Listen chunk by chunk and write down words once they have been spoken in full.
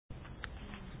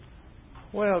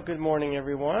Well, good morning,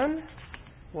 everyone.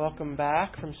 Welcome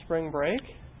back from spring break.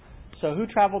 So, who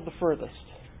traveled the furthest?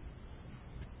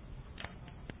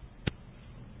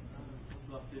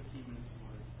 About 15 minutes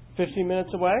away. 15 minutes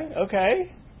away?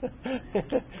 Okay.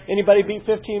 Anybody beat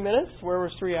 15 minutes? Where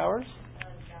was 3 hours?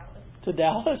 Dallas. To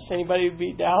Dallas? Anybody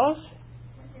beat Dallas?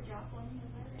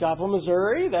 Joplin,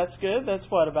 Missouri. That's good. That's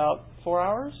what, about 4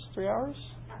 hours? 3 hours?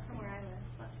 Not from where I live.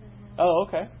 About 2.5. Oh,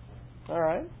 okay. All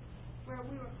right. Where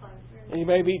we were close.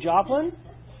 Anybody beat Joplin?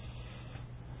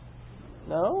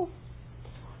 No?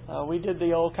 We did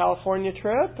the old California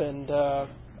trip and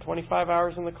 25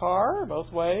 hours in the car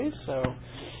both ways, so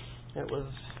it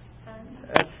was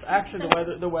actually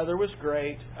the weather was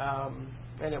great,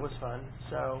 and it was fun.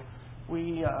 So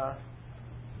we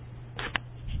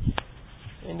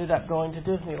ended up going to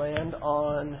Disneyland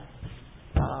on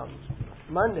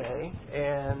Monday,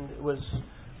 and it was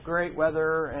great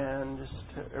weather, and just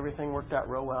everything worked out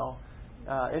real well.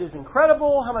 It is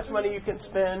incredible how much money you can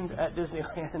spend at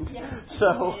Disneyland.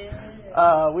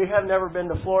 So we have never been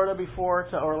to Florida before,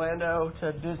 to Orlando,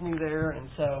 to Disney there, and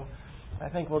so I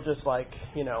think we'll just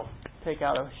take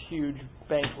out a huge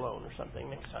bank loan or something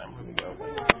next time when we go.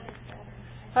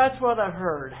 That's what I've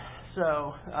heard.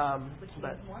 So,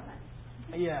 but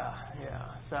yeah.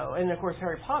 So, and of course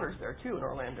Harry Potter's there too in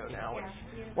Orlando now. Which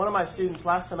one of my students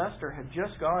last semester had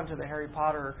just gone to the Harry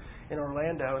Potter in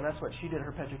Orlando, and that's what she did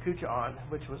her Pechacucha on,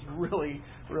 which was really,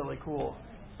 really cool.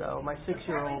 So my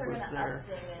 6-year-old was there.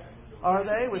 Are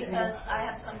they? Because I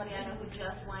have somebody I know who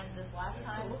just went this last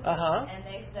time, and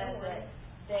they said that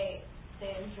they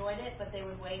enjoyed it, but they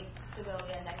would wait to go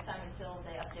again next time until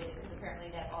they updated, because apparently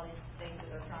they have all these things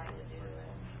that they're trying to do.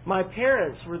 My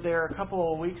parents were there a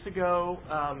couple of weeks ago,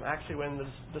 actually when the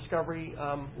Discovery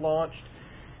launched,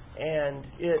 and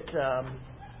it.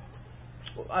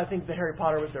 I think the Harry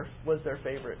Potter was their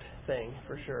favorite thing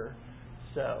for sure.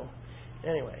 So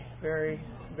anyway, very,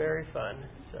 very fun.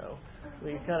 So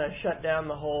we kind of shut down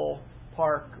the whole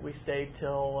park. We stayed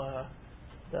till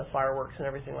the fireworks and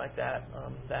everything like that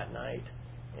that night.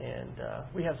 And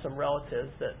we have some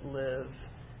relatives that live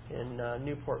in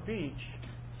Newport Beach,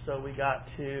 so we got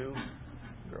to.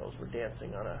 Girls were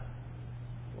dancing on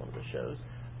one of the shows.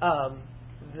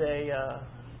 They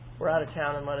were out of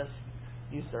town and let us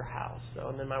use their house. So,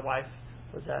 and then my wife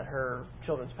was at her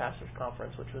children's pastors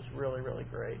conference, which was really, really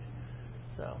great.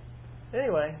 So,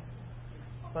 anyway,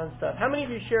 fun stuff. How many of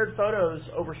you shared photos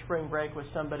over spring break with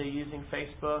somebody using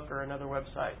Facebook or another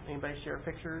website? Anybody share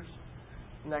pictures?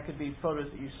 And that could be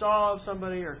photos that you saw of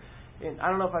somebody, and I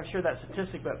don't know if I've shared that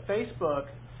statistic, but Facebook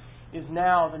is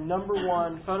now the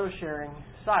 #1 photo sharing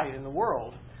site in the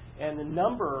world. And the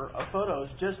number of photos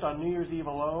just on New Year's Eve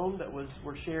alone that were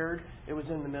shared, it was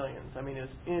in the millions. I mean, it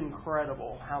was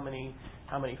incredible how many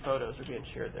photos are being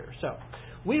shared there. So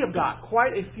we have got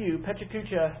quite a few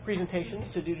Pechacucha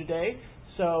presentations to do today.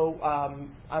 So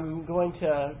I'm going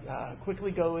to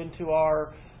quickly go into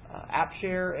our app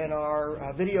share and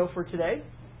our video for today.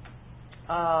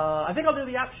 I think I'll do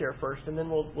the app share first, and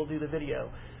then we'll do the video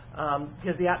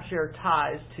because the app share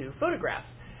ties to photographs.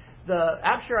 The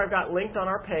app share I've got linked on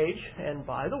our page, and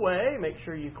by the way, make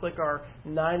sure you click our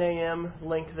 9 a.m.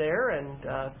 link there and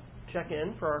check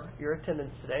in for your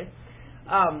attendance today.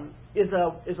 Is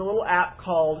a little app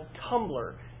called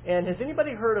Tumblr. And has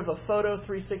anybody heard of a Photo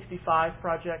 365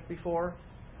 project before?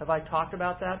 Have I talked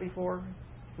about that before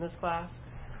in this class?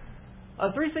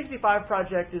 A 365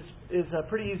 project is a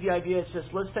pretty easy idea. It's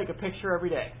just let's take a picture every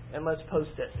day and let's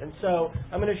post it. And so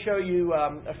I'm going to show you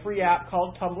a free app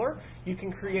called Tumblr. You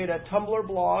can create a Tumblr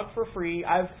blog for free.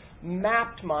 I've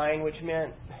mapped mine, which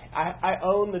meant I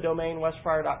own the domain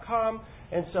westfire.com,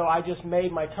 and so I just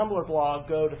made my Tumblr blog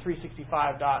go to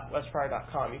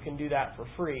 365.westfire.com. You can do that for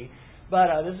free.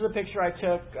 But this is a picture I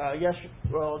took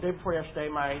the day before yesterday.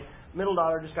 My middle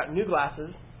daughter just got new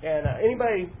glasses. And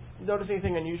anybody notice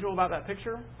anything unusual about that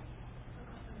picture?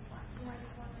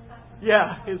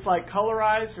 Yeah, it's like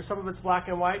colorized, or some of it's black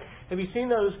and white. Have you seen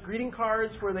those greeting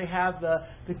cards where they have the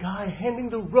guy handing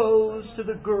the rose to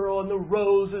the girl, and the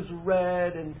rose is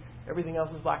red, and everything else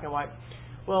is black and white?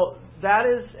 Well, that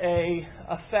is a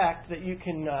effect that you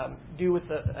can do with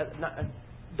a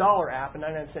dollar app, a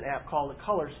 99-cent app called the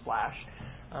Color Splash,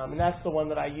 and that's the one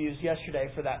that I used yesterday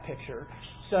for that picture.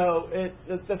 So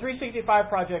the 365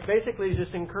 project basically is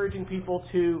just encouraging people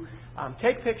to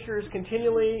take pictures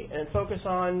continually and focus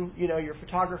on your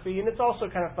photography, and it's also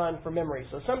kind of fun for memory.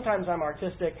 So sometimes I'm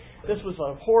artistic. This was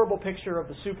a horrible picture of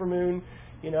the supermoon,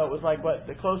 It was like what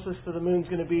the closest to the moon's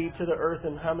going to be to the Earth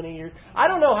in how many years. I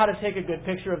don't know how to take a good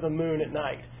picture of the moon at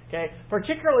night. Okay,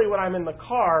 particularly when I'm in the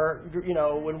car,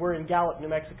 when we're in Gallup, New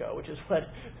Mexico, which is what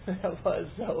that was.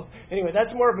 So anyway,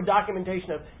 that's more of a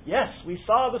documentation of, yes, we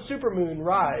saw the supermoon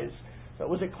rise. So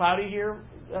was it cloudy here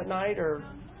at night, or?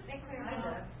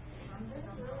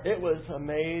 It was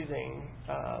amazing.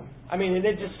 And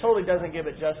it just totally doesn't give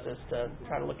it justice to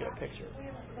try to look at a picture.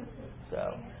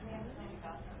 So,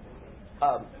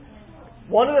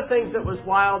 one of the things that was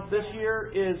wild this year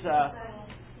is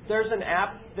there's an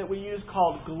app that we use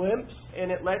called Glimpse, and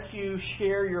it lets you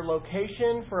share your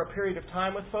location for a period of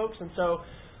time with folks. And so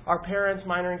our parents,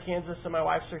 mine are in Kansas, and my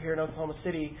wife's are here in Oklahoma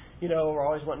City, we're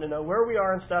always wanting to know where we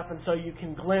are and stuff. And so you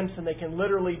can glimpse, and they can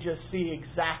literally just see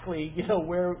exactly,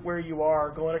 where you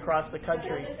are going across the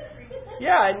country.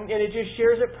 Yeah, and it just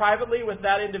shares it privately with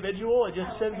that individual. It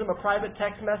just sends them a private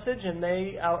text message, and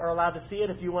they are allowed to see it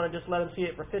if you want to just let them see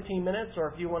it for 15 minutes, or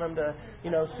if you want them to,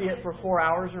 see it for 4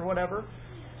 hours or whatever.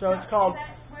 So it's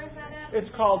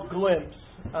called Glimpse.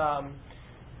 Now,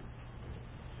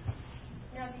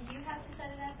 do you have to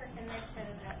set it up, or can they set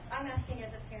it up? I'm asking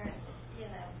as a parent,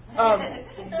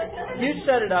 You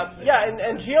set it up. Yeah,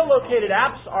 and geolocated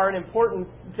apps are an important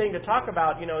thing to talk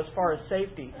about, as far as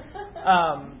safety.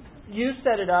 You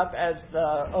set it up as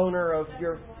the owner of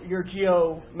your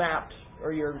geo-mapped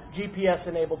or your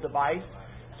GPS-enabled device.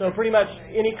 So pretty much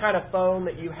any kind of phone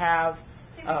that you have.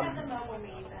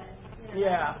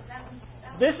 Yeah.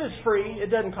 This is free. It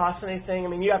doesn't cost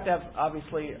anything. You have to have,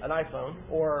 obviously, an iPhone.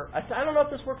 Or I don't know if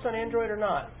this works on Android or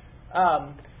not.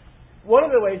 One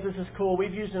of the ways this is cool,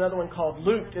 we've used another one called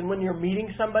Looped. And when you're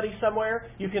meeting somebody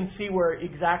somewhere, you can see where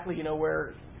exactly,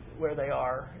 where they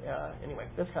are. Anyway,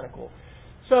 that's kind of cool.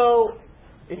 So,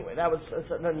 anyway, that's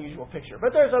an unusual picture.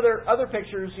 But there's other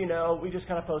pictures, we just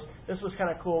kind of post. This was kind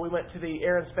of cool. We went to the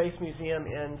Air and Space Museum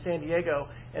in San Diego,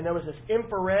 and there was this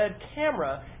infrared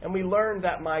camera, and we learned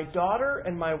that my daughter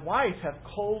and my wife have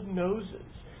cold noses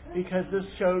because this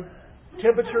showed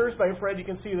temperatures by infrared. You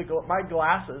can see my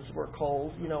glasses were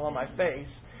cold, on my face.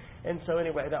 And so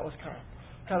anyway, that was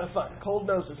kind of fun. Cold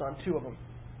noses on two of them.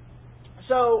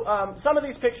 So some of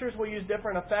these pictures will use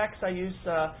different effects. I use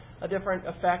a different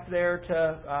effect there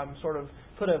to sort of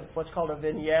put what's called a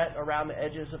vignette around the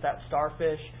edges of that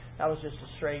starfish. That was just a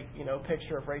straight,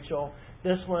 picture of Rachel.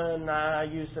 This one, I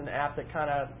used an app that kind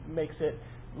of makes it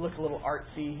look a little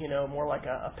artsy, more like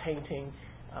a painting.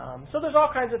 So there's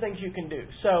all kinds of things you can do.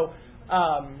 So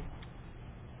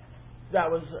that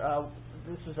was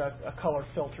this is a color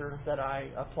filter that I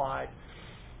applied.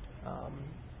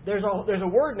 There's a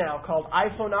word now called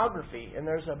iPhoneography, and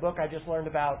there's a book I just learned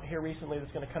about here recently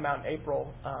that's going to come out in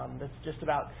April that's just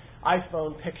about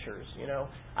iPhone pictures.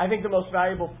 I think the most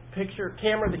valuable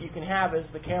camera that you can have is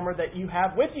the camera that you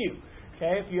have with you.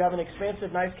 Okay, if you have an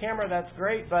expensive, nice camera, that's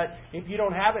great, but if you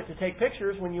don't have it to take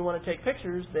pictures when you want to take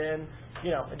pictures, then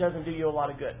it doesn't do you a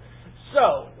lot of good.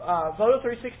 So, Photo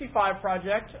 365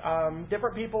 project.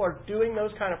 Different people are doing those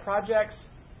kind of projects.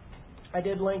 I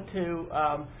did link to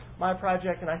my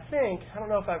project, and I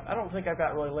don't think I've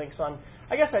got really links on.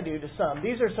 I guess I do to some.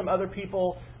 These are some other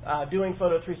people doing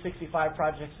Photo 365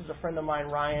 projects. This is a friend of mine,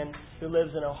 Ryan, who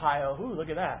lives in Ohio. Ooh, look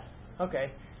at that.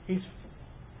 Okay, I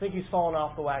think he's fallen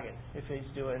off the wagon if he's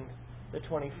doing the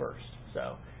 21st.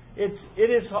 So it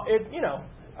is.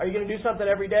 Are you going to do something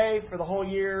every day for the whole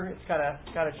year? It's kind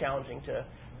of challenging to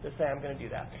say I'm going to do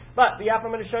that. But the app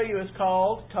I'm going to show you is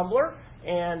called Tumblr.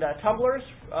 And Tumblr's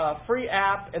a free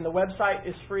app, and the website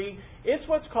is free. It's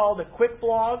what's called a quick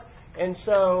blog, and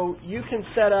so you can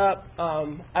set up,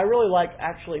 I really like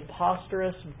actually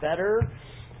Posterous better,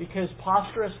 because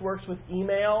Posterous works with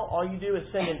email. All you do is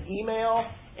send an email,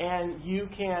 and you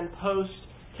can post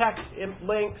text,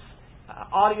 links,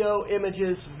 audio,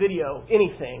 images, video,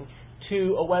 anything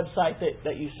to a website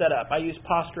that you set up. I use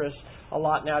Posterous a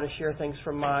lot now to share things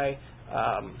from my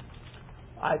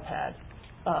iPad.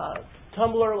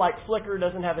 Tumblr, like Flickr,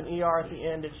 doesn't have an ER at the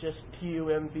end. It's just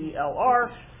TUMBLR.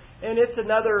 And it's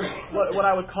another, what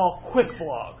I would call quick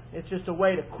blog. It's just a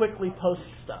way to quickly post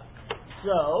stuff.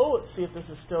 So, let's see if this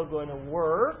is still going to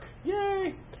work.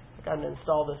 Yay! I've got to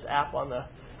install this app on the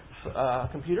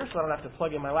computer so I don't have to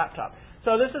plug in my laptop.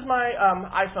 So this is my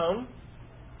iPhone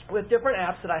with different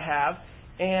apps that I have.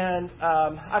 And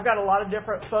I've got a lot of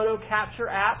different photo capture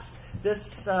apps. This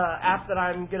app that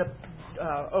I'm going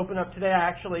to open up today, I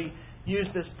actually use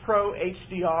this Pro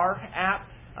HDR app.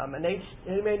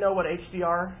 Anybody know what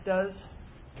HDR does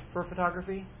for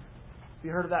photography? Have you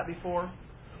heard of that before?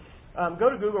 Go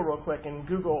to Google real quick and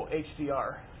Google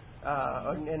HDR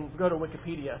and go to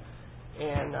Wikipedia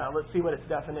and let's see what its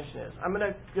definition is. I'm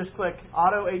going to just click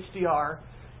Auto HDR,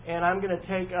 and I'm going to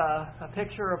take a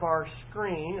picture of our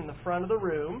screen in the front of the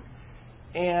room,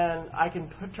 and I can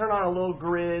turn on a little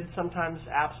grid. Sometimes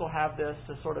apps will have this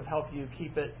to sort of help you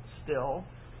keep it still.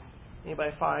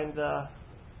 Anybody find the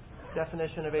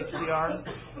definition of HDR?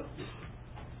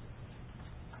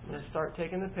 I'm going to start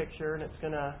taking the picture, and it's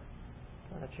going to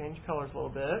change colors a little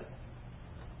bit.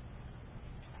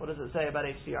 What does it say about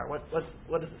HDR? What does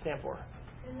it stand for?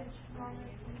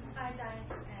 High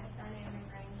dynamic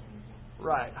range imaging.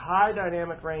 Right, high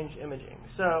dynamic range imaging.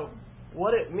 So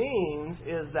what it means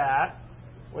is that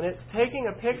when it's taking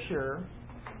a picture,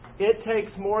 it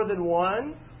takes more than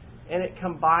one, and it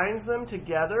combines them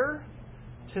together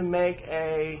to make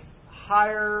a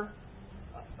higher,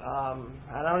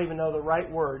 I don't even know the right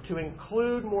word, to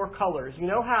include more colors. You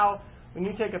know how when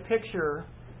you take a picture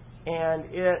and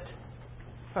it,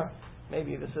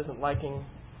 maybe this isn't liking,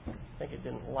 I think it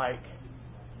didn't like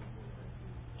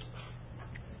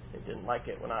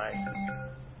it when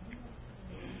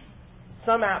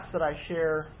some apps that I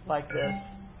share like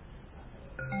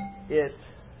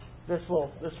this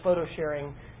photo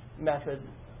sharing method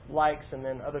likes, and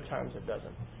then other times it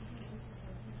doesn't.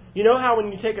 You know how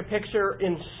when you take a picture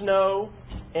in snow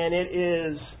and it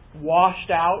is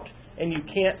washed out and you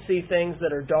can't see things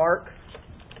that are dark?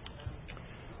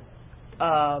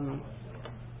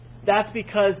 That's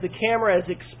because the camera is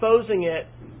exposing it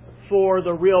for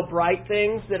the real bright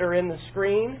things that are in the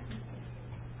screen.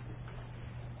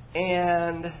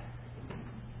 And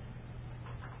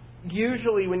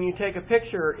usually when you take a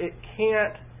picture, it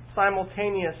can't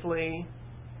simultaneously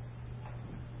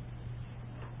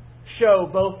show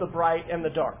both the bright and the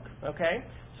dark. Okay?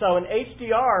 So an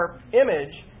HDR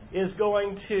image is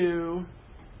going to...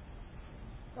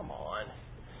 Come on.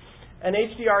 An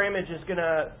HDR image is going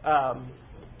to...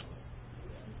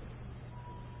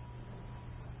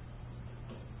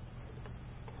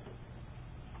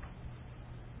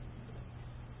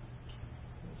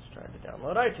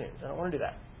 download iTunes. I don't want to do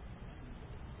that.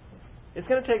 It's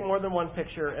going to take more than one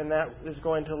picture, and that is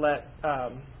going to let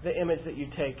the image that you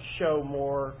take show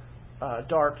more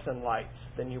darks and lights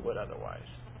than you would otherwise.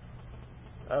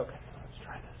 Okay, let's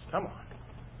try this. Come on.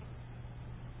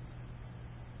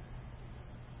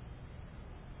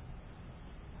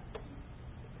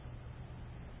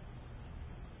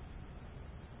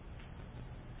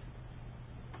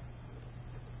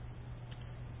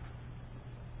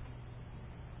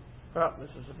 Oh, this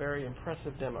is a very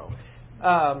impressive demo.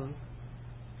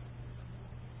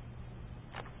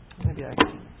 Maybe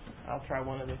I'll try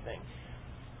one other thing.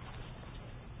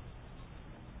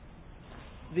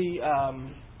 The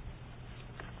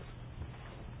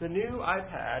new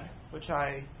iPad, which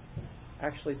I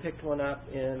actually picked one up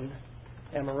in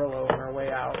Amarillo on our way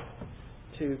out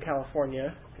to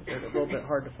California, because they're a little bit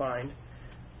hard to find.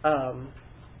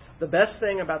 The best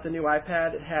thing about the new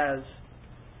iPad, it has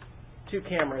two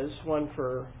cameras, one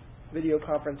for video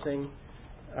conferencing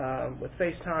with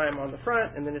FaceTime on the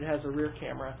front, and then it has a rear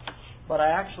camera. But I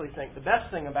actually think the best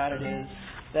thing about it is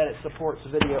that it supports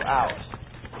video out.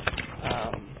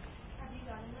 Have you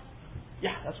gotten that?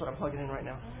 Yeah, that's what I'm plugging in right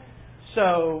now.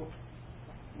 So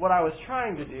what I was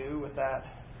trying to do with that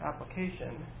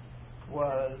application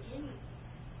was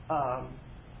I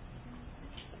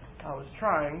was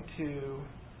trying to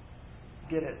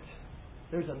get it.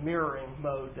 There's a mirroring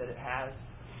mode that it has.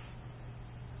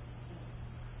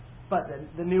 But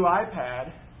the new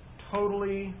iPad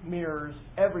totally mirrors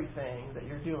everything that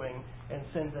you're doing and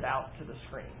sends it out to the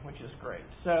screen, which is great.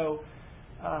 So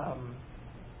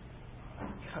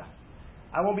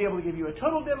I won't be able to give you a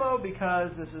total demo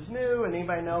because this is new, and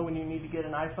anybody know when you need to get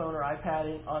an iPhone or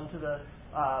iPad onto the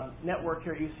network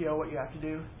here at UCO what you have to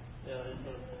do?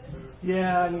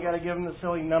 Yeah, and you got to give them the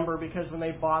silly number because when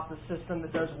they bought the system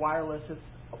that does wireless, it's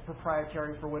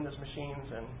proprietary for Windows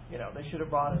machines, and they should have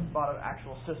bought an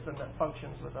actual system that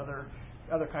functions with other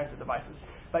kinds of devices.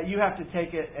 But you have to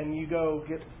take it and you go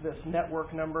get this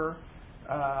network number.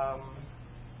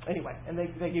 Anyway, and they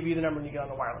give you the number and you get on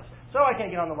the wireless. So I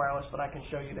can't get on the wireless, but I can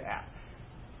show you the app.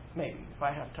 Maybe if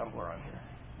I have Tumblr on here.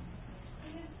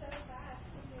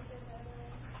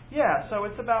 Yeah, so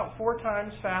it's about 4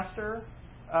 times faster.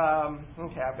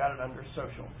 Okay, I've got it under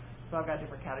social. So I've got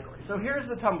different categories. So here's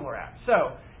the Tumblr app.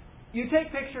 So you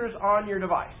take pictures on your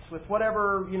device with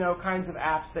whatever, kinds of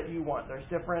apps that you want. There's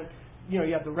different, you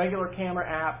have the regular camera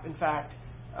app. In fact,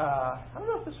 I don't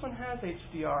know if this one has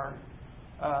HDR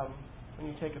when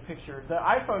you take a picture. The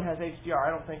iPhone has HDR. I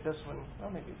don't think this one,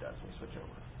 well, maybe it does. Let me switch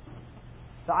over.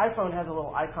 The iPhone has a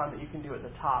little icon that you can do at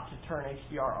the top to turn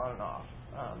HDR on and off.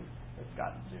 It's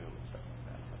got zoom and stuff like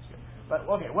that. That's good. But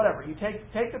okay, whatever. You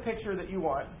take the picture that you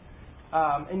want,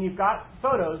 and you've got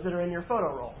photos that are in your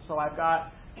photo roll. So I've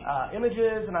got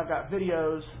images and I've got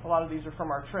videos. A lot of these are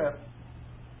from our trip.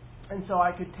 And so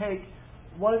I could take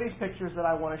one of these pictures that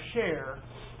I want to share.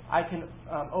 I can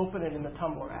open it in the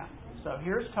Tumblr app. So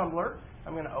here's Tumblr.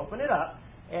 I'm going to open it up.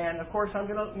 And, of course, I'm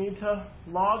going to need to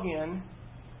log in.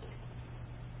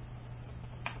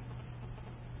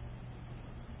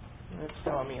 And it's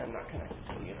telling me I'm not connected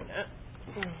to the internet.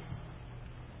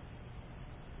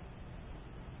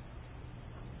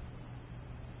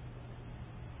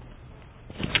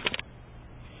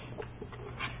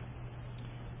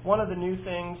 One of the new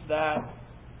things that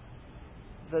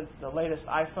the latest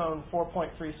iPhone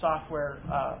 4.3 software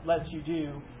lets you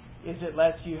do is it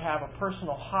lets you have a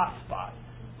personal hotspot.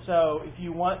 So if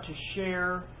you want to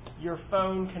share your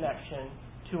phone connection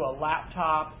to a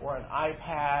laptop or an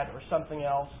iPad or something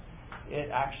else, it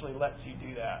actually lets you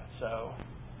do that. So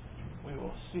we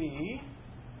will see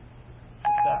if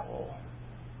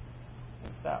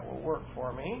that will work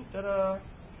for me. Ta-da!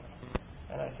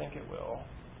 And I think it will.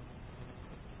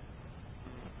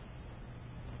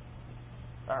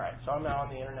 Alright, so I'm now on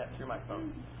the internet through my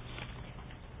phone.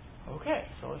 Okay,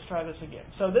 so let's try this again.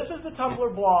 So this is the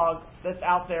Tumblr blog that's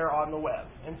out there on the web.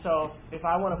 And so if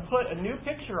I want to put a new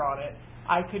picture on it,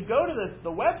 I could go to the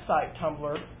website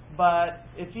Tumblr, but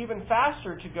it's even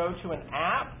faster to go to an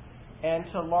app and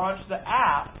to launch the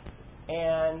app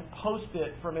and post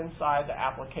it from inside the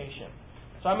application.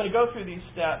 So I'm going to go through these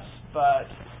steps, but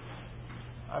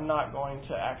I'm not going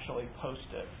to actually post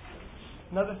it.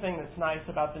 Another thing that's nice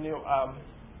about the new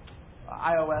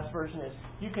iOS version is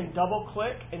you can double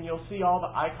click and you'll see all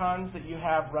the icons that you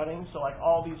have running. So like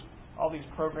all these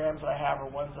programs that I have are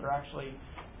ones that are actually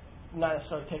not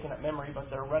necessarily taking up memory, but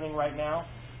they're running right now.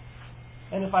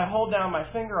 And if I hold down my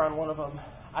finger on one of them,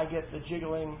 I get the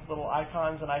jiggling little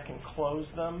icons and I can close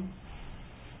them.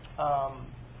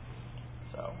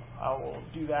 So I will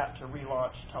do that to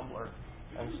relaunch Tumblr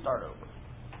and start over.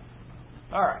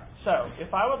 Alright, so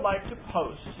if I would like to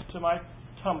post to my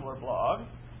Tumblr blog,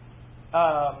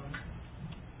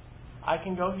 I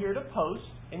can go here to post,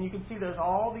 and you can see there's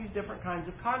all these different kinds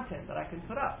of content that I can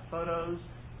put up. Photos,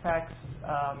 text,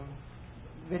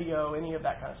 video, any of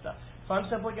that kind of stuff. So I'm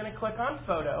simply going to click on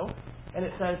photo, and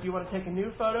it says, do you want to take a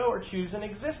new photo or choose an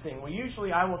existing? Well,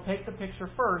 usually I will take the picture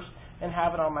first and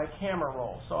have it on my camera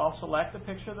roll. So I'll select the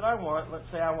picture that I want.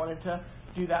 Let's say I wanted to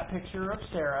do that picture of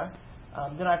Sarah.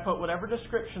 Then I put whatever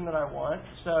description that I want.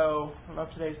 So I don't know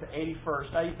if today's the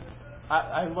 81st.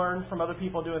 I learned from other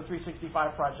people doing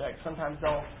 365 projects. Sometimes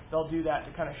they'll do that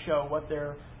to kind of show what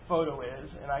their photo is.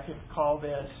 And I could call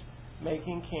this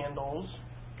Making Candles.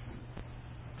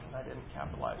 And I didn't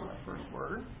capitalize my first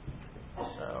word.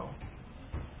 So,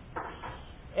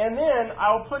 and then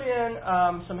I'll put in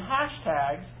some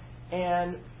hashtags.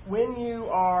 And when you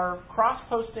are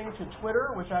cross-posting to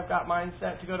Twitter, which I've got mine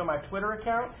set to go to my Twitter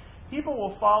account, people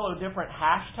will follow different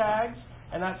hashtags,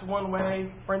 and that's one way.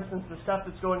 For instance, the stuff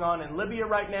that's going on in Libya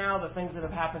right now, the things that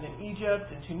have happened in Egypt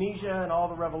and Tunisia and all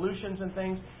the revolutions and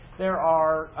things, there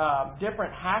are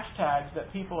different hashtags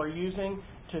that people are using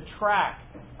to track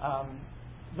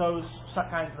those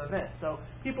kinds of events. So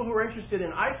people who are interested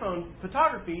in iPhone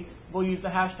photography will use the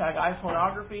hashtag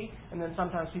iPhoneography, and then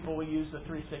sometimes people will use the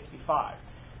 365.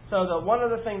 So the one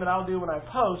other thing that I'll do when I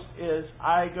post is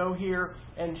I go here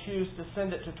and choose to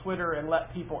send it to Twitter and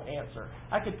let people answer.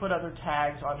 I could put other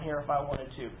tags on here if I wanted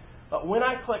to. But when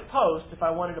I click post, if I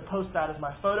wanted to post that as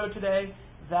my photo today,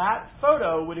 that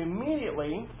photo would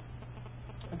immediately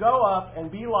go up and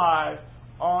be live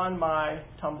on my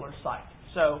Tumblr site.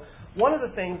 So one of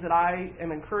the things that I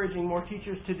am encouraging more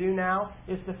teachers to do now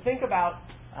is to think about,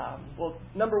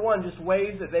 number one, just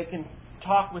ways that they can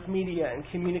talk with media and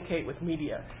communicate with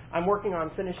media. I'm working on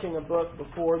finishing a book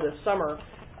before this summer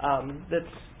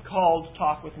that's called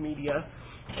Talk with Media,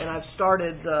 and I've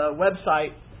started the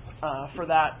website for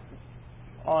that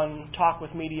on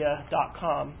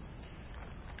talkwithmedia.com.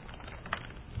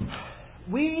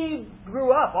 We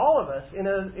grew up, all of us, in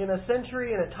a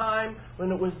century and a time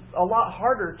when it was a lot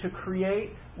harder to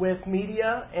create with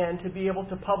media and to be able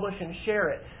to publish and share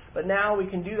it. But now we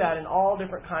can do that in all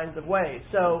different kinds of ways.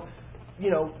 So,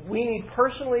 we need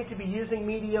personally to be using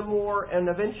media more and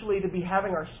eventually to be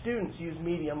having our students use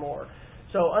media more.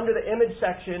 So under the image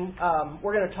section,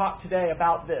 we're going to talk today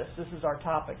about this. This is our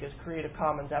topic, is Creative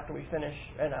Commons after we finish,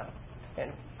 and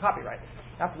copyright,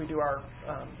 after we do our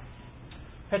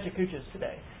Pechakuchas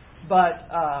today. But,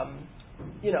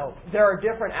 there are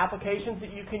different applications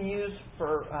that you can use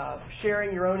for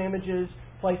sharing your own images,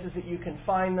 places that you can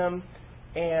find them,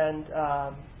 and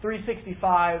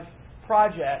 365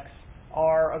 projects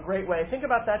are a great way. Think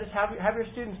about that. Just have your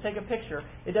students take a picture.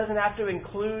 It doesn't have to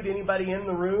include anybody in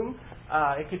the room.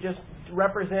 It could just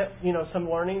represent, some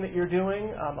learning that you're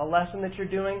doing, a lesson that you're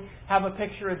doing. Have a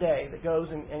picture a day that goes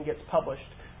and gets published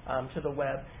to the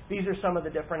web. These are some of the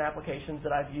different applications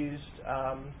that I've used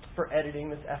for editing.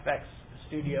 This FX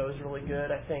Studio is really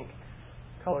good. I think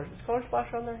is Color Splash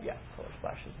on there? Yeah, Color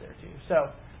Splash is there too. So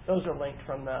those are linked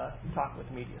from the Talk with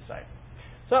Media site.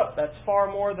 So that's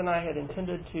far more than I had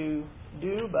intended to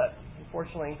do, but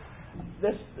unfortunately,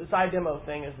 this iDemo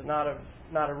thing is not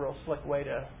a real slick way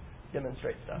to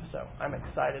demonstrate stuff. So I'm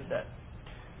excited that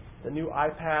the new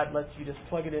iPad lets you just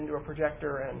plug it into a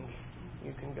projector and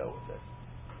you can go with it.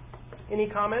 Any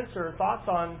comments or thoughts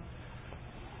on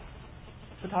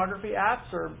photography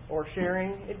apps or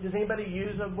sharing? Does anybody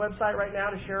use a website right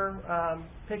now to share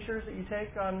pictures that you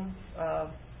take on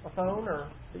a phone or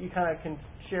that you kind of can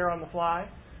share on the fly?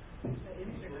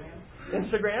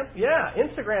 Instagram? Yeah,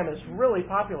 Instagram is really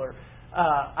popular.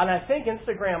 And I think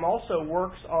Instagram also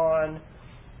works on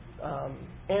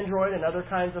Android and other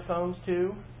kinds of phones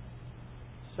too.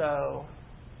 So,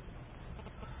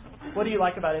 what do you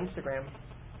like about Instagram?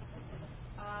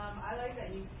 I like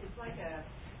that it's like a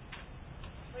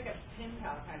pen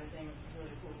pal kind of thing, which is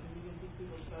really cool. Because you can see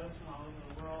people's photos from all over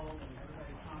the world, and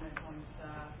everybody comments on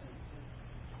stuff. And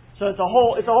so it's a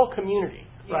whole community,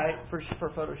 yeah. Right?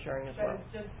 For photo sharing as well. But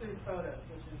it's just through photos,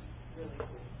 which is really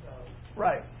cool. So.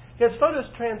 Right, because photos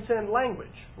transcend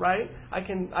language, right? I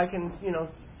can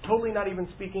totally not even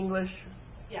speak English,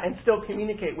 and still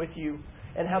communicate with you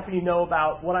and help you know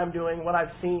about what I'm doing, what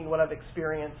I've seen, what I've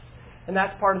experienced, and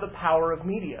that's part of the power of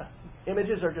media.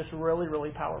 Images are just really, really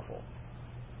powerful.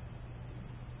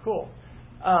 Cool.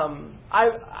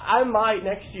 I might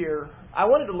next year. I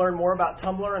wanted to learn more about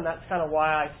Tumblr, and that's kind of why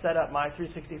I set up my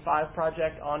 365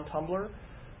 project on Tumblr.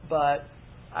 But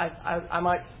I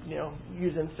might,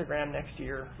 use Instagram next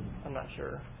year. I'm not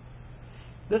sure.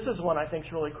 This is one I think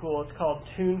is really cool. It's called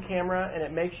Toon Camera, and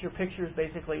it makes your pictures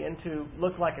basically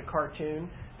look like a cartoon.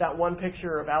 That one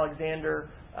picture of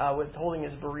Alexander with holding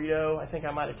his burrito, I think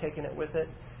I might have taken it with it.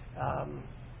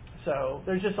 So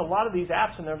there's just a lot of these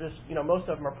apps, and they're just, most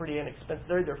of them are pretty inexpensive.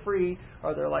 They're either free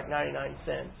or they're like 99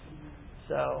 cents.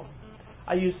 So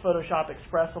I use Photoshop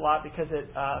Express a lot because it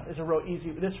is a real easy,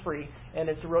 it's free, and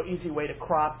it's a real easy way to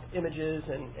crop images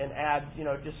and add,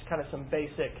 just kind of some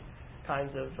basic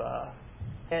kinds of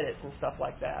edits and stuff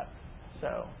like that.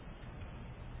 So,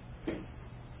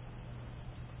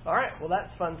 all right, well,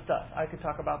 that's fun stuff. I could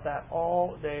talk about that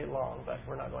all day long, but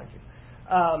we're not going to.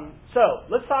 So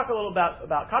let's talk a little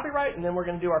about copyright, and then we're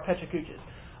going to do our Pecha Kuchas.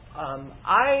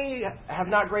 I have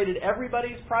not graded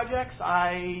everybody's projects.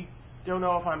 I don't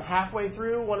know if I'm halfway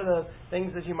through. One of the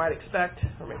things, as you might expect,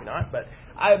 or maybe not, but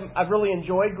I've really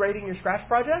enjoyed grading your Scratch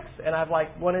projects, and I've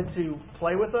wanted to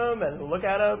play with them and look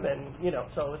at them, and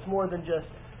so it's more than just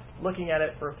looking at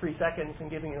it for 3 seconds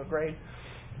and giving you a grade.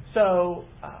 So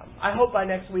I hope by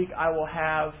next week I will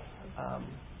have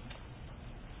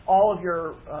all of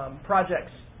your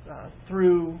projects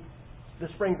through the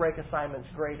spring break assignments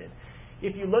graded.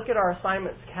 If you look at our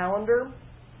assignments calendar,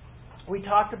 we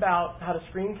talked about how to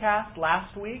screencast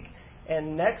last week,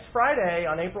 and next Friday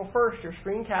on April 1st, your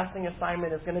screencasting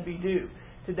assignment is going to be due.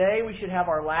 Today we should have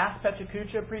our last Pecha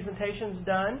Kucha presentations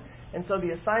done, and so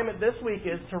the assignment this week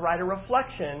is to write a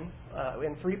reflection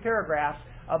in 3 paragraphs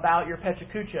about your Pecha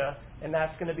Kucha, and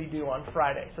that's going to be due on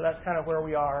Friday. So that's kind of where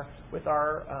we are with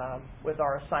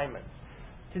our assignments.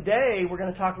 Today we're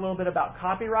going to talk a little bit about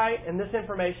copyright, and this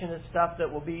information is stuff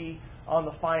that will be on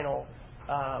the final.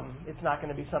 It's not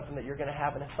going to be something that you're going to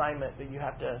have an assignment that you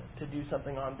have to do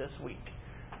something on this week.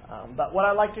 But what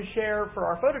I'd like to share for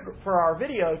our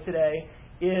video today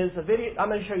is a video. I'm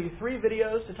going to show you 3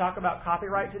 videos to talk about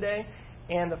copyright today,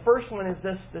 and the first one is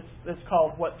this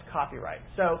called What's Copyright?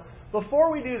 So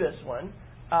before we do this one,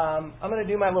 I'm going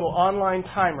to do my little online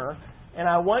timer, and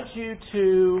I want you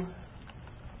to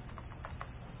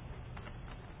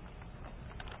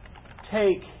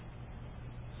take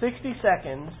 60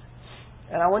 seconds,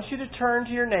 and I want you to turn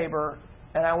to your neighbor,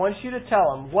 and I want you to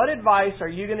tell them, what advice are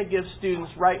you going to give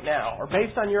students right now, or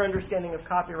based on your understanding of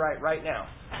copyright right now?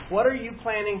 What are you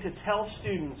planning to tell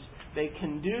students they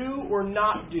can do or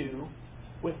not do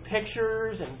with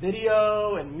pictures and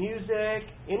video and music,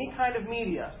 any kind of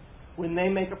media, when they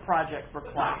make a project for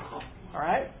class? All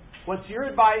right? What's your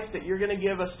advice that you're going to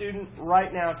give a student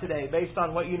right now today based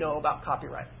on what you know about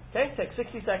copyright? Okay? Take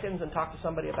 60 seconds and talk to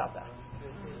somebody about that.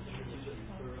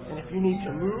 And if you need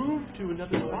to move to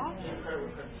another spot.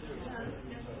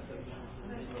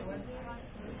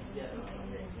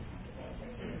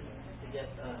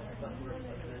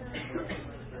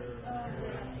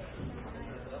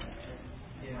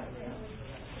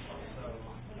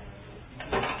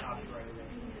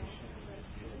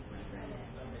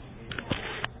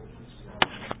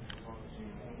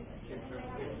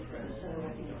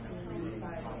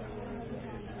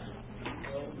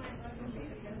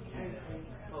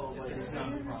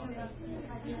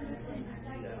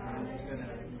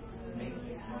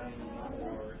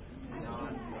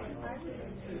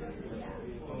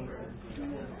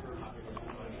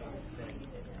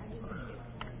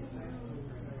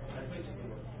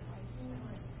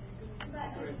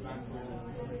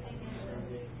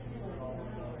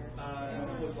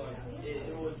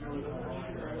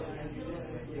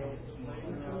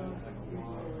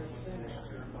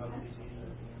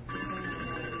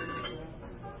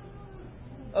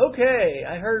 Okay,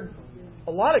 I heard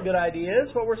a lot of good ideas.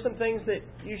 What were some things that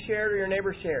you shared or your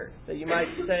neighbor shared that you might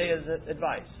say as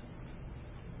advice?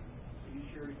 Be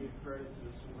sure to give credit to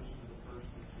the sources of the person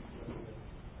that you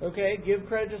go with. Okay, give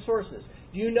credit to sources.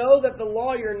 Do you know that the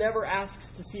lawyer never asks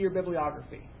to see your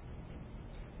bibliography?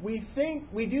 We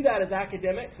do that as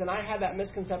academics, and I had that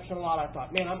misconception a lot. I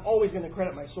thought, man, I'm always going to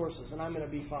credit my sources, and I'm going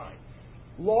to be fine.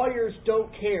 Lawyers don't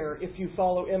care if you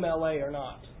follow MLA or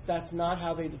not. That's not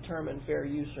how they determine fair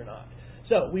use or not.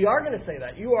 So we are going to say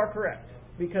that. You are correct.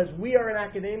 Because we are in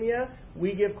academia,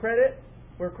 we give credit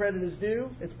where credit is due.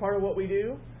 It's part of what we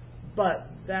do.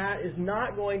 But that is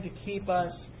not going to keep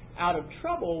us out of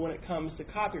trouble when it comes to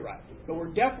copyright. But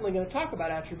we're definitely going to talk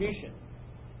about attribution.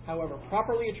 However,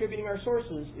 properly attributing our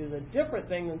sources is a different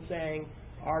thing than saying,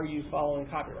 are you following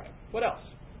copyright? What else?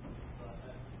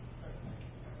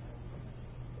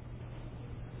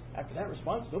 After that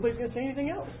response, nobody's going to say anything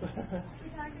else. We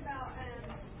talked about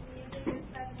music and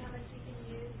stuff and how much you can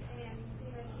use, and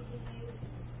you can use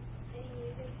any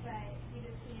music, but you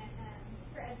just can't,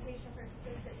 for educational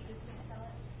purposes, but you just can't sell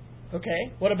it.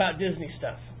 Okay, what about Disney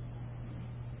stuff?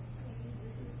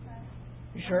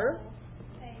 You sure?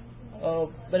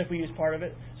 Oh, but if we use part of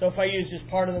it? So if I use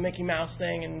just part of the Mickey Mouse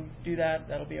thing and do that,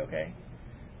 that'll be okay?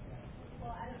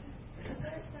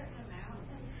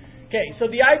 Okay, so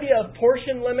the idea of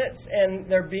portion limits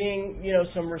and there being,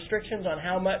 some restrictions on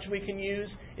how much we can use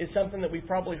is something that we've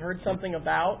probably heard something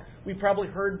about. We probably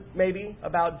heard maybe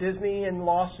about Disney and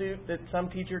lawsuit that some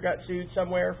teacher got sued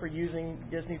somewhere for using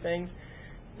Disney things.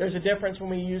 There's a difference when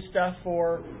we use stuff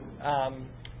for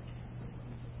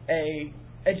a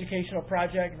educational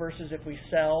project versus if we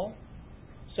sell.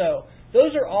 So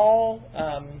those are all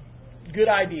good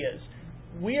ideas.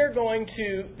 We are going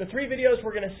to, the 3 videos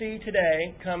we're going to see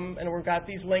today come, and we've got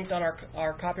these linked on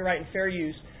our copyright and fair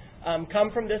use,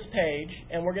 come from this page,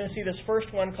 and we're going to see this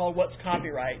first one called What's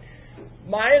Copyright?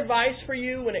 My advice for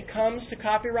you when it comes to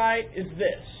copyright is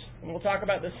this, and we'll talk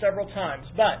about this several times,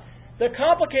 but the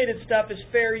complicated stuff is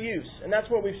fair use, and that's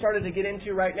what we've started to get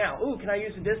into right now. Ooh, can I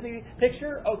use a Disney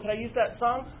picture? Oh, can I use that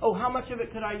song? Oh, how much of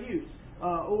it could I use?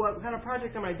 What kind of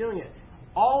project am I doing it?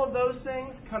 All of those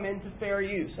things come into fair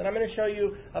use. And I'm going to show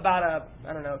you about a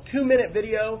 2-minute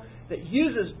video that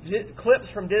uses clips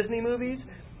from Disney movies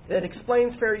that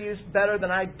explains fair use better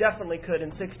than I definitely could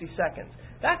in 60 seconds.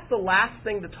 That's the last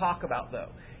thing to talk about, though.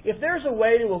 If there's a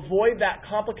way to avoid that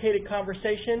complicated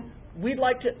conversation,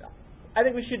 I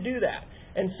think we should do that.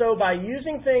 And so by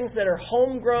using things that are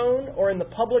homegrown or in the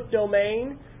public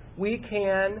domain, we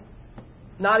can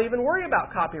not even worry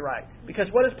about copyright. Because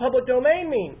what does public domain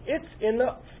mean? It's in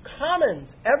the commons.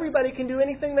 Everybody can do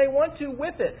anything they want to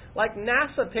with it. Like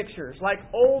NASA pictures, like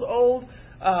old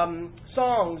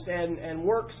songs and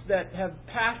works that have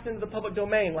passed into the public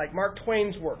domain, like Mark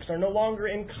Twain's works, are no longer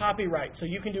in copyright. So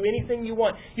you can do anything you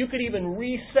want. You could even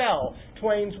resell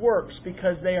Twain's works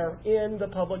because they are in the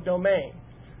public domain.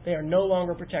 They are no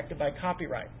longer protected by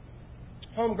copyright.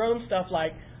 Homegrown stuff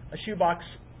like a shoebox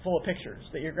full of pictures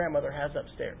that your grandmother has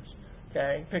upstairs.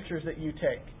 Okay, pictures that you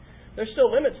take. There's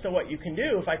still limits to what you can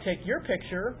do. If I take your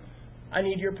picture, I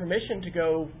need your permission to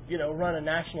go, run a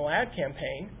national ad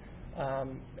campaign,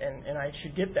 and I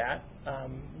should get that.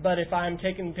 But if I'm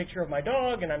taking a picture of my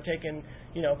dog and I'm taking,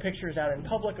 pictures out in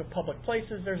public of public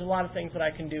places, there's a lot of things that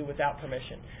I can do without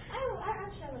permission. I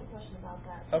actually have a question about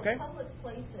that. Okay. Public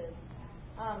places.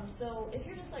 So if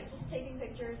you're just taking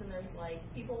pictures and there's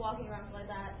people walking around like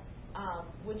that,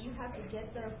 would you have to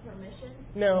get their permission?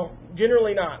 No,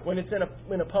 generally not. When it's in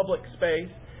a public space,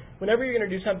 whenever you're going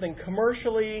to do something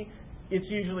commercially, it's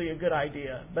usually a good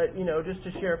idea. But just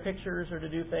to share pictures or to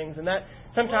do things, and that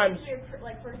sometimes.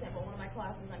 Well, for example, one of my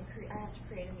classes, I have to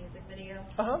create a music video,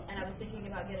 Uh-huh. and I was thinking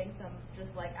about getting some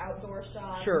just outdoor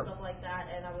shots Sure. and stuff like that,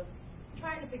 and I was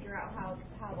trying to figure out how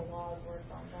the laws work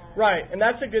on that. Right, and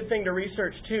that's a good thing to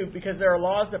research too, because there are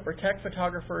laws that protect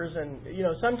photographers, and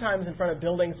sometimes in front of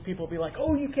buildings people will be like,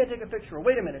 oh, you can't take a picture.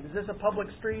 Wait a minute, is this a public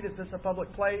street? Is this a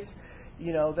public place?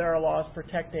 There are laws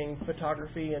protecting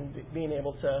photography and being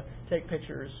able to take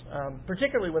pictures,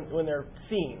 particularly when they're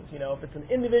scenes. If it's an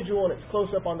individual and it's close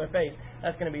up on their face,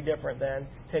 that's going to be different than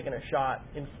taking a shot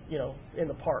in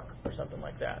the park or something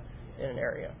like that in an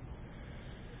area.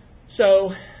 So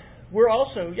we're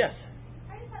also, yes.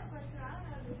 I just have a question. I don't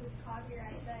know if this is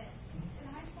copyright, but in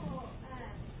high school,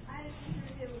 I had a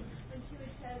teacher who, when she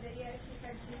would show videos, she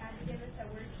said she had to give us a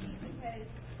worksheet because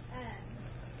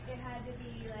it had to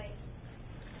be like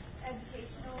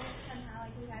educational somehow,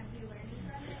 like we had to be learning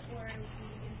from it, or it would be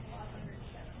against the law for her to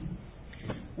show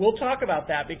them. We'll talk about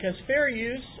that because fair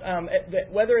use,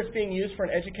 whether it's being used for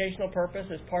an educational purpose,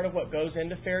 is part of what goes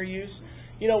into fair use.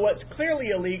 What's clearly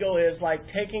illegal is like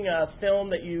taking a film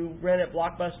that you rent at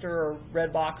Blockbuster or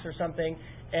Redbox or something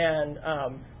and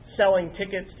selling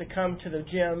tickets to come to the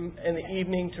gym in the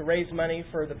evening to raise money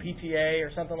for the PTA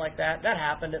or something like that. That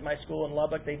happened at my school in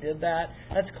Lubbock. They did that.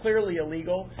 That's clearly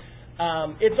illegal.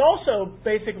 It's also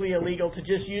basically illegal to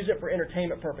just use it for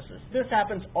entertainment purposes. This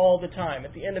happens all the time.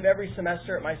 At the end of every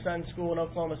semester at my son's school in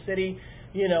Oklahoma City,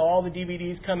 all the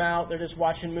DVDs come out. They're just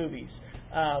watching movies,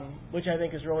 which I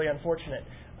think is really unfortunate.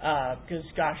 Because,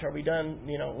 gosh, are we done,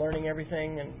 learning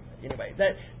everything? And anyway,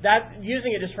 that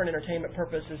using it just for an entertainment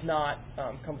purpose is not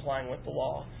complying with the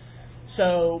law.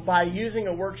 So by using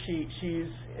a worksheet, she's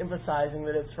emphasizing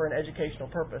that it's for an educational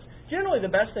purpose. Generally, the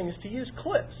best thing is to use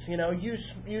clips.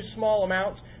 Use small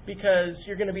amounts because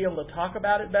you're going to be able to talk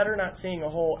about it better, not seeing a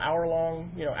whole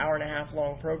hour-long, hour and a half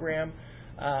long program.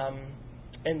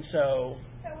 And so.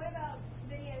 So what about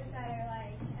videos that are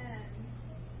like,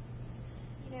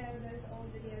 those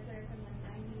old videos that are from the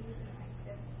 90s and like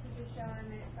the teachers show them,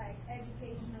 and it's like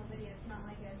educational videos, not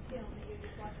like a film that you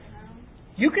just watch at home?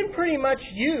 You can pretty much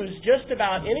use just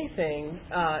about anything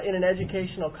in an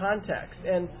educational context.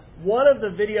 And one of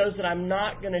the videos that I'm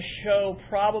not going to show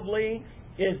probably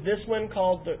is this one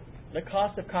called The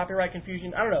Cost of Copyright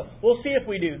Confusion. I don't know. We'll see if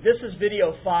we do. This is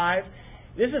video 5.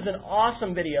 This is an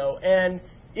awesome video, and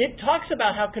it talks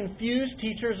about how confused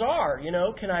teachers are.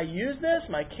 Can I use this?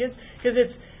 My kids, because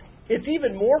it's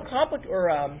even more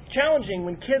challenging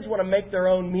when kids want to make their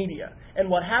own media. And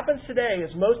what happens today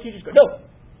is most teachers go, no,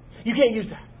 you can't use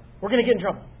that. We're going to get in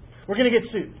trouble. We're going to get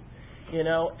sued.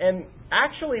 And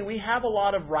actually we have a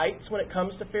lot of rights when it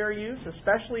comes to fair use,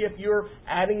 especially if you're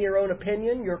adding your own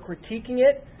opinion, you're critiquing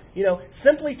it.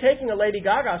 Simply taking a Lady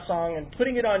Gaga song and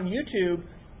putting it on YouTube,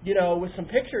 with some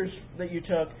pictures that you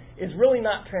took is really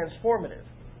not transformative.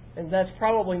 And that's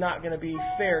probably not going to be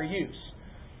fair use.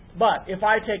 But if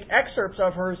I take excerpts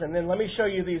of hers and then let me show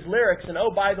you these lyrics and,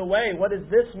 oh, by the way, what does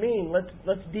this mean?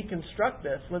 Let's deconstruct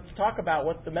this. Let's talk about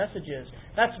what the message is.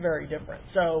 That's very different.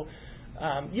 So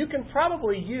you can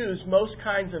probably use most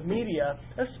kinds of media,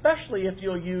 especially if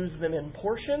you'll use them in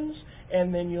portions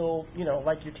and then you'll,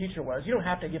 like your teacher was. You don't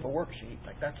have to give a worksheet.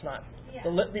 Like that's not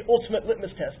the ultimate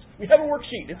litmus test. You have a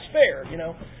worksheet. It's fair,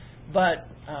 But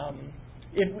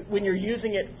when you're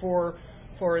using it for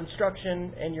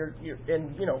instruction and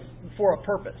for a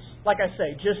purpose. Like I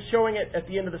say, just showing it at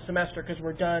the end of the semester because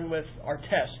we're done with our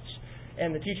tests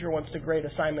and the teacher wants to grade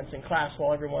assignments in class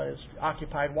while everyone is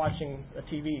occupied watching a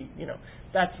TV,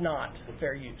 that's not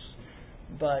fair use.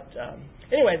 But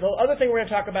anyway, the other thing we're going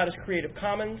to talk about is Creative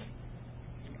Commons.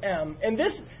 And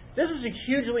this is a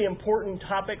hugely important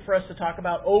topic for us to talk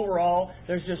about overall.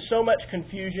 There's just so much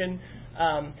confusion.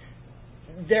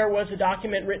 There was a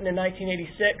document written in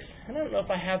 1986. I don't know if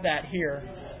I have that here.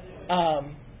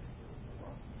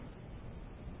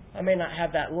 I may not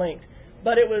have that linked,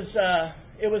 but it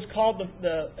was called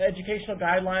the Educational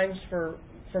Guidelines for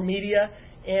Media,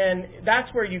 and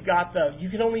that's where you got you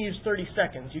can only use 30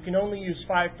 seconds. You can only use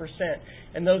 5%,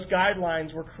 and those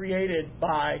guidelines were created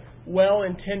by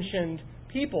well-intentioned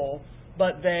people,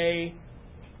 but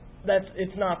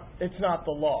it's not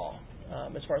the law.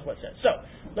 As far as what it says. So,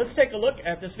 let's take a look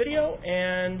at this video,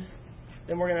 and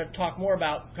then we're going to talk more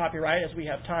about copyright as we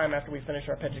have time after we finish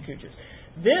our Pechacuchas.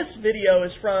 This video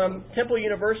is from Temple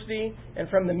University and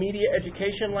from the Media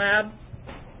Education Lab,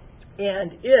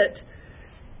 and it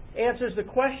answers the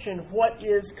question, what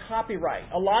is copyright?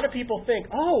 A lot of people think,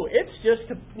 oh, it's just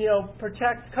to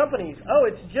protect companies. Oh,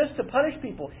 it's just to punish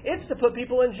people. It's to put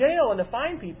people in jail and to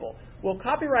fine people. Well,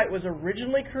 copyright was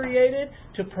originally created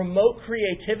to promote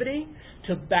creativity,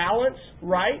 to balance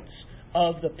rights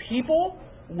of the people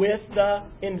with the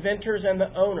inventors and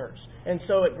the owners. And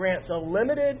so it grants a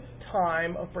limited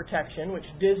time of protection, which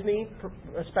Disney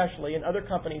especially and other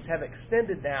companies have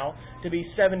extended now to be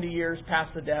 70 years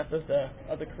past the death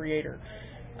of the creator.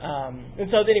 And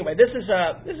so anyway, this is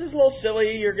a little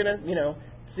silly. You're going to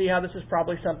see how this is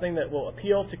probably something that will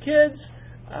appeal to kids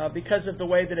because of the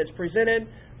way that it's presented.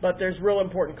 But there's real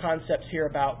important concepts here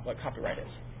about what copyright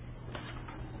is.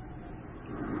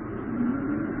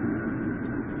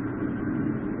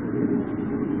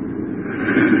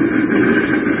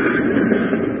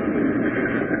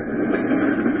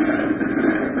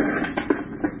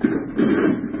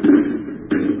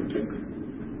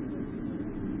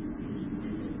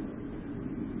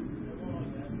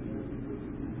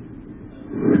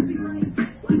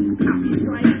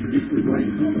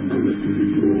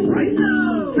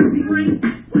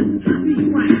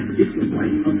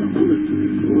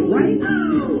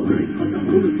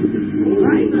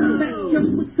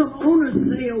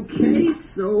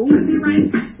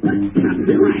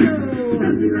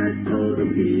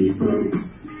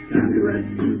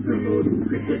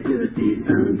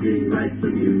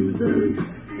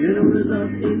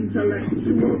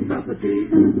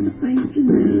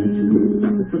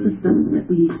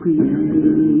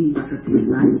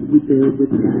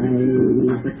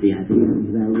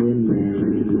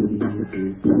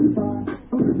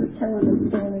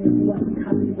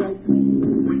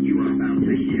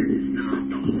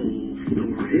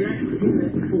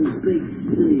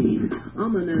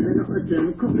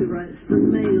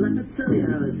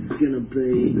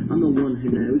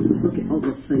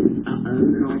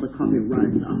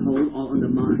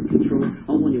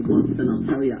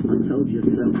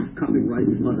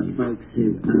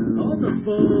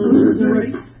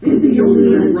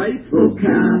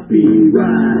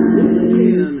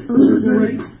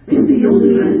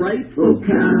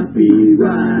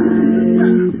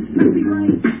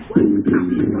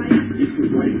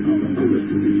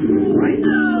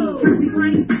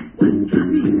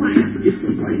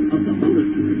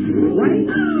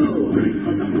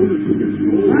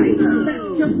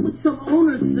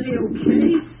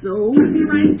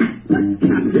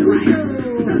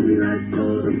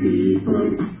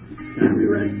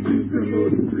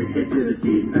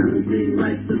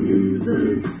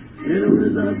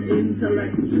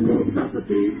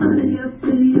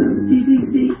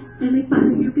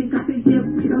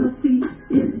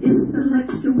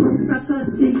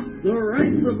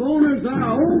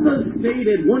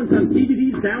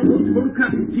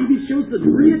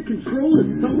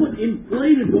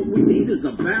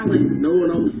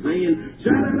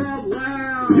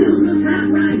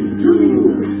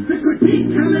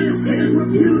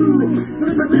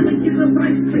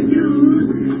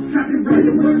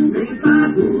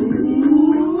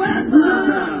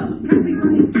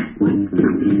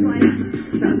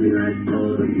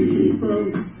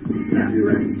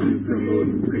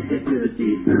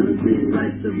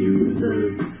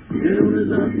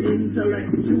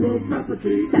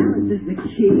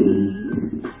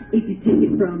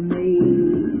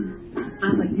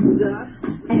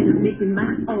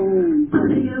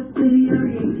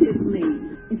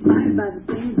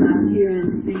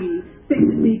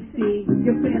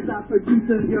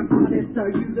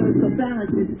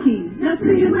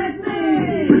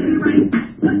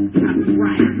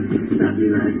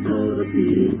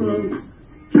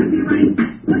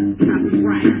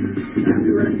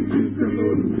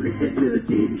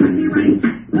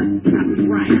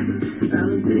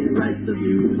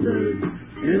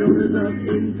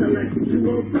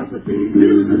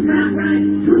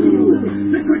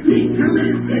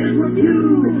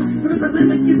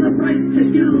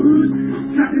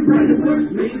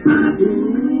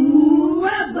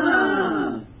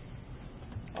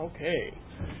 Okay,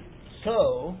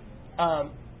 so I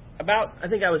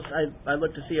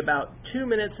looked to see about 2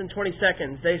 minutes and 20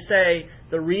 seconds. They say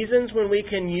the reasons when we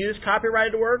can use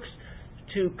copyrighted works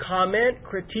to comment,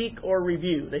 critique, or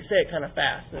review. They say it kind of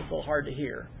fast, and it's a little hard to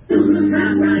hear.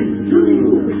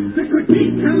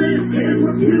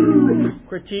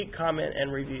 Critique, comment,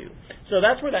 and review. So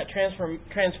that's where that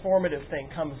transformative thing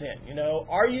comes in.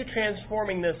 Are you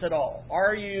transforming this at all?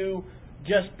 Are you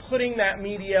just putting that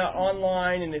media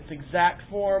online in its exact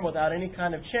form without any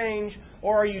kind of change,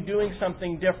 or are you doing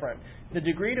something different? The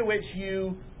degree to which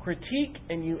you critique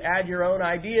and you add your own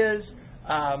ideas,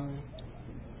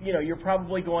 you're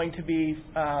probably going to be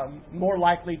more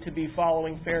likely to be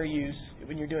following fair use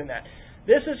when you're doing that.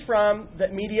 This is from the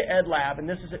Media Ed Lab, and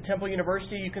this is at Temple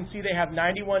University. You can see they have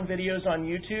 91 videos on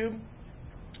YouTube.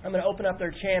 I'm going to open up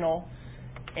their channel,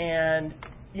 and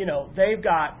they've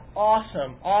got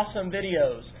awesome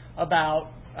videos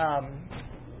about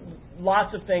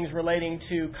lots of things relating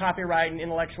to copyright and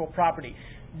intellectual property.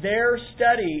 their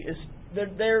study is,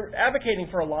 they're advocating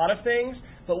for a lot of things,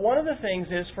 but one of the things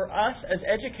is for us as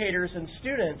educators and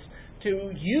students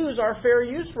to use our fair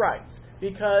use rights,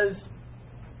 because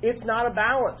it's not a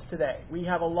balance today. We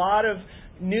have a lot of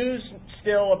news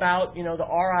still about, the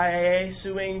RIAA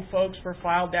suing folks for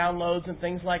file downloads and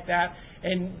things like that.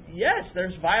 And yes,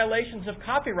 there's violations of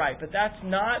copyright, but that's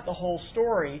not the whole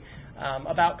story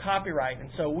about copyright. And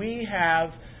so we have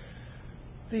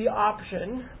the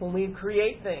option, when we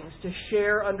create things, to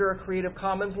share under a Creative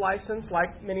Commons license,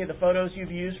 like many of the photos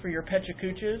you've used for your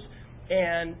Pechacuchas.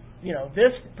 And,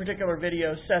 this particular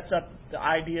video sets up the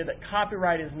idea that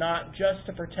copyright is not just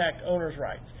to protect owners'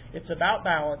 rights. It's about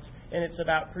balance, and it's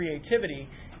about creativity.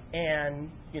 And,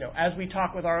 as we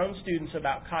talk with our own students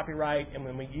about copyright and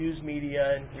when we use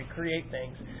media and we create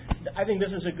things, I think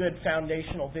this is a good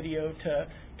foundational video to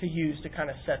use to kind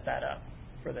of set that up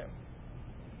for them.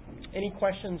 Any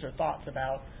questions or thoughts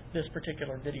about this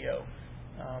particular video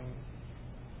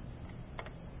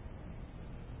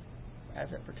as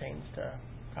it pertains to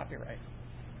copyright?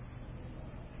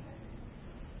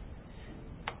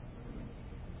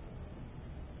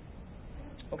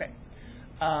 Okay.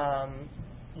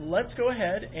 Let's go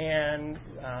ahead and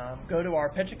go to our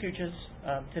Pechacuchas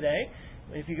today.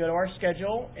 If you go to our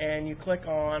schedule and you click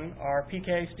on our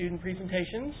PK student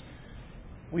presentations,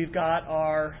 we've got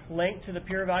our link to the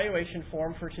peer evaluation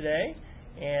form for today,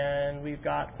 and we've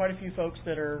got quite a few folks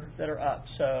that are up.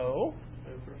 So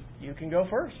you can go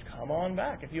first. Come on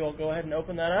back. If you'll go ahead and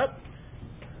open that up.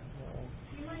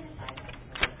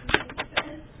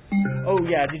 Oh,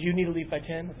 yeah. Did you need to leave by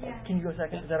 10? Yeah. Can you go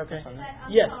second? Is that okay?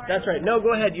 Yes, that's right. No,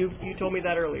 go ahead. You told me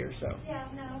that earlier. So. Yeah,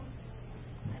 no.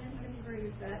 I didn't want to agree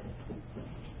with that.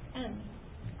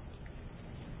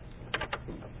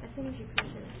 As soon as you push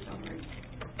it, start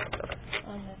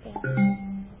on the thing.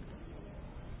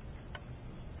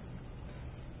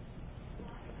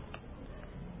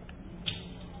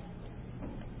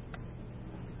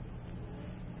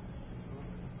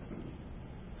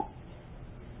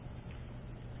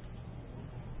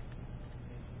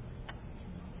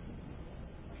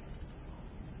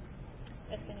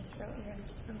 It's going to scroll. You're going to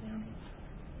scroll down.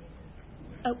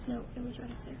 Oh, no, it was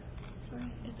right up there.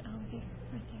 Sorry, it's out here,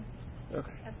 right there.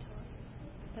 Okay. Up top.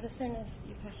 But as soon as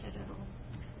you push it, it'll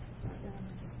start down.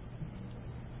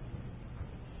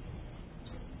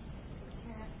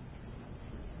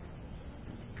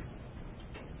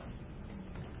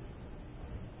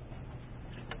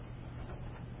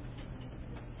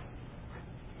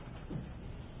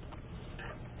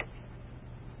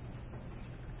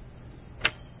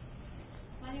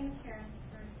 My name is Karen.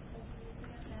 For those of you who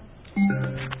don't know.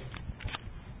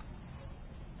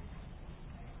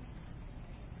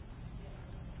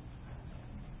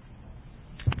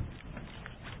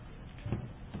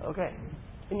 Okay.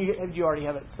 And you already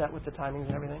have it set with the timings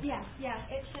and everything? Yeah,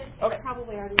 it should Okay.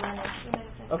 probably already run it.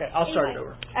 Okay, I'll start it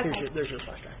over. Okay. There's your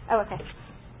flash drive. Oh, okay.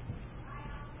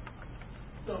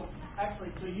 So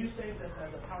you saved this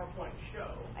as a PowerPoint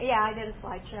show. Yeah, I did a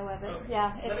slideshow of it. Okay.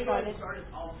 Yeah, Let it me go ahead started. and start it.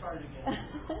 I'll start it again.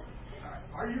 All right.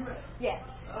 Are you ready? Yes,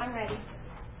 I'm ready.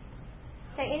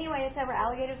 Okay, anyway, it's over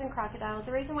alligators and crocodiles.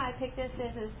 The reason why I picked this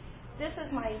is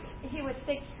he was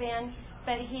 6 fin,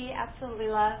 but he absolutely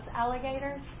loves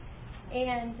alligators.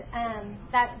 And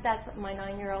that's my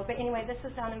 9-year-old. But anyway, this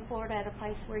was down in Florida at a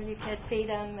place where you could feed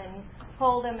them and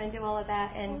hold them and do all of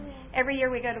that. And every year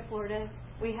we go to Florida,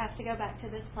 we have to go back to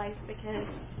this place because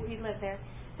we live there.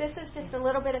 This is just a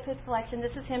little bit of his collection.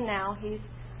 This is him now. He's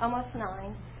almost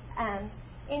 9.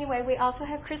 Anyway, we also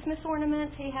have Christmas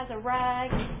ornaments. He has a rag.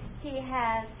 He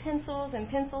has pencils and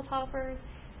pencil toppers.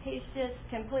 He's just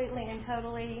completely and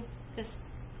totally just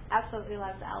absolutely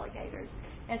loves alligators.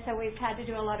 And so we've had to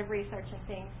do a lot of research and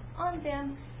things on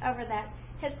them over that.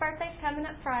 His birthday's coming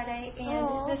up Friday,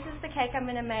 and This is the cake I'm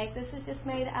going to make. This is just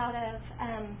made out of,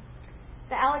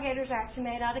 the alligators are actually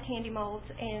made out of candy molds,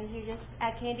 and you just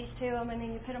add candies to them, and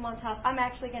then you put them on top. I'm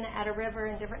actually going to add a river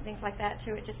and different things like that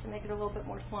to it just to make it a little bit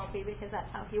more swampy because that's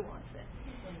how he wants it.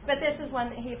 But this is one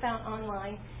that he found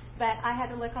online, but I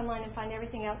had to look online and find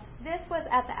everything else. This was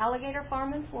at the alligator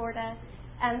farm in Florida.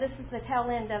 And this is the tail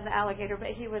end of the alligator,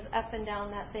 but he was up and down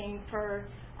that thing for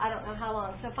I don't know how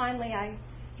long. So finally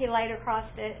he laid across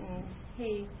it, and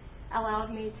he allowed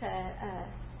me to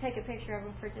take a picture of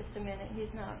him for just a minute.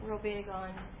 He's not real big on,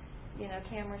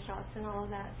 camera shots and all of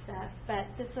that stuff. But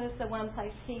this was the one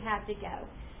place he had to go.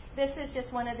 This is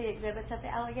just one of the exhibits at the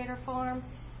alligator farm.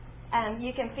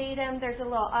 You can feed him. There's a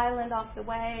little island off the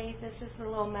way. This is the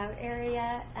little moat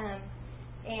area.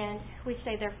 And we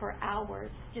stay there for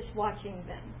hours just watching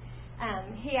them.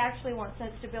 He actually wants us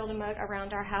to build a moat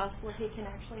around our house where he can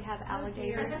actually have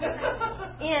alligators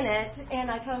in it,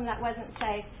 and I told him that wasn't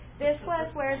safe. This was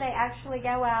where they actually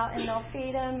go out and they'll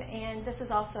feed them, and this is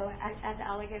also at the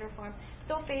alligator farm.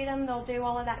 They'll feed them, they'll do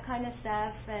all of that kind of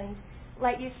stuff, and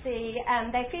let you see.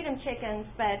 They feed them chickens,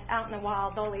 but out in the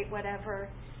wild they'll eat whatever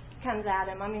comes at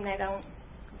them. I mean,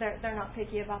 they're not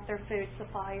picky about their food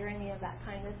supply or any of that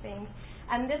kind of thing.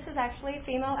 This is actually a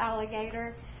female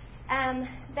alligator.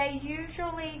 They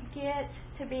usually get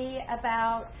to be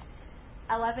about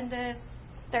 11 to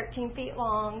 13 feet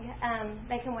long.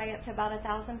 They can weigh up to about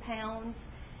 1,000 pounds.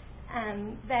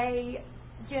 They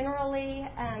generally,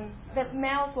 the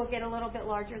males will get a little bit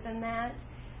larger than that,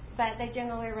 but they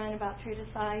generally run about true to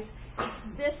size.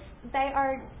 They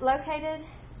are located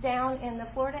down in the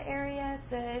Florida area,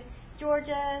 the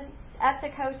Georgia, up the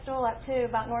coastal, up to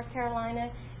about North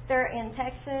Carolina. They're in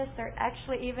Texas. They're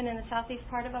actually even in the southeast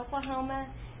part of Oklahoma,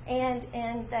 and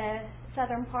in the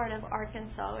southern part of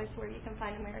Arkansas is where you can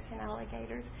find American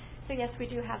alligators. So yes, we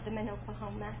do have them in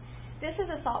Oklahoma. This is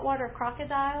a saltwater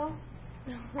crocodile.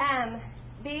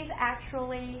 These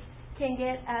actually can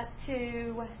get up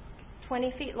to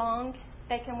 20 feet long.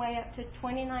 They can weigh up to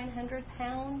 2,900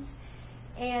 pounds.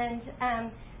 And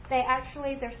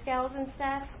their scales and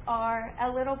stuff are a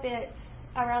little bit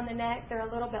around the neck. They're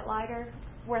a little bit lighter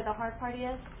where the hard part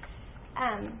is,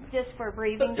 just for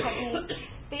breathing technique.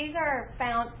 These are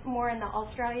found more in the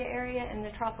Australia area in the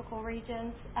tropical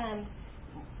regions.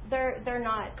 They're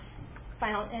not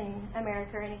found in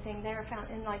America or anything. They're found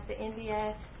in like the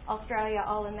India, Australia,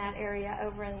 all in that area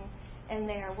over in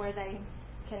there where they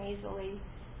can easily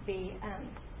be found.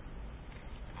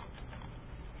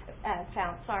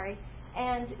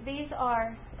 And these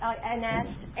are a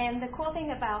nest. And the cool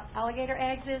thing about alligator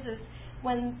eggs is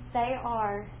when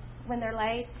they're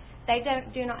laid, they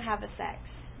do not have a sex.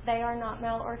 They are not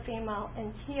male or female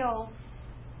until,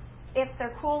 if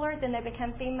they're cooler, then they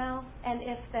become female, and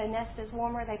if the nest is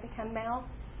warmer, they become male.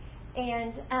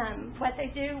 And what they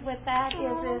do with that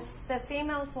is the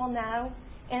females will know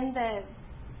in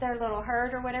their little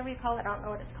herd or whatever you call it, I don't know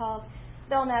what it's called,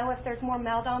 they'll know if there's more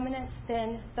male dominance,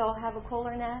 then they'll have a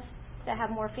cooler nest that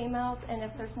have more females, and if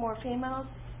there's more females,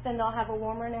 then they'll have a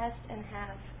warmer nest and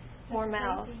have more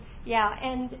males. Yeah,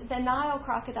 and the Nile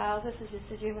crocodiles, this is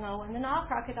just a juvenile one, the Nile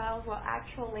crocodiles will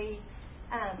actually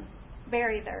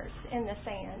bury theirs in the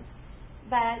sand.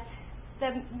 But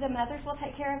the mothers will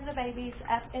take care of the babies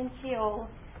up until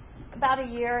about a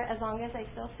year, as long as they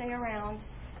still stay around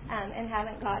and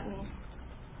haven't gotten,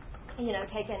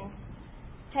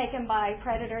 taken by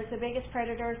predators. The biggest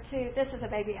predator this is a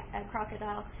baby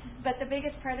crocodile, but the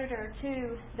biggest predator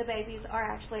to the babies are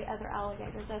actually other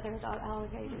alligators, other adult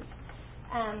alligators.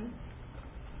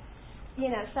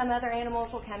 Some other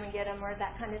animals will come and get them or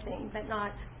that kind of thing, but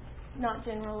not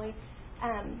generally.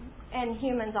 And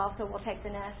humans also will take the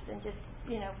nest and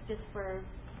just for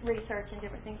research and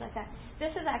different things like that.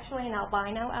 This is actually an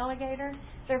albino alligator.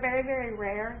 They're very, very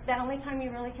rare. The only time you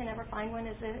really can ever find one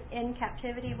is in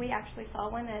captivity. We actually saw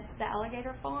one at the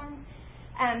alligator farm.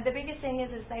 The biggest thing is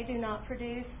they do not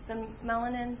produce the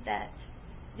melanin that,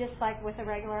 just like with a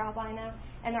regular albino,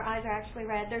 and their eyes are actually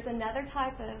red. There's another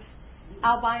type of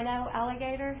albino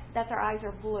alligator that their eyes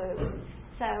are blue.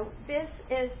 So this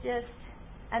is just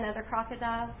another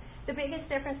crocodile. The biggest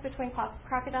difference between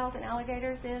crocodiles and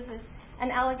alligators is an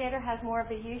alligator has more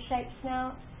of a U-shaped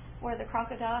snout, where the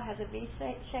crocodile has a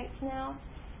V-shaped snout.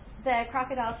 The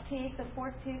crocodile's teeth, the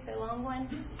fourth tooth, the long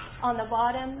one on the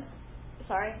bottom,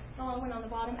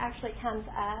 actually comes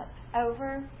up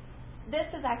over. This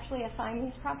is actually a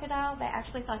Siamese crocodile. They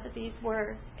actually thought that these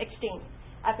were extinct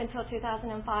up until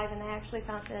 2005, and they actually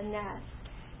found a nest.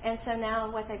 And so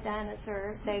now what they've done is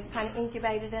they've kind of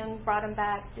incubated them, brought them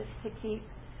back just to keep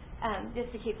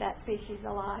that species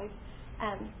alive.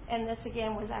 And this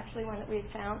again was actually one that we had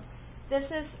found. This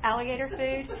is alligator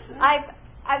food.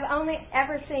 I've only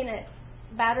ever seen it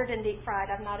battered and deep fried.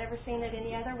 I've not ever seen it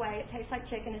any other way. It tastes like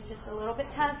chicken. It's just a little bit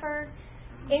tougher.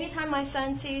 Anytime my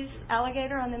son sees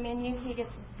alligator on the menu, he gets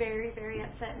very, very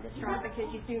upset and distraught because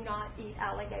you do not eat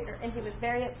alligator. And he was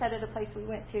very upset at a place we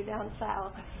went to down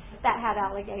south that had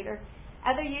alligator.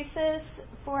 Other uses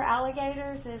for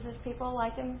alligators is people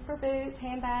like them for boots,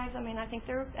 handbags. I think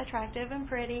they're attractive and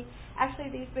pretty.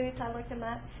 Actually, these boots, I looked them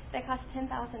up, they cost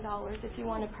 $10,000 if you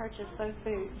want to purchase those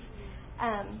boots.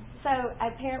 So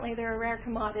apparently they're a rare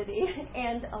commodity,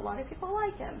 and a lot of people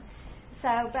like them.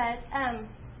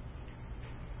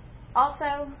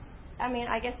 Also,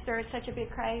 I guess there is such a big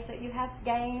craze that you have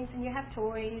games and you have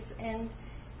toys and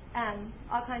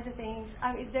all kinds of things.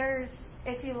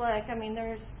 If you look,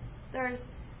 there's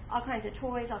all kinds of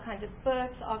toys, all kinds of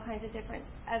books, all kinds of different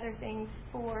other things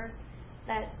for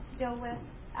that deal with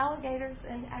alligators.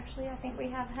 And actually, I think we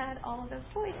have had all of those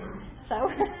toys. So,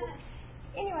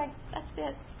 anyway, that's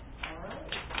it. All right.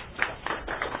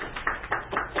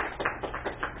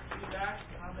 Feedback,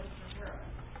 comments, or Sarah?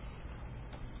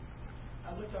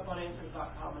 I looked up on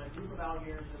answers.com, and a group of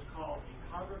alligators is called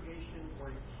a congregation or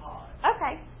a pod.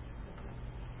 Okay.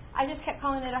 I just kept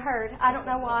calling it a herd. I don't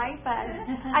know why, but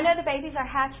I know the babies are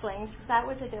hatchlings. That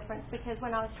was a difference because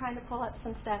when I was trying to pull up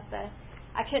some stuff,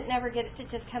 I could never get it to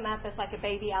just come up as like a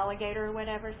baby alligator or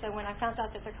whatever. So when I found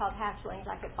out that they're called hatchlings,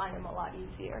 I could find them a lot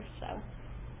easier. So.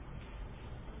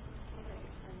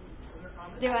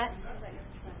 Do it?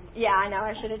 Yeah, I know.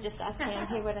 I should have just asked him.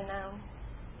 He would have known.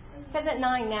 Because at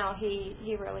 9 now, he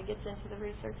really gets into the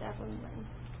research of them.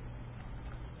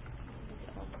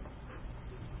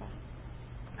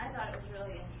 I thought it was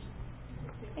really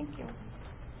interesting. Thank you.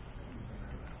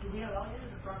 Do we have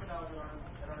alligators or crocodiles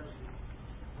at our zoo?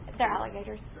 They're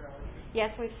alligators. They're alligators.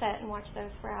 Yes, we've sat and watched those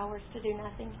for hours to do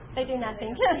nothing. They do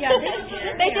nothing. Yeah,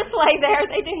 they just lay there.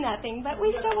 They do nothing, but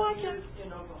we still watch them. In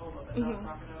Oklahoma, but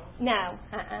not crocodiles? No.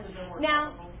 Is there more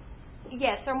Now, tropical?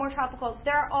 yes, they're more tropical.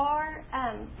 There are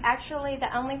actually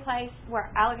the only place where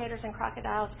alligators and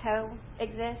crocodiles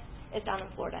coexist is down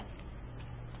in Florida.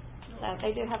 So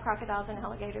they do have crocodiles and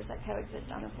alligators that coexist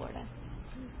down in Florida.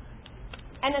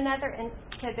 And another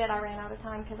tidbit, I ran out of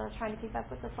time because I was trying to keep up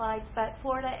with the slides, but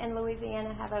Florida and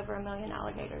Louisiana have over 1 million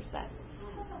alligators that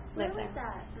live there. Where is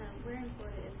that? Where in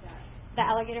Florida is that? The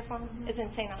alligator farm is in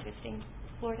St. Augustine,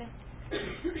 Florida.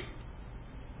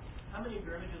 How many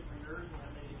images were yours and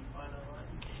how many did you find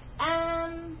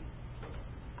online?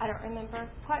 I don't remember.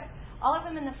 All of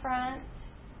them in the front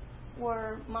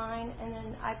were mine, and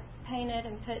then I painted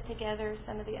and put together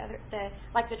some of the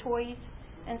toys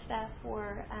and stuff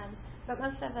were, but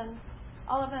most of them,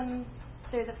 all of them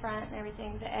through the front and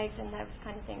everything, the eggs and those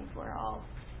kind of things were all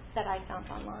that I found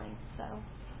online. So. All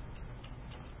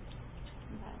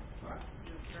right.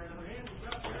 Give Karen another hand. Good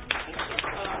job, Karen.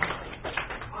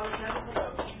 On a technical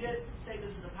note, you did say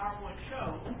this is a PowerPoint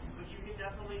show, which you can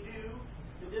definitely do.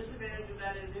 The disadvantage of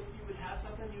that is if you would have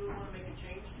something you would want to make a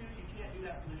change to, you can't do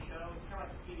that for the show. It's kind of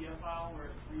like a PDF file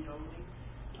where it's read-only.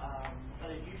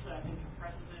 But it usually, I think,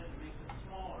 compresses it and makes it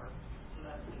smaller, so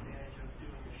that's the advantage of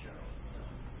doing the show.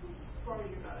 Before we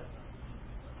get about it.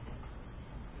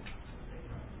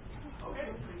 Okay,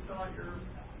 so you fill out your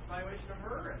evaluation of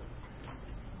her.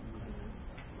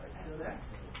 Still there?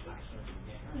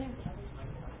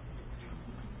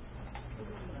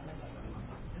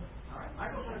 All right,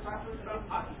 Michael's going to talk to us about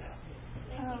hockey now.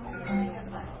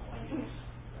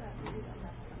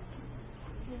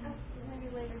 Maybe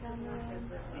later down the road.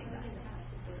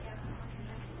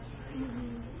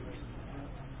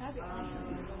 That'd be awesome.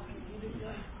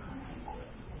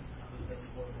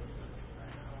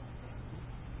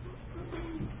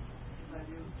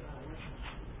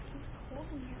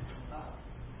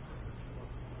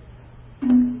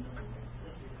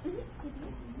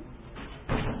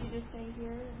 Did you just stay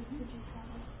here? Or did you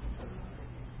travel?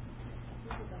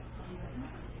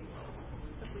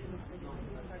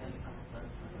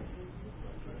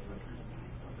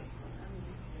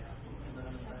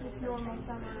 Normal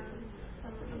summer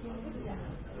beginning. Yeah.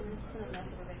 For the rest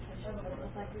of the vacation, but it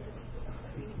was like we just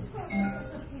we used to go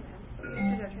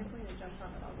trampoline and jump on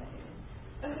it all day.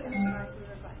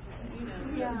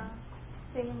 Yeah.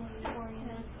 Family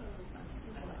oriented.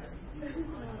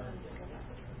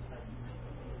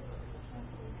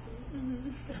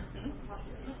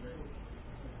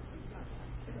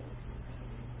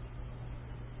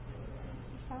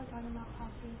 I was talking about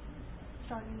hockey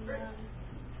starting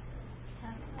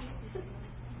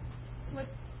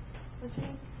what's your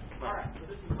name? All right, so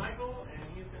this is Michael, and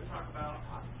he's going to talk about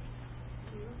hockey.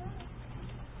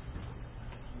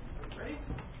 Ready?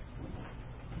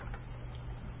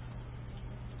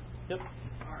 Yep.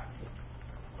 All right.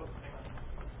 Oh, hang on.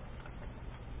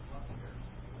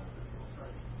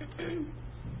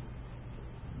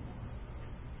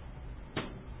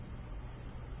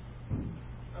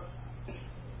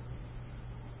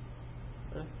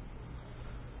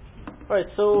 Alright,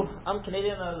 so I'm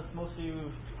Canadian, as most of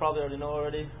you probably already know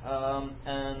already.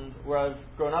 And where I've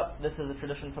grown up, this is a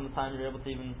tradition from the time you're able to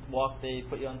even walk. They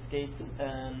put you on skates,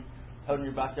 and out in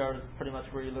your backyard is pretty much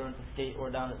where you learn to skate, or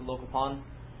down at the local pond.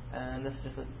 And this is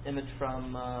just an image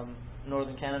from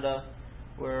northern Canada,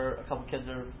 where a couple kids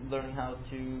are learning how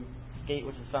to skate,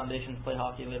 which is foundation to play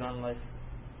hockey later on in life,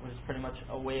 which is pretty much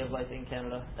a way of life in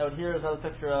Canada. Out here is another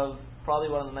picture of probably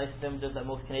one of the nicest images that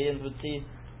most Canadians would see,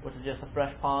 which is just a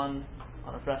fresh pond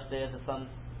on a fresh day as the sun's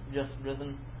just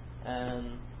risen,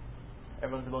 and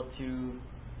everyone's about to,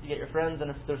 you get your friends, and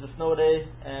if there's a snow day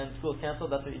and school's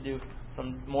canceled, that's what you do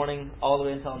from morning all the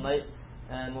way until night,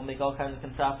 and we'll make all kinds of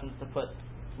contraptions to put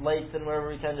lights in wherever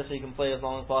we can just so you can play as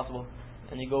long as possible.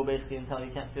 And you go basically until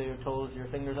you can't feel your toes, your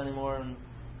fingers anymore, and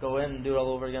go in and do it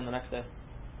all over again the next day.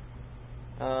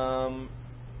 Pond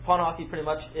hockey pretty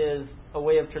much is a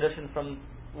way of tradition from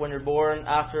when you're born,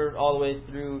 after, all the way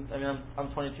through. I mean,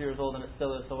 I'm 22 years old and it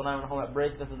still is. So when I went home at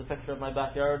break, this is a picture of my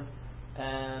backyard,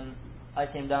 and I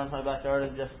came down to my backyard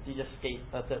and you just skate.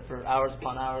 That's it for hours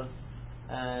upon hours,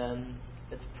 and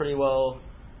it's pretty well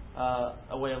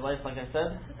a way of life, like I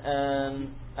said. And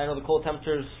I know the cold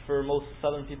temperatures for most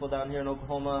southern people down here in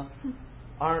Oklahoma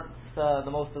aren't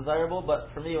the most desirable, but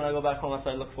for me, when I go back home, that's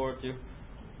what I look forward to.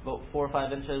 About 4 or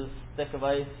 5 inches thick of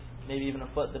ice, maybe even a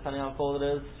foot, depending on how cold it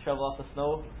is, shovel off the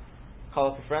snow,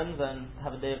 call up your friends, and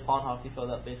have a day of pond hockey filled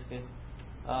up, basically.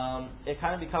 It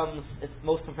kind of becomes, it's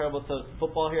most comparable to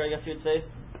football here, I guess you'd say,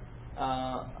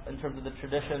 in terms of the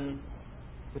tradition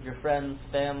with your friends,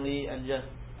 family, and just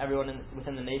everyone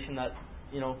within the nation that,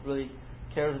 really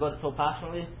cares about it so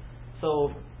passionately.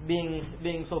 So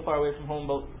being so far away from home,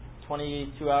 about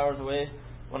 22 hours away,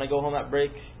 when I go home at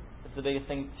break, it's the biggest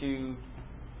thing to,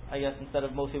 I guess, instead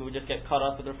of most people would just get caught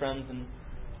up with their friends and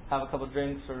have a couple of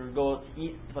drinks or go out to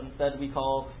eat, but instead we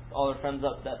call all our friends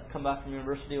up that come back from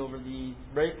university over the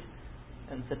break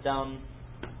and sit down,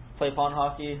 play pond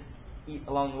hockey, eat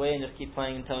along the way, and just keep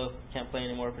playing until can't play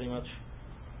anymore, pretty much.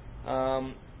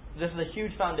 This is a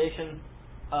huge foundation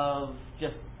of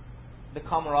just the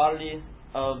camaraderie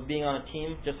of being on a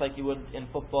team, just like you would in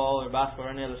football or basketball or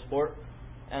any other sport.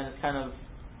 And it's kind of,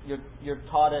 you're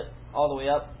taught it all the way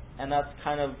up, and that's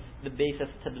kind of the basis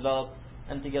to develop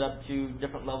and to get up to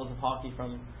different levels of hockey,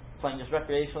 from playing just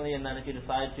recreationally, and then if you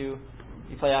decide to,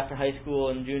 you play after high school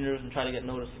and juniors and try to get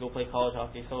noticed to go play college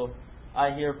hockey. So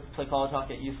I here play college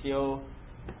hockey at UCO,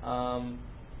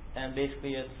 and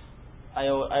basically I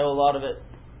owe a lot of it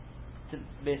to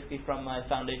basically from my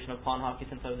foundation of pond hockey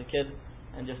since I was a kid,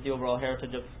 and just the overall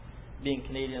heritage of being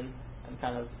Canadian and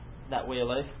kind of that way of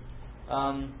life.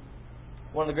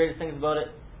 One of the greatest things about it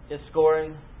is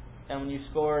scoring, and when you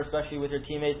score, especially with your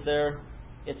teammates there,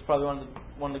 it's probably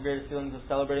one of the greatest feelings of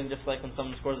celebrating. Just like when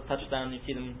someone scores a touchdown and you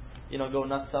see them, go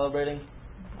nuts celebrating.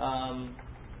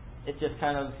 It's just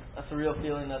kind of a surreal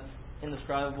feeling that's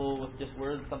indescribable with just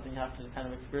words. Something you have to kind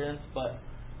of experience. But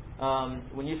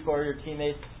when you score your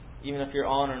teammates, even if you're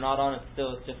on or not on,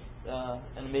 it's just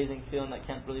an amazing feeling that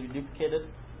can't really be duplicated.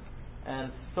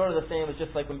 And sort of the same as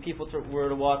just like when people were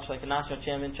to watch like a national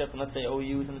championship, and let's say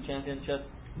OU is in the championship,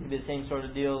 it'd be the same sort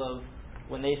of deal of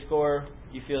when they score,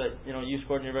 you feel that you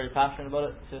scored and you're very passionate about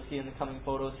it. So you'll see in the coming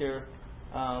photos here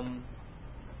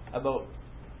about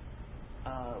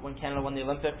when Canada won the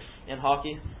Olympics in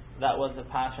hockey. That was a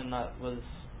passion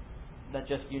that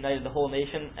just united the whole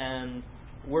nation, and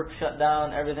work shut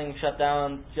down, everything shut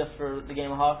down just for the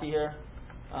game of hockey here.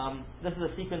 This is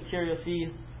a sequence here you'll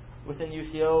see within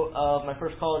UCO of my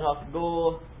first college hockey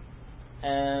goal,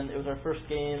 and it was our first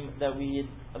game that we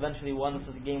eventually won. This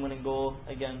was a game-winning goal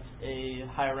against a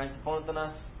higher-ranked opponent than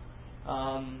us,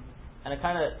 and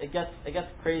it gets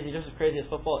crazy, just as crazy as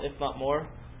football, if not more.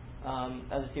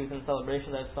 As you see within the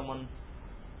celebration, there's someone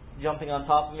jumping on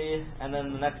top of me, and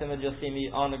then the next image you'll see me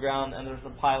on the ground, and there's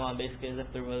a pylon, basically as if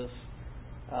there was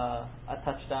a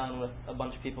touchdown with a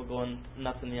bunch of people going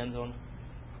nuts in the end zone.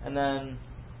 And then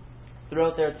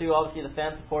throughout there too, obviously the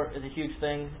fan support is a huge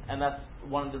thing, and that's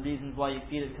one of the reasons why you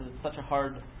feed it, because it's such a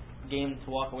hard game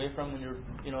to walk away from when you're,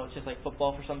 it's just like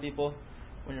football for some people.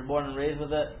 When you're born and raised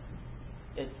with it,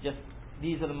 it's just,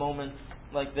 these are the moments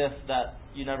like this that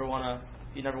you never want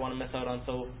to miss out on.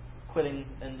 So quitting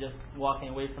and just walking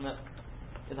away from it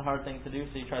is a hard thing to do,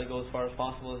 so you try to go as far as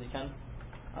possible as you can.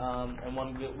 And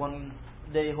one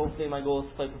day, hopefully, my goal is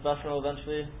to play professional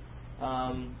eventually.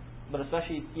 But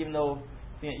especially, even though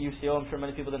being at UCO, I'm sure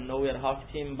many people didn't know we had a hockey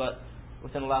team, but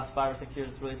within the last 5 or 6 years,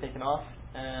 it's really taken off.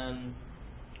 And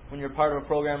when you're part of a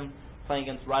program playing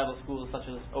against rival schools such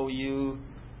as OU,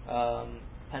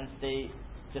 Penn State,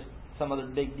 just some other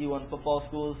big D1 football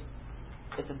schools,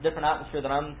 it's a different atmosphere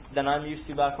than I'm used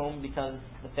to back home, because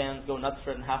the fans go nuts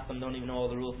for it, and half of them don't even know all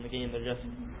the rules in the game. They're just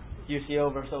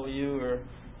UCO versus OU or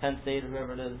Penn State or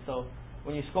whoever it is. So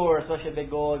when you score, especially a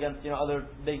big goal against other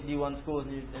big D1 schools,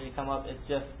 and you come up, it's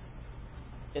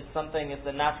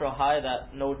a natural high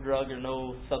that no drug or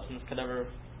no substance could ever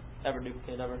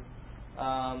duplicate ever.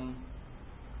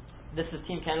 This is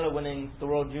Team Canada winning the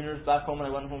World Juniors back home when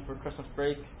I went home for Christmas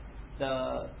break.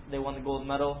 They won the gold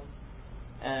medal,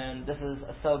 and this is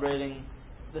a celebration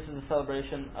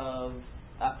of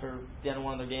after the end of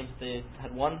one of their games they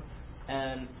had won.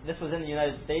 and this was in the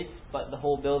United States, but the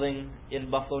whole building in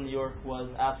Buffalo, New York was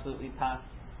absolutely packed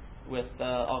with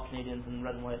all Canadians in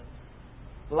red and white.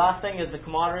 The last thing is the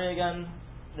camaraderie again.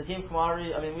 The team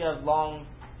camaraderie, I mean, we have long,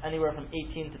 anywhere from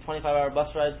 18 to 25-hour bus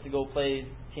rides to go play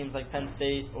teams like Penn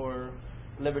State or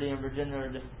Liberty and Virginia or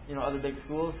just, other big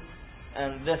schools.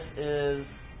 And this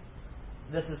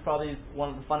is probably one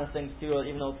of the funnest things too,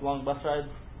 even though it's long bus rides,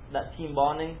 that team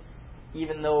bonding,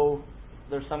 even though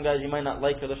there's some guys you might not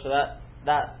like or this or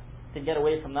that to get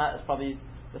away from that is probably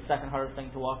the second hardest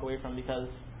thing to walk away from, because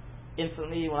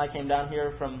instantly when I came down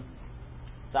here from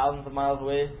thousands of miles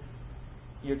away,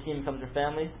 your team becomes your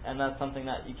family, and that's something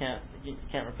that you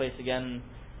can't replace again.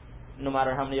 No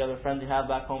matter how many other friends you have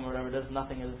back home or whatever it is,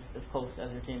 nothing is as close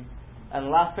as your team. And the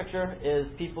last picture is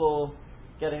people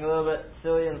getting a little bit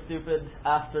silly and stupid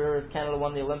after Canada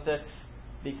won the Olympics,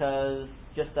 because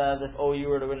just as if OU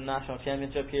were to win a national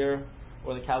championship here,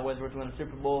 or the Cowboys were to win a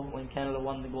Super Bowl when Canada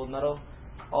won the gold medal,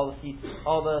 all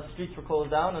the streets were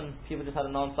closed down and people just had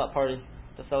a non-stop party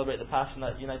to celebrate the passion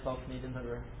that unites all Canadians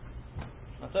everywhere.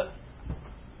 That's it.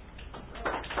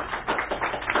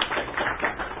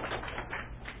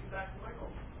 Back to Michael.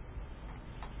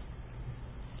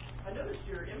 I noticed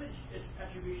your image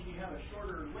attribution, you have a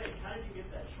shorter link. How did you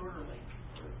get that shorter link?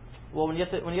 Well, when you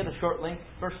get the short link,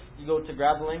 first you go to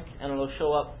grab the link, and it'll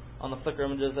show up on the Flickr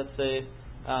images that say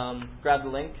grab the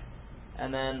link,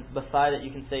 and then beside it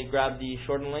you can say grab the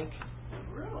shortened link.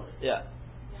 Really? Yeah.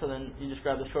 So then you just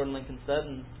grab the shortened link instead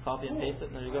and copy and paste it,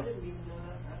 and there you go. I didn't even know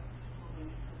that. That's totally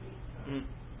new to me.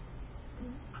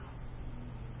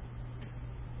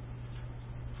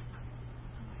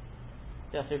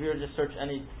 Yeah, so if you were to just search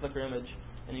any Flickr image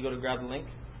and you go to grab the link,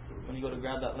 when you go to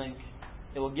grab that link,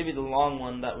 it will give you the long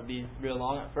one that would be real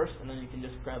long at first, and then you can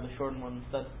just grab the shortened one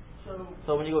instead.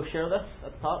 So when you go share this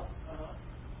at the top,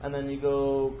 and then you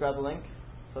go grab the link,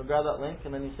 so grab that link,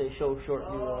 and then you say show short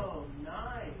URL. Oh,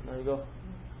 nice. There you go.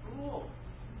 Cool.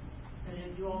 And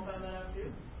did you all find that out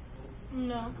too?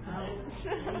 No.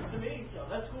 News to me, so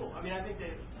that's cool. I mean, I think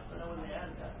I don't know when they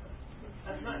added that.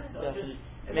 That's nice. So Yeah, just,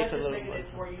 and makes that's it a just little making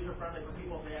it more more user friendly for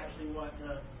people if they actually want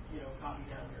to, copy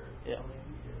down your link.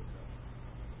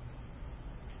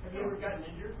 Have you ever gotten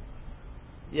injured?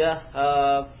 Yeah,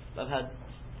 I've had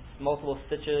multiple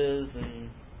stitches and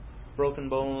broken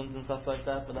bones and stuff like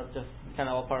that, but that's just kind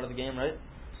of all part of the game, right?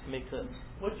 It makes it.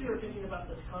 What's your opinion about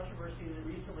this controversy that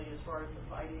recently, as far as the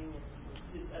fighting,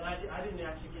 and I didn't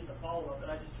actually get the follow up, but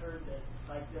I just heard that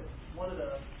that one of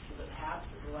the hats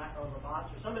or the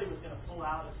bots or somebody was going to pull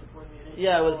out of supporting the initiative.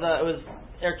 Yeah, it was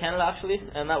Air Canada actually,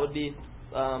 and that would be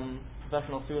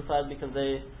professional suicide because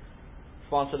they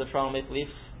sponsor the Toronto Maple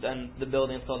Leafs and the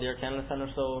building is called the Air Canada Centre,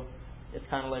 so it's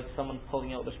kind of like someone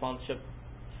pulling out their sponsorship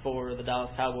for the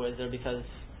Dallas Cowboys there, because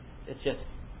it's just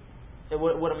it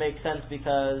wouldn't make sense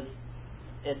because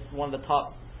it's one of the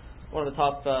top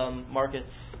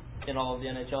markets in all of the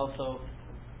NHL, so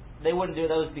they wouldn't do it.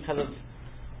 That was because of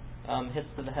hits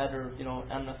to the head or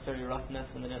unnecessary roughness,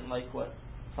 and they didn't like what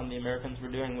some of the Americans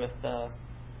were doing with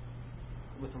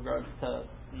regards to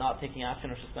not taking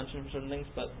action or suspension for certain things,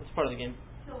 but it's part of the game.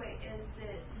 So wait, is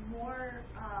it more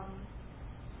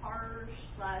harsh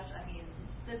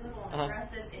 / physical and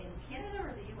aggressive in Canada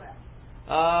or the U.S.?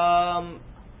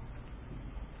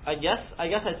 I guess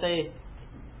I'd say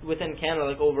within Canada,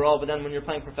 like overall, but then when you're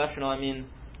playing professional, I mean,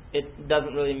 it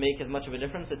doesn't really make as much of a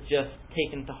difference. It's just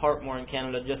taken to heart more in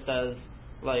Canada, just as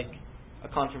like a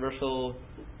controversial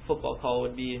football call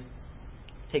would be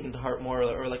taken to heart more,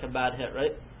 or like a bad hit,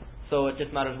 right? So it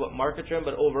just matters what market you're in,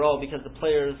 but overall, because the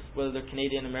players, whether they're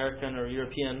Canadian, American, or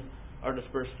European, are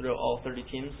dispersed throughout all 30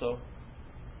 teams, so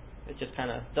it just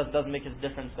kind of doesn't make a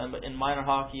difference then. But in minor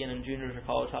hockey and in juniors or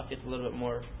college hockey, it's a little bit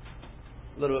more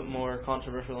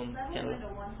controversial in Canada. I went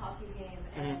to one hockey game,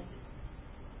 and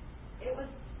it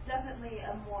was definitely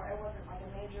it wasn't like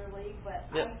a major league, but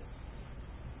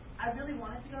I really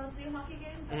wanted to go see a hockey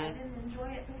game, but I didn't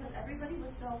enjoy it because everybody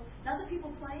was so, not the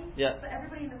people playing, but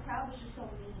everybody in the crowd was just so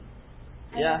mean.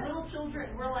 And the little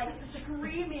children were like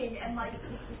screaming and like,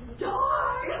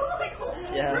 die! Like,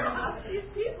 these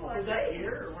people are Was that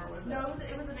here or where was that? No,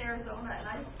 it was in Arizona,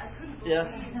 and I couldn't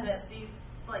believe that these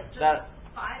like just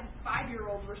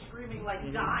five-year-olds were screaming like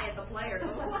die at the players. I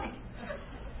was like,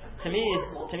 To me,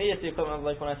 it's the equivalent of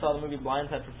like when I saw the movie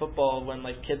Blindside for football, when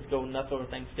like kids go nuts over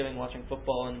Thanksgiving watching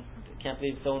football and can't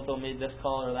believe so and so made this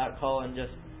call or that call and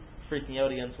just freaking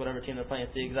out against whatever team they're playing.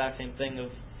 It's the exact same thing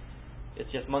of it's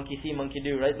just monkey see, monkey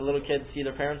do, right? The little kids see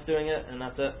their parents doing it, and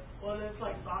that's it. Well, it's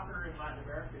like soccer in Latin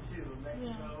America too. In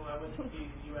Mexico, I went to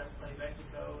see the U.S. play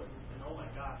Mexico, and oh my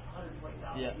gosh,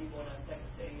 120,000 people in that second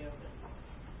stadium.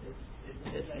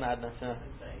 And it's madness. Yeah. It's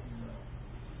insane. So.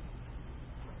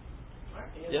 All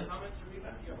right. Any other comments or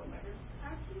feedback? You got one back here?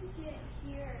 How do you get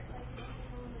here, like in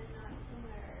Oklahoma, and not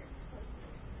somewhere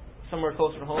closer? Somewhere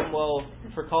closer to home. Well,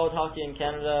 for college hockey in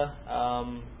Canada,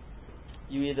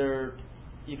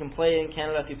 you can play in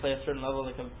Canada if you play a certain level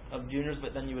like of juniors,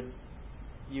 but then you would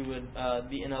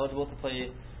be ineligible to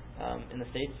play in the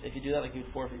States. If you do that, like you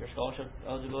would forfeit your scholarship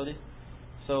eligibility.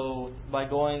 So by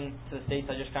going to the States,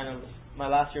 I just kind of, my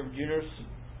last year of juniors,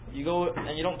 you go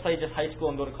and you don't play just high school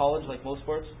and go to college like most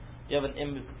sports. You have an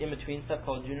in-between step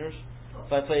called juniors.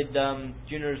 So I played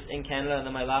juniors in Canada, and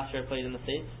then my last year I played in the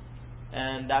States.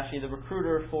 And actually the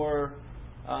recruiter for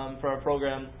our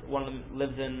program, one of them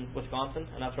lives in Wisconsin,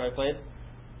 and that's where I played.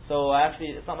 So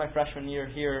it's not my freshman year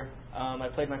here. I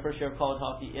played my first year of college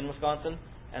hockey in Wisconsin,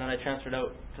 and then I transferred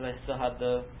out because I still had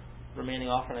the remaining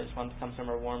offer, and I just wanted to come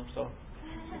somewhere warm. So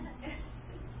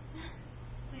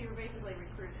you were basically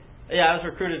recruited. Yeah, I was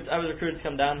recruited to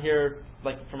come down here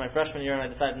like for my freshman year, and I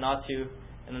decided not to.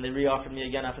 And then they re-offered me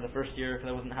again after the first year because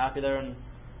I wasn't happy there, and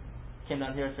came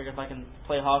down here. I figured if I can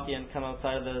play hockey and come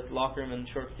outside of the locker room in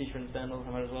shorts, t-shirt, and sandals,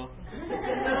 I might as well.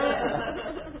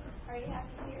 Are you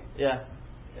happy here? Yeah.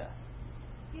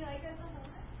 Do you like Oklahoma?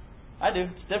 I do.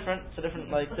 It's different. It's a different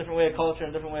way of culture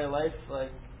and different way of life.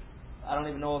 Like, I don't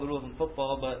even know all the rules in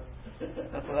football, but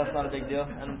that's not a big deal.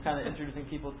 And I'm kind of introducing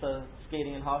people to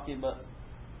skating and hockey, but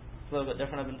it's a little bit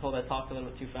different. I've been told I talk a little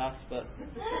bit too fast, but.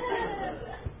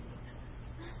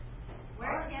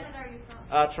 Where in Canada are you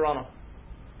from? Toronto.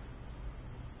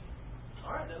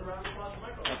 All right, another round of applause for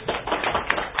Michael.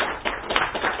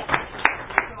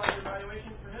 Fill out your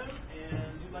evaluation for him,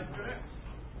 and who'd like to go next?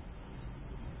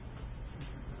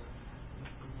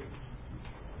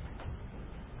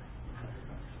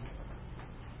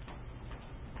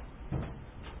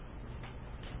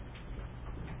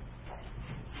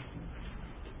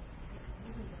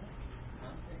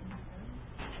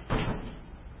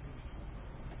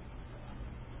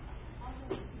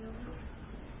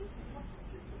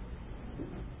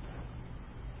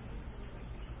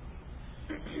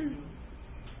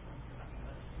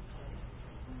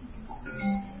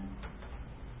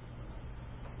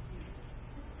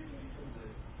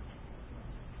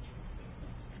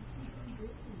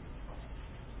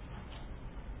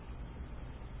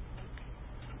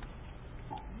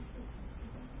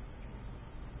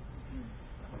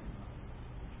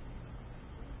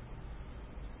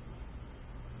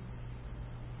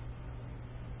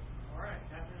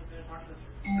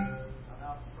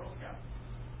 About Girl Scouts.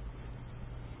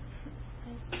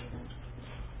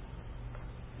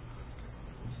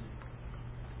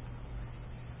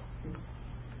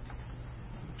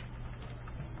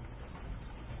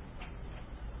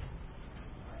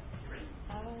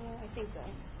 I think so.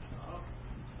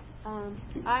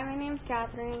 Hi, my name's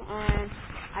Catherine, and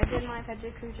I did my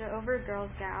Pechakucha over Girl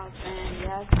Scouts, and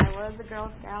yes, I was a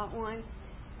Girl Scout once,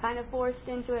 kind of forced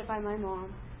into it by my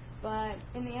mom. But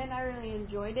in the end, I really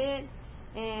enjoyed it,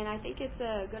 and I think it's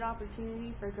a good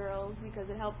opportunity for girls because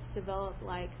it helps develop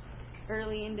like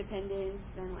early independence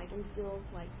and like instills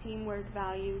like teamwork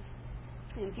values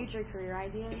and future career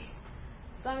ideas.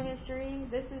 Some history.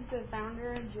 This is the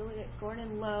founder, Juliet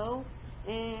Gordon Lowe,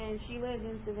 and she lived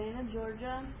in Savannah,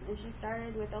 Georgia, and she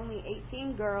started with only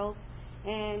 18 girls,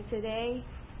 and today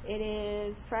it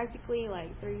is practically like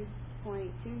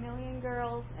 3.2 million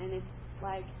girls, and it's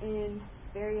like in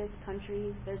various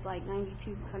countries. There's like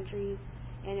 92 countries,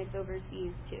 and it's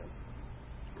overseas too.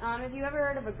 If you ever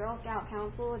heard of a Girl Scout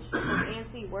Council, it's just a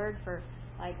fancy word for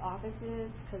like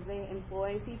offices because they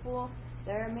employ people.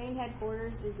 Their main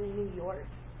headquarters is in New York,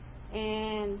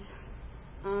 and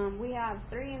we have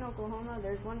 3 in Oklahoma.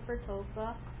 There's one for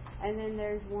Tulsa, and then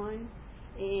there's one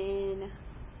in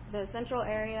the central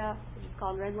area, which is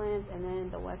called Redlands, and then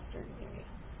the western area.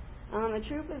 A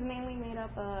troop is mainly made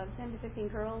up of 10 to 15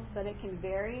 girls, but it can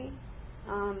vary.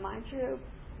 My troop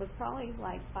was probably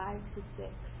like 5 to 6.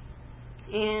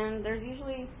 And there's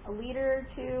usually a leader or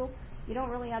 2. You don't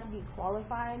really have to be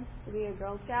qualified to be a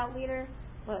Girl Scout leader,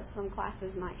 but some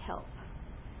classes might help.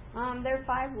 There are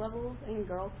 5 levels in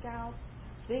Girl Scouts.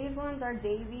 These ones are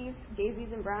daisies. Daisies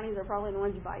and brownies are probably the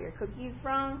ones you buy your cookies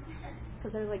from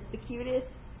because they're like the cutest.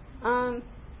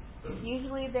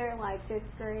 Usually they're like 5th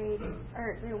grade,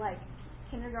 or they're like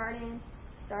kindergarten,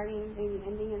 starting maybe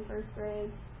ending in 1st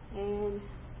grade, and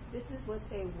this is what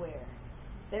they wear.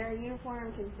 Their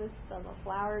uniform consists of a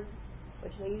flower,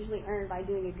 which they usually earn by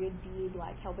doing a good deed,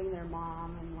 like helping their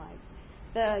mom, and like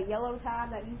the yellow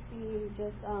tab that you see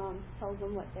just tells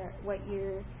them what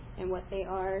year and what they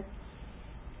are.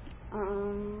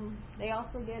 They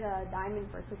also get a diamond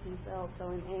for cookie sales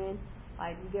going in.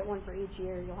 Like, you get one for each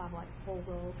year, you'll have, like, full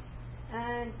girls.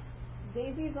 And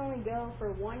daisies only go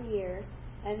for 1 year,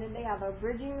 and then they have a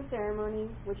bridging ceremony,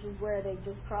 which is where they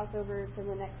just cross over to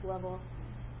the next level.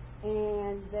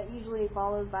 And that usually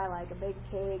follows by, like, a big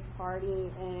cake,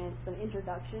 party, and some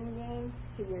introduction games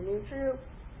to your new troop.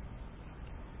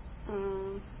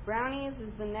 Brownies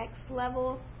is the next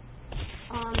level.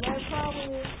 They're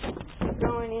probably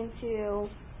going into,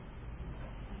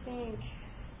 I think,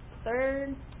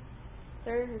 third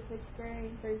or sixth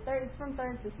grade. It's from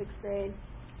third to sixth grade,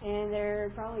 and they're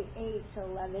probably 8 to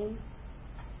 11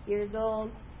 years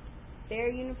old. Their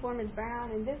uniform is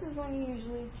brown, and this is when you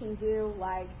usually can do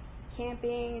like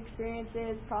camping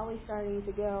experiences, probably starting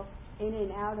to go in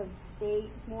and out of state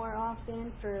more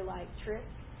often for like trips.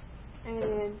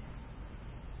 And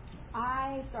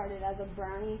I started as a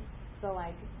brownie, so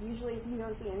like usually if you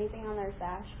don't see anything on their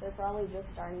sash, they're probably just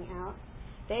starting out.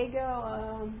 They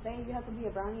have to be a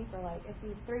brownie for like at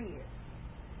least 3 years.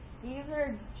 These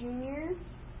are juniors,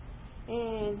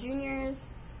 and juniors,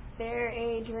 their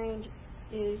age range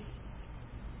is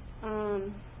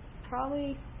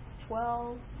probably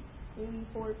 12, maybe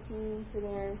 14 to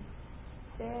there.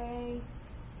 They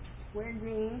wear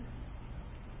green,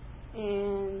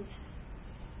 and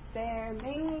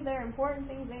their important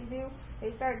things they do,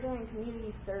 they start doing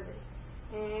community service.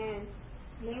 And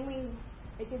mainly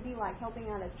it could be like helping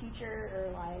out a teacher,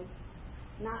 or like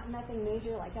nothing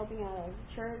major, like helping out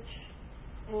a church.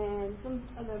 And some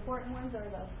of the important ones are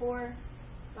the 4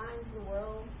 signs of the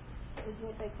world, is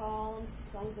what they call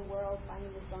signs of the world,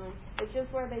 finding the sun. It's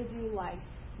just where they do like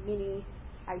mini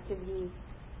activities.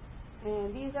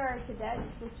 And these are cadets,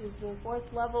 which is the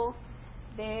 4th level.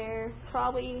 They're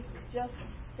probably just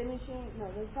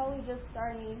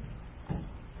starting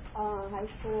high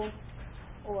school,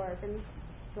 or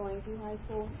going through high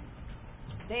school.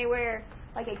 They wear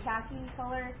like a khaki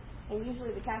color, and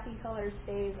usually the khaki color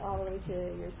stays all the way to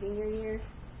your senior year.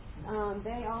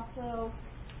 They also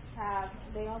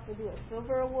do a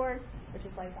silver award, which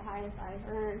is like the highest I've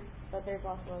earned, but there's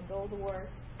also a gold award,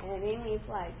 and mainly it's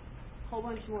like a whole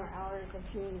bunch more hours of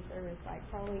community service, like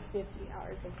probably 50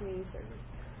 hours of community service.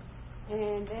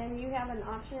 And then you have an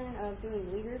option of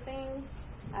doing leader things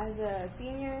as a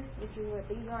senior, which is what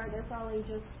these are. They probably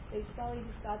just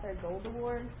got their gold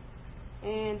award,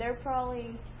 and they're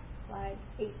probably like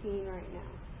 18 right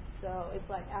now. So it's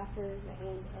like after the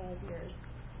end of your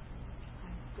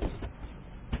high school.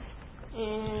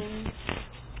 And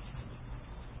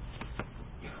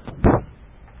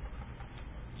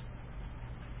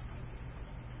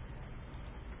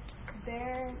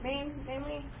they're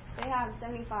mainly they have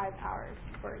 75 hours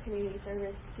for community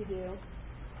service to do.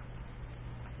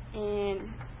 And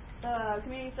the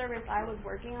community service I was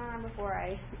working on before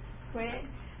I quit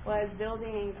was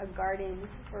building a garden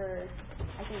for,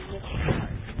 I think, Mr.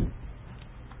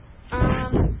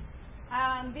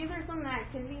 These are some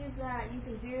activities that you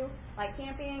can do, like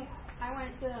camping. I was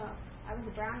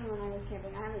a brownie when I was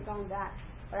camping. I haven't gone back,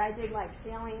 but I did like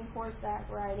sailing, horseback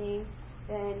riding.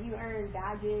 Then you earn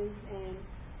badges and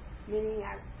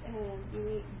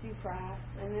you do crafts.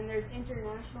 And then there's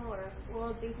International or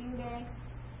World Baking Day,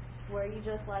 where you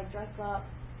just like dress up.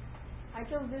 I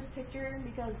chose this picture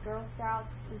because Girl Scouts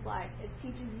is like, it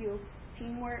teaches you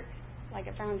teamwork, like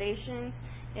a foundation.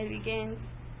 It begins,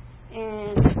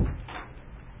 and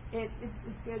it's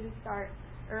good to start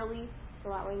early, so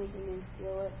that way we can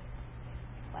instill it,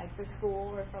 like for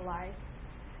school or for life.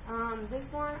 This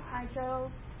one I chose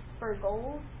for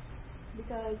goals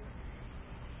because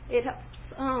it helps.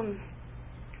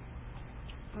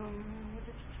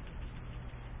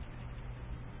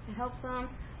 It helps them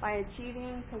by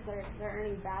achieving, because they're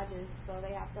earning badges, so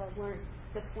they have to learn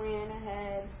to plan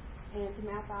ahead and to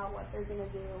map out what they're going to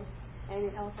do, and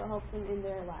it also helps them in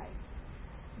their life.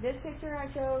 This picture I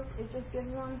chose, it just gives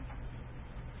them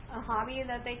a hobby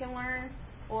that they can learn,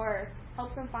 or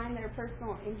helps them find their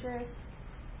personal interest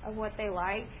of what they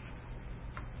like,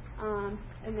 and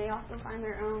they also find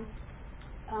their own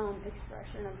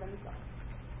expression of themselves.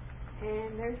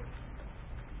 And there's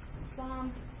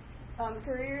some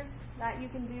careers that you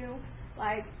can do.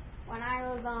 Like when I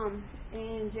was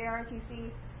in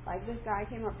JRTC, like this guy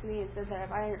came up to me and said that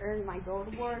if I had earned my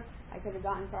gold award, I could have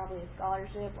gotten probably a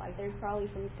scholarship. Like there's probably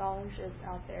some scholarships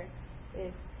out there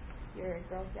if you're a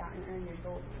Girl Scout and earn your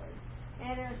gold award.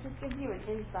 And it just gives you an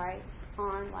insight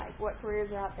on like what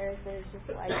careers are out there. So it's just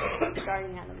like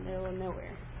starting out in the middle of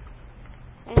nowhere.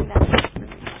 And that's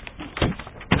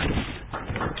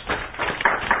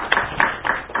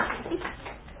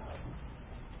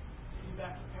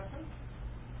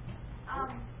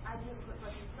I do have a quick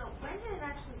question. So when did it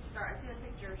actually start? I see the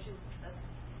picture. She's a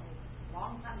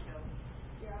long time ago.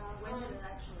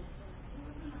 actually. It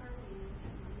was in Harley.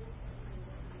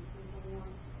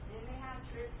 And they have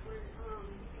trips where you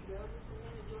could go to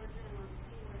Savannah, Georgia, and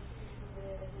see where she used to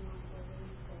live, and where they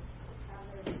used to have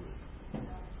their meetings and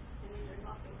stuff. And then there's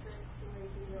also trips to where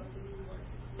you can go to New York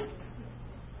and see her.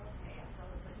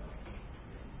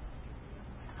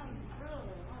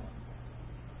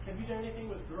 Have you done anything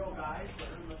with Girl Guides? I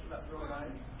heard much about Girl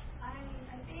Guides. I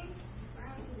think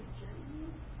around in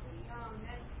Germany, we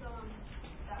met some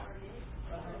that were mixed.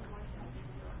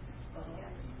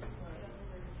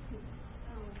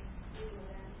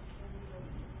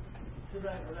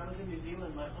 Because when I was in New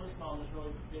Zealand, my host mom was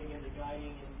really big into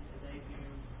guiding, and they do,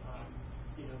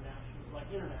 national, like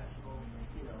international,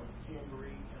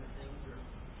 jamboree kind of things or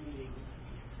meetings,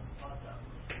 all that.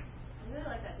 I really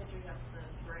like that picture you got from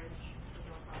the bridge.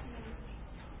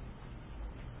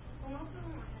 Well, most of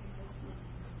them are kind of different.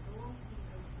 The ones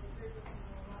from the bridge are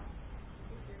a lot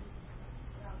pictures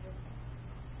about this.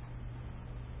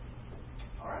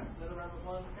 All right, another round of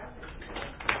applause for Catherine.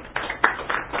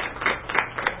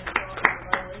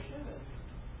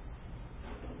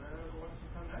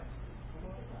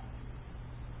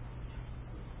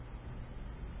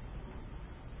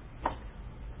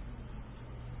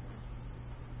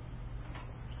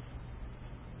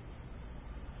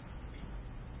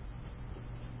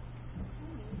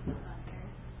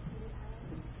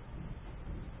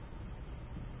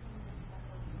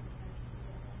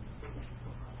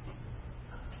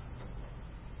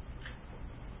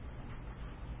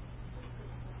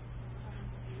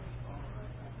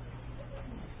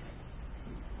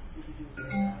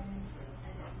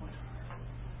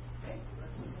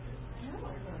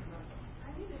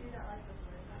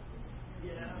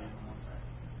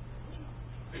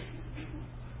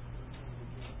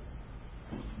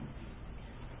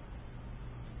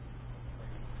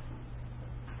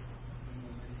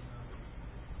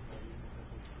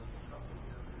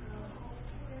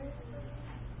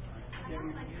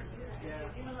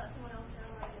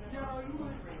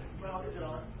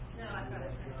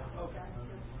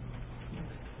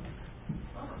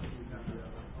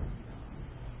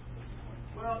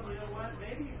 Well, you know what?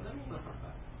 Maybe let me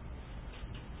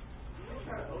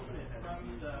try to open it from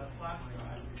the flash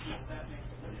drive. If that makes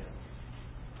sense.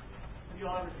 Have you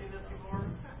all ever seen this before?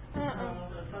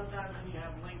 So sometimes when you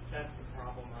have links, That's the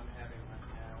problem I'm having right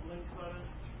now. link photos.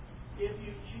 If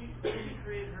you she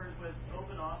created hers with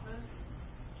Open Office,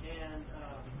 and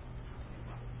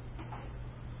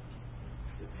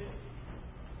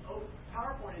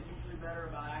PowerPoint is usually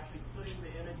better about actually putting the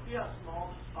image. See how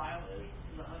small this file is?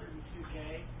 It's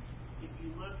 102K. If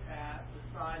you look at the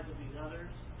size of these others,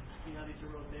 see how these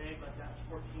are real big, like that's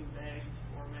 14 megs,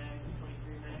 4 megs,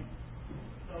 23 megs.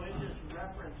 So it just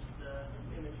referenced the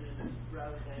images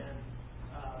rather than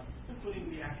putting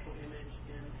the actual image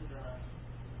into the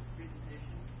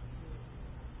presentation.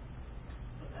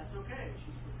 But that's okay.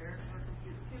 She's prepared for her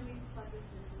computer. Can we plug this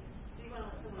in? Do you want to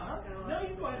let someone else go? No,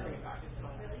 you go ahead and bring it back. It's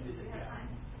fine. Really? Do we have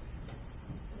time?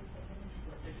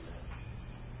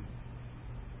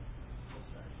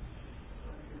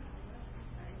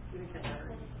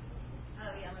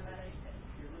 Oh, yeah, my battery's good.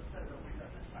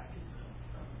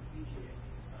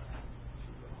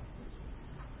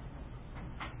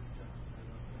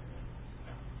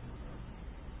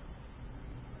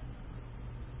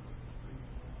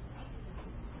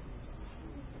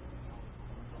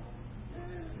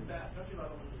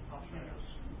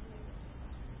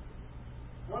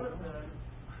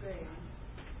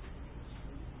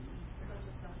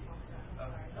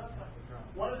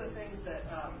 One of the things that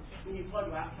when you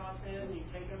plug laptops in, you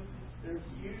take them, there's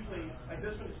usually, like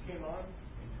this one just came on,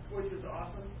 which is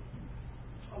awesome.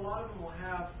 A lot of them will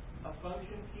have a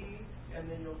function key, and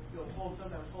then you'll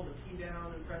sometimes hold a key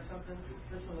down and press something.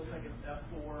 This one looks like it's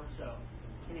F4, so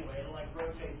anyway, it'll like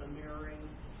rotate the mirroring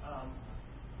on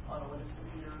a Windows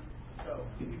computer. So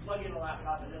if you plug in a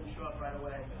laptop, it doesn't show up right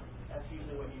away. That's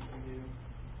usually what you can do.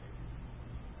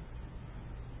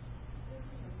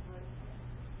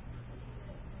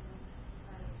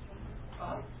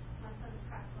 My son's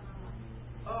cracked one on one.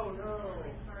 Oh no.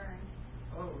 It's burned.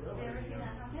 Oh really? Have you ever seen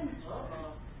that happen?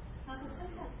 I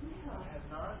have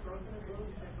not broken a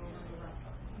broomstick over the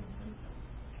laptop.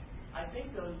 I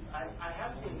think those, I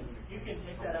have seen, you can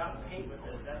take that out and paint with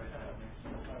it. That's kind of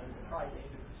probably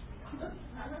dangerous.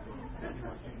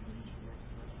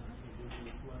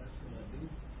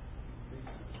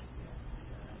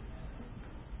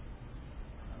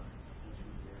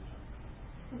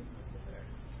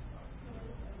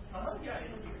 Yeah.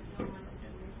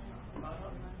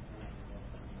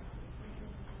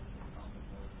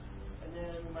 And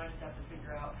then we might just have to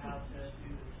figure out how to do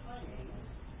the timing.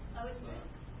 Oh, it's good.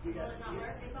 You got Will it not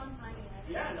work? It's on timing.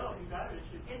 Yeah, no, if you got it, it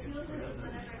should. It's usually just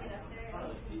whenever I get up there,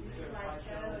 it's a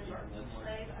slideshow and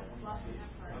I've lost my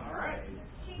part. All right.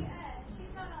 She's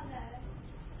not on the.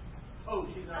 Oh,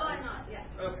 she's not. Oh, I'm not. Yeah.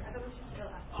 Okay. I thought we should still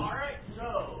have. All right.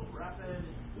 So rapid.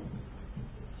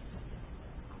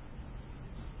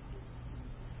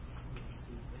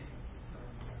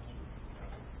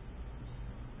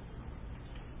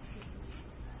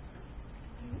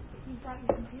 You got your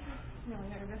computer? No,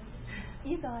 nervous.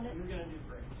 You got it. You're gonna do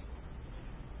great.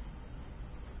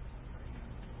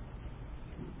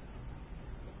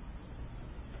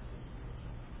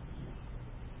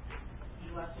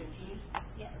 Your last name Keene?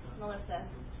 Yes, Melissa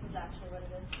is actually what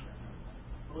it is.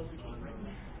 Melissa Keene, right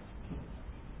there.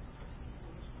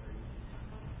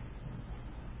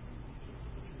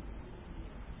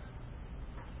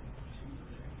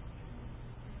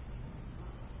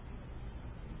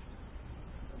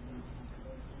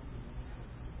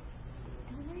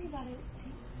 Don't worry about it.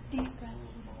 Take deep breaths.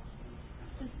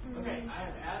 Just breathe. Okay, I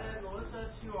have added Melissa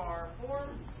to our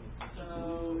form,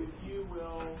 so if you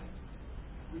will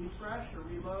refresh or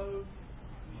reload,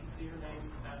 you should see her name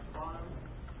at the bottom.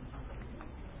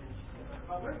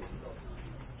 All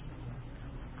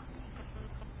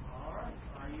right,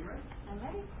 are you ready? I'm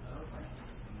ready. Okay.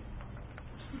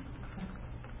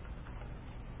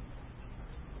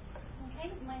 Okay,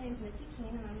 my name is Missy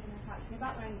Keene, and I'm going to talk to you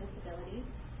about learning disabilities,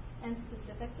 and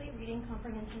specifically reading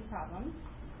comprehension problems.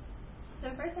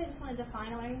 So first, I just want to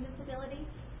define a learning disability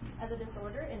as a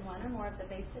disorder in one or more of the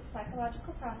basic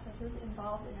psychological processes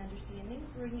involved in understanding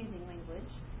or using language,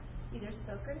 either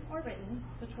spoken or written,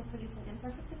 which will produce an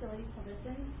imperfect ability to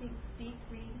listen, speak,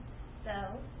 read,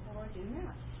 spell, or do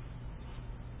math.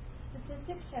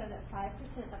 Statistics show that 5%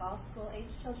 of all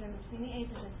school-aged children between the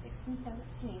ages of 6 and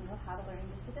 17 will have a learning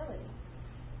disability.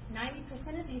 90%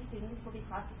 of these students will be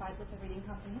classified with a reading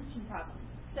comprehension problem.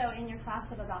 So in your class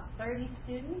of about 30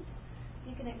 students,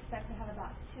 you can expect to have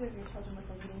about 2 of your children with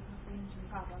a reading comprehension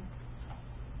problem.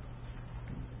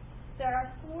 There are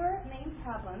 4 main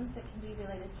problems that can be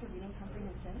related to reading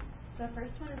comprehension. The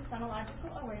first one is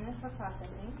phonological awareness or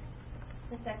processing.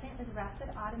 The second is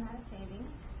rapid automatic naming.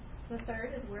 The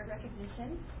third is word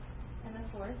recognition. And the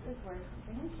fourth is word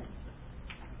comprehension.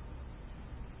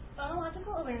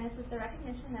 Phonological awareness is the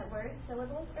recognition that words,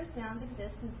 syllables, or sounds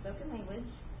exist in spoken language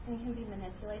and can be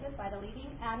manipulated by deleting,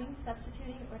 adding,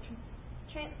 substituting, or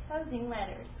transposing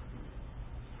letters.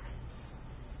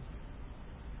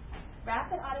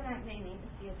 Rapid automatic naming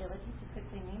is the ability to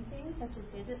quickly name things such as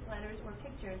digits, letters, or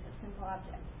pictures of simple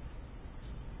objects.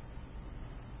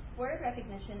 Word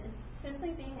recognition is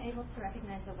simply being able to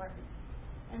recognize a word.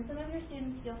 And some of your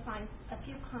students, you'll find a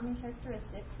few common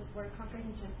characteristics with word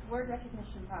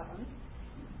recognition problems.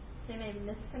 They may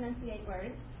mispronunciate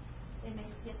words. They may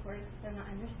skip words they're not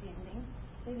understanding.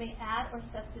 They may add or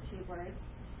substitute words,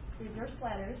 reverse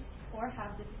letters, or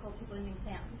have difficulty blending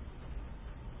sounds.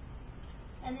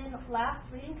 And then last,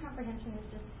 reading comprehension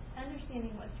is just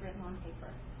understanding what's written on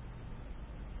paper.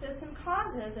 So some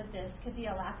causes of this could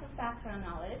be a lack of background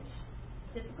knowledge,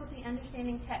 difficulty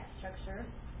understanding text structure,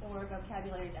 or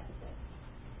vocabulary deficits.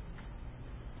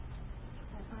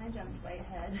 I jumped way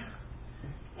ahead.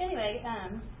 Anyway,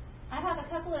 I have a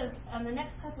couple of, on the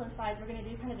next couple of slides, we're going to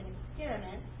do kind of an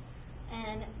experiment.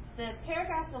 And the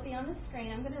paragraph will be on the screen.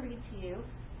 I'm going to read to you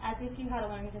as if you had a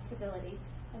learning disability.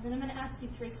 And then I'm going to ask you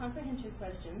 3 comprehension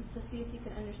questions to see if you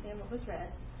can understand what was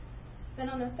read. Then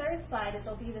on the third slide,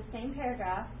 it'll be the same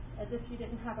paragraph as if you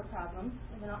didn't have a problem.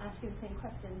 And then I'll ask you the same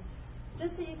questions,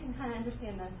 just so you can kind of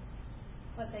understand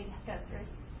what they go through.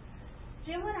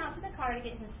 Jim went out to the car to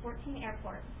get his 14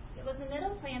 airport. It was a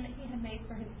little plan that he had made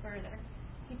for his further.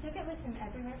 He took it with him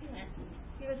everywhere he went.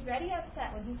 He was ready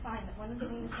upset when he found that one of the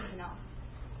wings had been off.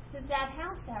 His dad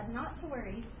house said not to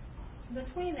worry.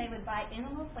 Between they would buy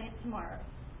animal plant tomorrow.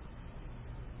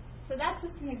 So that's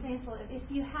just an example of if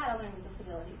you had a learning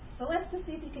disability. So let's just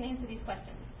see if you can answer these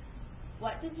questions.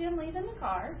 What did Jim leave in the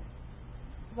car?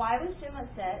 Why was Jim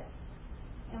upset?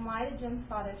 And why did Jim's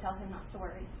father tell him not to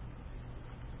worry?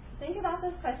 Think about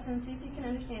those questions, see if you can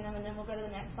understand them, and then we'll go to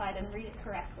the next slide and read it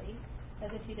correctly, as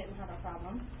if you didn't have a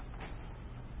problem.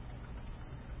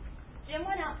 Jim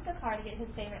went out to the car to get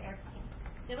his favorite airplane.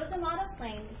 It was a model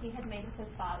plane that he had made with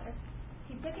his father.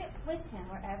 He took it with him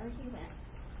wherever he went.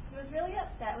 He was really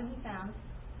upset when he found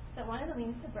that one of the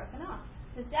wings had broken off.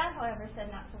 His dad, however, said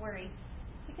not to worry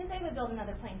because they would build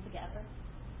another plane together.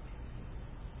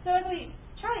 So as we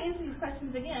try to answer these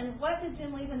questions again, what did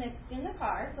Jim leave in the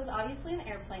car? It was obviously an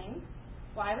airplane.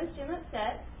 Why was Jim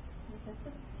upset? Because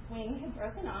the wing had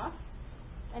broken off.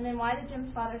 And then why did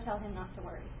Jim's father tell him not to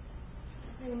worry?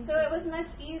 So it was much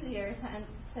easier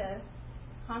to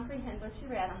comprehend what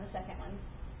you read on the second one.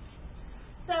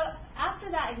 So after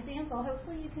that example,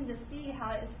 hopefully you can just see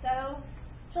how it is so,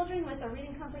 children with a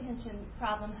reading comprehension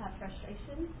problem have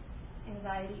frustration,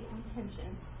 anxiety, and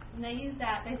tension. And they use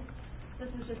that, this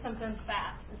is just something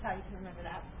fast, is how you can remember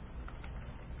that.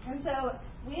 And so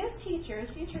we as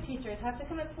teachers, future teachers, have to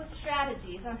come up with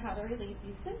strategies on how to relieve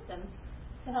these symptoms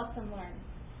to help them learn.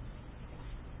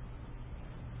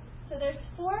 So there's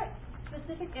 4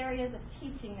 specific areas of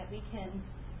teaching that we can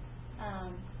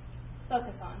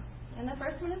focus on. And the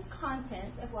first one is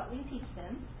content of what we teach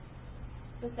them.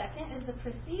 The second is the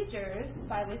procedures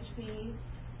by which we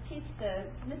teach the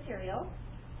material.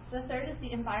 The third is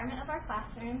the environment of our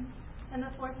classroom. And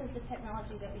the fourth is the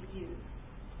technology that we use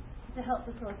to help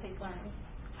facilitate learning.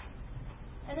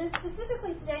 And then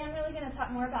specifically today, I'm really going to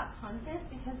talk more about content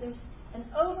because there's an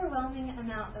overwhelming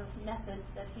amount of methods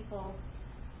that people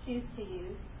choose to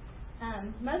use.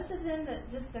 Most of them,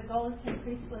 the goal is to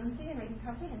increase fluency and reading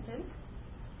comprehension.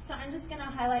 So I'm just going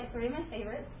to highlight 3 of my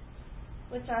favorites,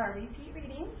 which are repeat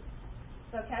reading,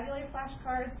 vocabulary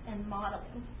flashcards, and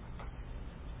modeling.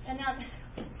 And now,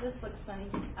 this looks funny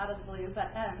out of the blue,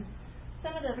 but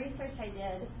some of the research I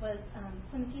did was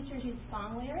some teachers used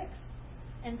song lyrics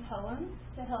and poems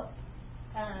to help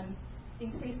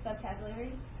increase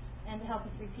vocabulary and to help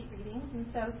with repeat readings. And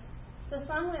so the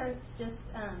song lyrics just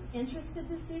interested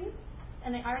the students,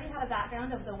 and they already had a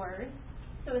background of the words,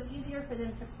 so it's easier for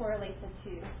them to correlate the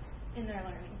two in their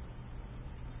learning.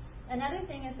 Another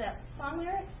thing is that song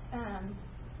lyrics,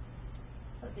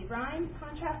 rhymes,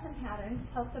 contrasts, and patterns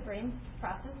help the brain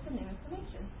process the new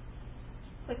information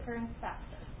quicker and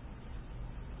faster.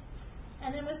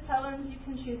 And then with poems, you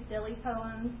can choose silly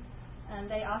poems.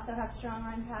 They also have strong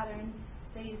rhyme patterns.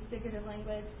 They use figurative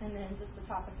language, and then just the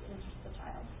topic that interests the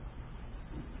child.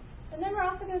 And then we're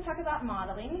also going to talk about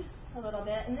modeling a little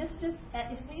bit. And this just,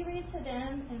 if we read to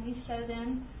them and we show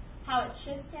them how it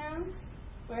should sound,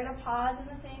 where to pause in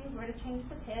the things, where to change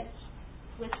the pitch,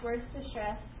 which words to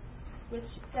stress, which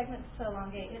segments to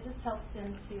elongate, it just helps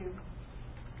them to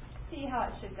see how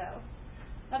it should go.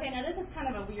 Okay, now this is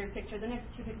kind of a weird picture. The next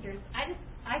 2 pictures,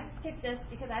 I picked this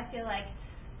because I feel like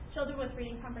children with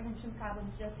reading comprehension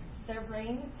problems, just their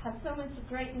brain has so much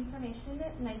great information in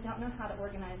it, and they don't know how to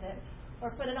organize it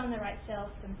or put it on the right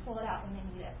shelf and pull it out when they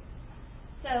need it.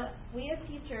 So we as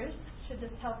teachers should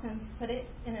just help them put it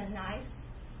in a nice,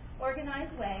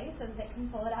 organized way so that they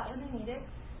can pull it out when they need it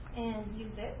and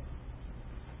use it.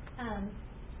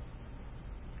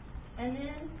 And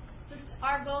then just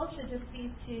our goal should just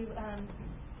be to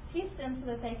teach them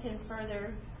so that they can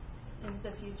further into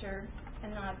the future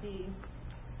and not be...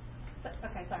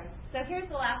 Okay, sorry. So here's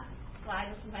the last slide,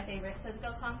 which is my favorite. It says,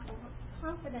 go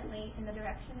confidently in the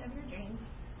direction of your dreams.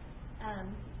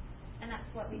 And that's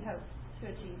what we hope to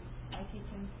achieve by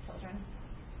teaching children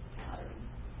how to read.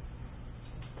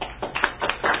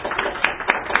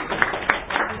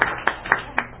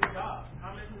 Good job.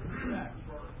 Comments and feedback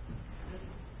for this.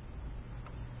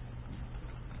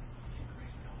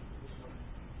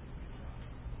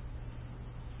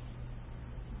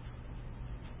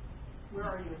 Where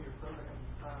are you in your program?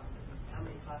 How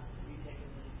many classes have you taken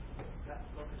that got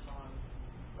focused on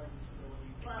learning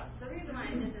disabilities? Well, the reason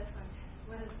why I did this one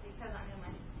was because I'm in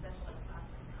my special ed class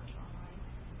right now, it's online.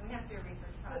 And we have to do a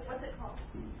research project. What's it called?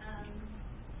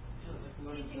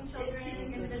 Teaching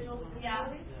children, individuals. Yeah,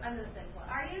 I'm in the same class.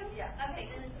 Are you? Yeah.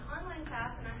 Okay, and it's an online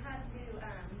class, and I had to,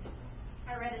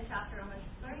 I read a chapter on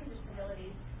learning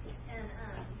disabilities, and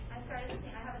I started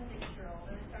seeing, I have a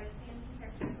 6-year-old, and I started seeing some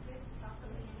characteristics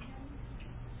possibly in him.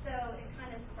 So it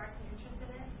kind of sparked an interest in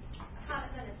it. I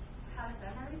haven't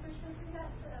done my research into that,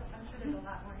 so I'm sure there's a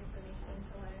lot more information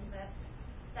to learn, but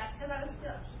that's because I was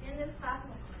still in this class,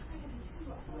 I'm like, what am I going to do?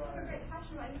 What's a great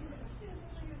passion? Why do you do this?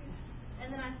 And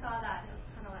then I saw that, and it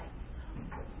was kind of like,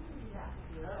 oh, I can do that.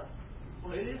 Yeah.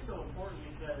 Well, it is so important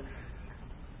because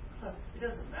it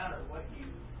doesn't matter what you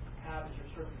have as your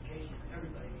certification.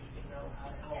 Everybody needs to know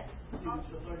how to help students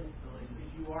with learning disabilities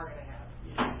because you are going to have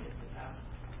kids that have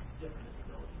different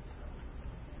disabilities.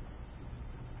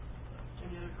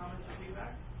 Any other comments or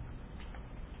feedback?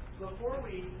 Before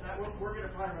we're going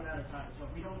to probably run out of time, so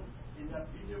if we don't end up,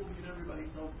 even if we get everybody,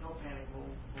 don't panic. We'll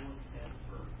extend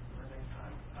for next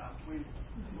time.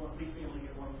 We'll at least be able to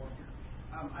get one more here.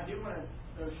 I do want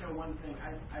to show one thing.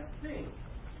 I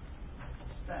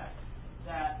suspect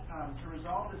that to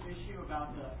resolve this issue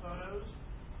about the photos,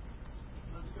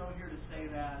 let's go here to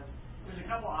save as. There's a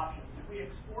couple options. If we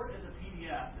export as a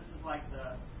PDF, this is like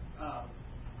the.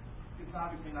 It's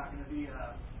obviously not going to be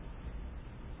a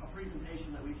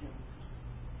presentation that we can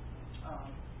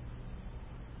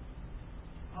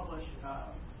publish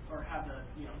or have the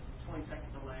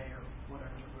 20-second delay or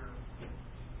whatever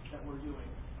that we're doing.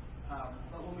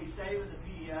 But when we save as a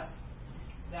PDF,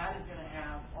 that is going to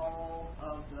have all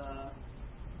of the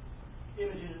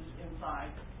images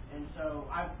inside. And so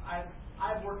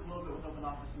I've worked a little bit with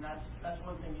OpenOffice, and that's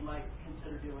one thing you might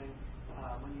consider doing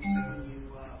when you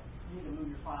need to move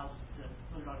your files to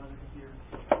put it on another computer.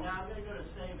 Now I'm going to go to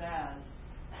Save As.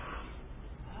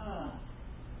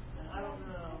 And I don't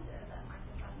know.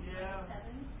 Yeah. Right.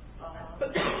 I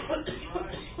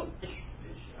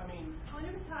wonder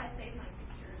if it's how I save my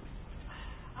pictures.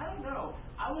 I don't know.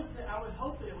 I would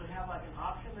hope that it would have like an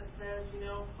option that says,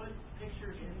 put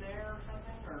pictures in there or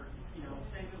something, or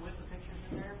save it with the pictures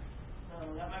in there.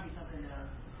 So that might be something to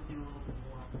do a little bit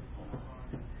more on.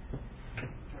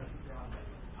 Try to figure out.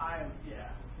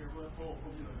 Here we'll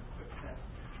do a quick test.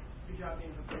 Good job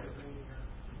being prepared for bringing your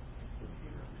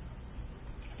computer.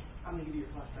 I'm gonna give you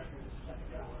your flashback here in just a second.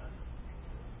 I want to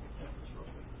test this real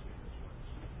quick to see if this works.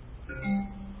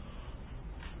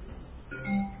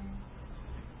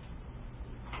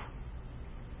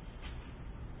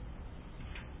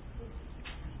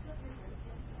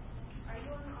 Are you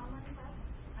on the online class?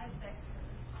 I begged her.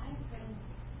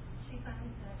 She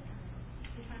finally said,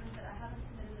 I haven't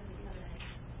submitted them the other day.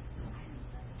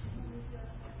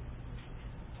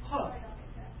 Huh.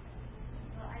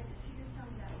 Well, she just told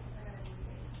me that because I got a new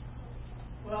page.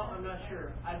 Well, I'm not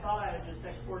sure. I thought I had just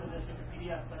exported this as a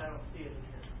PDF, but I don't see it in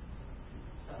here.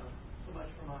 So much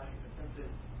for my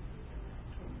sensitive.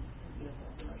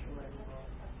 I'm not sure where I did wrong.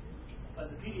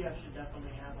 But the PDF should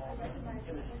definitely have all the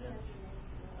images in it.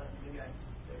 Maybe I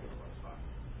saved it in one spot.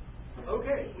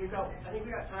 Okay, I think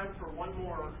we got time for one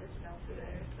more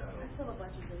today. So. I still have a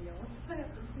bunch of videos. I have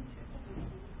to see too.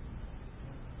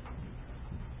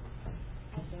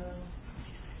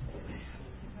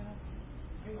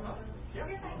 Yep.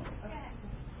 You're fine. Go ahead.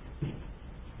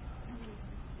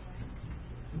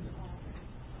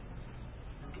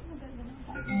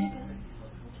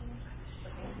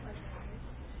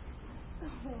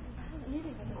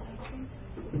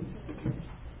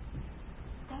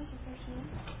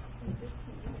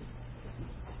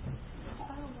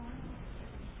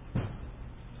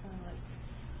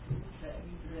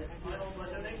 Final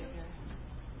blood donation?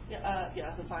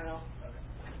 Yeah, the final. Okay.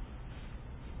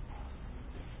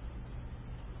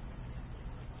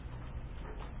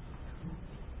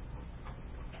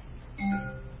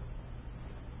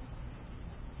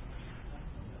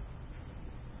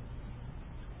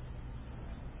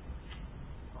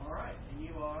 All right, and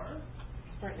you are?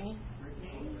 Brittany.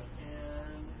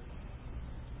 And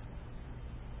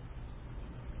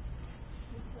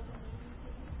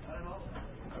got it all?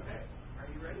 Okay. Are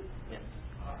you ready? Yes.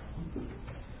 All right.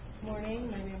 Good morning.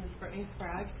 My name is Brittany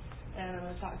Sprague, and I'm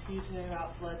going to talk to you today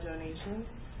about blood donations.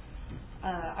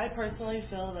 I personally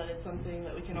feel that it's something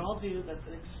that we can all do that's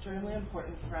extremely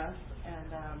important for us,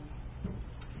 and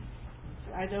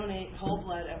I donate whole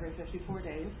blood every 54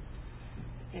 days,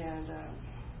 and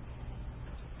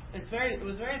it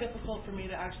was very difficult for me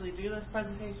to actually do this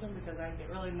presentation because I get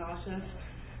really nauseous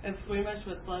and squeamish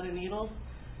with blood and needles,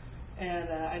 and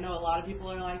I know a lot of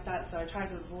people are like that, so I tried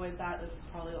to avoid that. This is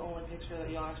probably the only picture that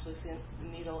you'll actually see the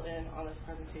needle in on this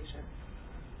presentation.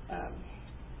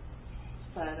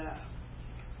 But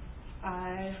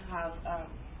I have,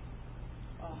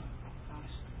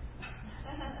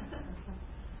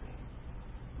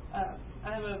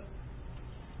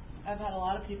 I've had a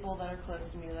lot of people that are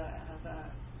close to me that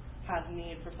have had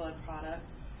need for blood products,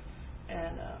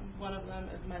 and one of them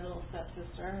is my little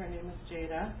stepsister. Her name is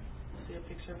Jada. You'll see a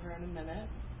picture of her in a minute.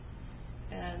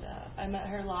 And I met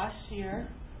her last year.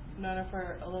 I've known her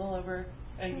for a little over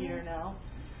a year now,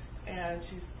 and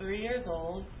she's 3 years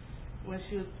old. When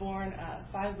she was born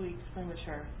 5 weeks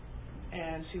premature,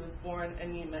 and she was born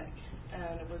anemic,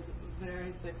 and it was a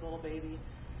very sick little baby,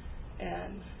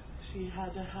 and she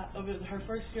had to over her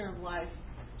first year of life,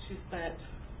 she spent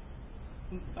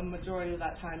a majority of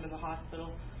that time in the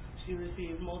hospital. She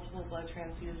received multiple blood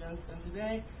transfusions, and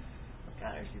today, look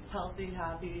at her, she's healthy,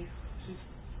 happy. She's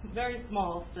very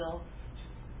small still.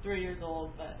 She's 3 years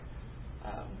old, but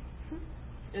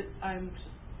I'm just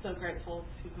so grateful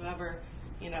to whoever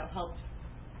helped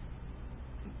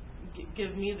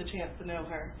give me the chance to know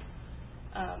her.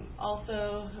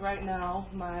 Also, right now,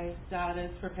 my dad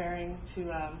is preparing to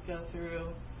go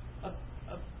through a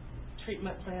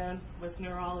treatment plan with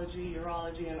neurology,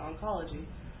 urology, and oncology.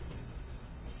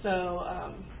 So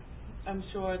I'm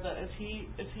sure that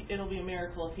it'll be a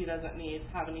miracle if he doesn't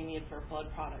have any need for a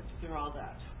blood product through all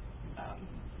that.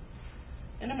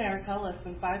 In America, less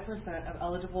than 5% of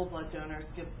eligible blood donors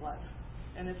give blood.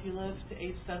 And if you live to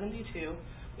age 72,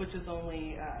 which is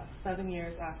only 7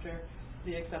 years after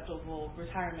the acceptable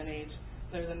retirement age,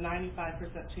 there's a 95%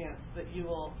 chance that you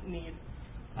will need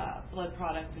blood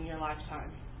products in your lifetime.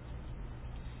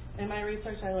 In my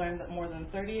research, I learned that more than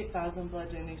 38,000 blood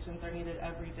donations are needed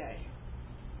every day,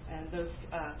 and those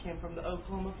came from the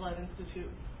Oklahoma Blood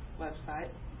Institute website.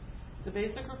 The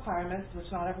basic requirements, which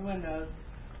not everyone knows,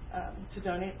 to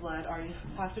donate blood are you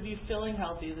have to be feeling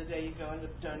healthy the day you go in to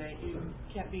donate. You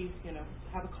can't be,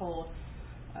 have a cold.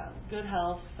 Good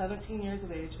health, 17 years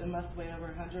of age, and must weigh over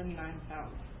 109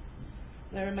 pounds.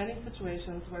 There are many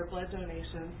situations where blood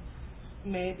donations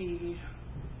may be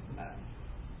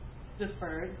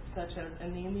deferred, such as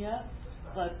anemia,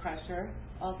 blood pressure.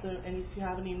 Also, and if you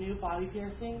have any new body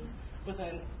piercings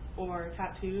or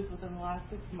tattoos within the last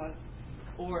 6 months,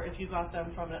 or if you got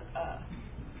them from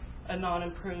a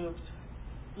non-improved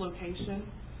location,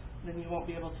 then you won't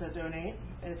be able to donate.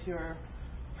 If you're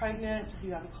pregnant,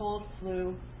 you have a cold,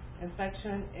 flu,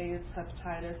 infection, AIDS,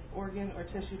 hepatitis, organ or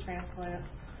tissue transplant,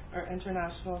 or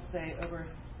international stay over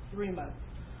 3 months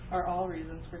are all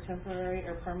reasons for temporary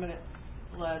or permanent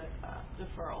blood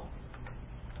deferral.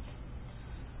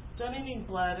 Donating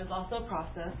blood is also a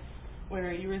process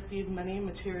where you receive many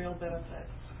material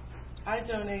benefits. I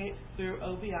donate through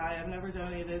OBI. I've never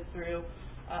donated through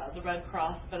the Red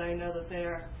Cross, but I know that they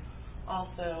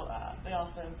also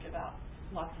give out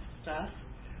lots of stuff.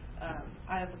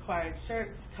 I have acquired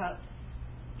shirts, cups,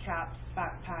 caps,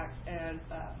 backpacks, and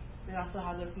they also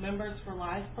have this Members for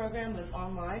Life program that's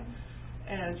online,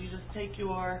 and you just take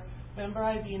your member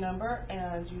ID number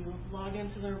and you log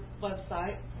into their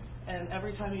website, and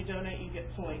every time you donate you get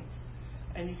points,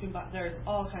 and you can buy. There's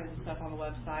all kinds of stuff on the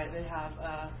website. They have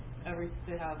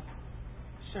they have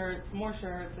shirts, more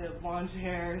shirts. They have lawn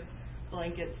chairs,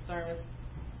 blankets,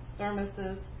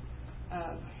 thermoses,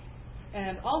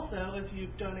 and also if you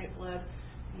donate blood,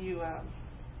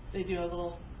 they do a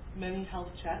little mini health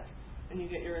check, and you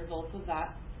get your results of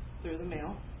that through the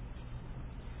mail.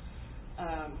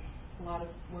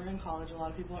 We're in college. A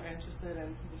lot of people are interested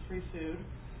in the free food.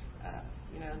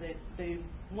 They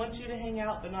want you to hang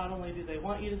out, but not only do they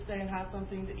want you to stay and have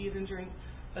something to eat and drink,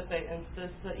 but they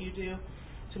insist that you do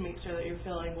to make sure that you're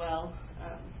feeling well.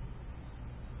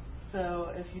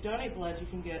 So if you donate blood, you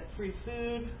can get free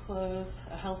food, clothes,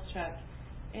 a health check,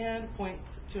 and points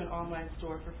to an online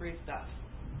store for free stuff.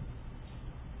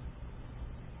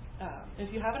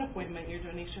 If you have an appointment, your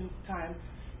donation time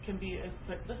can be as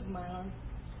quick. This is my arm.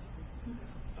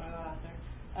 Out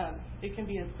there. It can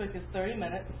be as quick as 30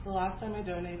 minutes. The last time I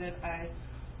donated,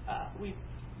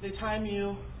 they time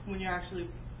you when you're actually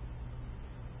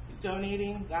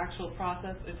donating. The actual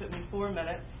process, it took me 4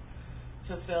 minutes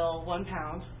to fill 1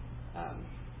 pound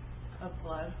of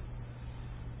blood,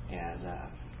 and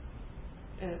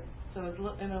so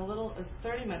in a little as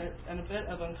 30 minutes and a bit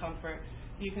of uncomfort,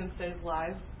 you can save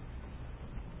lives.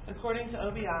 According to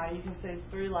OBI, you can save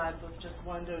 3 lives with just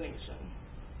 1 donation.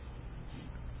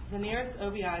 The nearest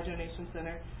OBI donation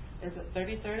center is at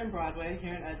 33rd and Broadway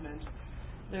here in Edmond.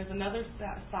 There's another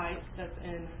site that's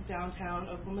in downtown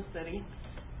Oklahoma City,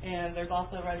 and there's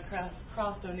also a Red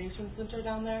Cross donation center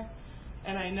down there.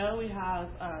 And I know we have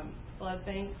blood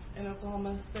banks in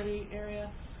Oklahoma City area,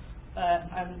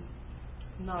 but I'm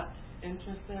not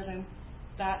interested in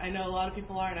that. I know a lot of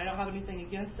people are, and I don't have anything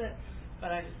against it,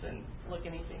 but I just didn't look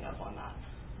anything up on that.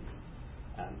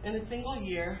 In a single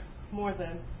year, more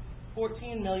than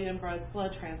 14 million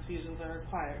blood transfusions are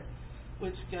required,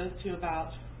 which goes to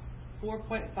about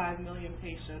 4.5 million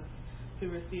patients who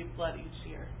receive blood each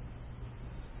year.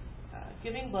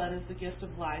 Giving blood is the gift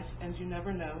of life, and you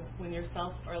never know when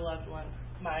yourself or a loved one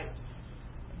might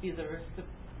be the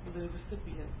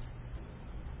recipient.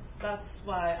 That's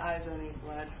why I donate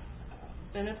blood.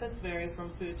 Benefits vary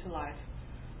from food to life.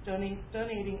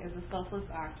 Donating is a selfless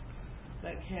act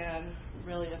that can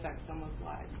really affect someone's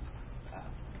life.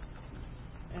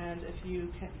 And if you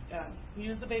can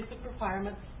use the basic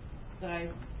requirements that I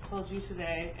told you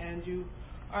today, and you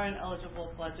are an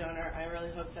eligible blood donor, I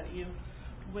really hope that you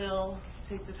will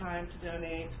take the time to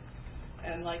donate.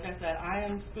 And like I said, I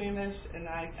am squeamish, and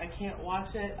I can't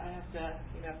watch it. I have to,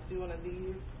 do one of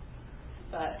these,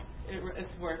 but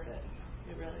it's worth it.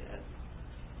 It really is.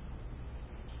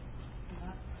 And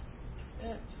that's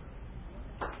it.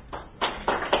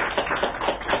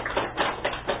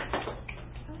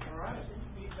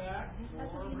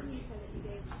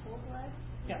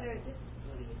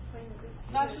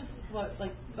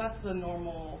 That's the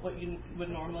normal, what you would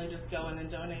normally just go in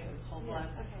and donate is whole blood.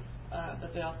 Okay.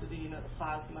 But they also do, the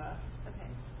plasma, Okay.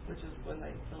 which is when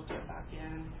they filter it back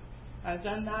in. I've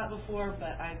done that before,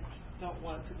 but don't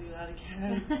want to do that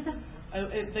again.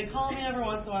 They call me every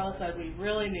once in a while and said, we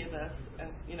really need this. And,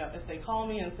 if they call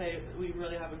me and say, we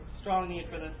really have a strong need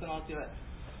for this, then I'll do it.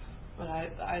 But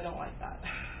I don't like that.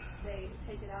 They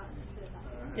take it out and then put it back.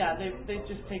 Yeah, they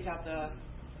just take out the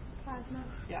Plasma.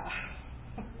 Yeah.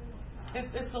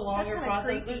 It's a longer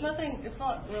process. There's nothing. It's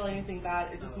not really anything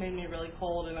bad. It just made me really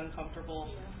cold and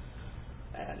uncomfortable.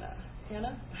 And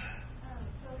Hannah.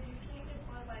 So you can't get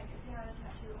one if you have a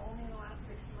tattoo only in the last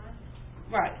 6 months.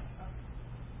 Right.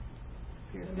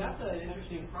 And that's an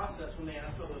interesting process when they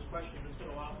ask all those questions. It's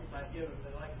been a while since I've given them.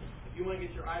 They're like, if you want to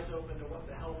get your eyes open to what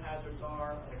the health hazards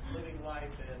are of living life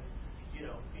and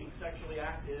being sexually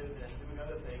active and doing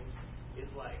other things,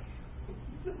 it's like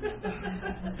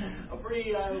a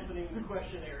pretty eye-opening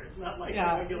questionnaire. It's not like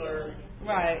a regular,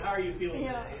 right. How are you feeling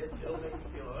today? It'll make you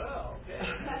feel, okay.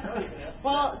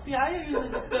 Well, see, I usually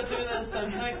just go through this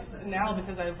sometimes now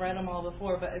because I've read them all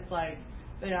before, but it's like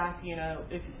they ask,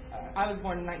 if I was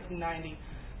born in 1990,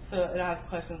 so it asks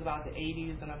questions about the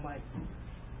 80s, and I'm like,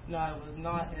 no, I was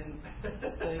not in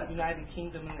the United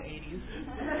Kingdom in the 80s.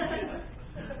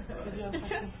 Did you have a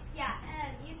question? Yeah,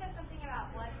 you said something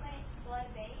about blood bank.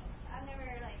 I've never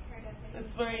heard of it.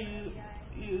 It's where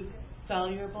you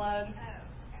sell your blood. Oh,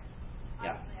 okay.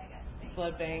 Yeah. Honestly, I guess.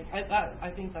 Blood bank.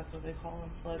 I think that's what they call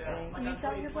them. Blood bank. Like you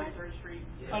sell your blood? 23rd Street.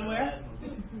 On where?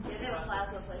 They have a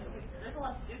plasma place. There's a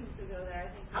lot of students who go there.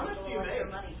 I think. How much do you make?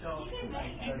 Money.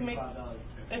 You can make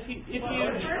if you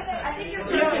I think you're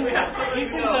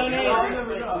you can donate.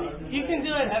 You can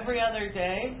do it every other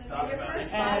day,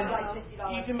 and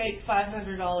you can make $500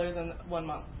 in 1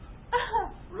 month.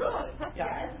 Really?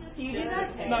 Yeah. Do you do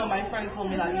that? No, my friend told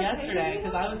me that yesterday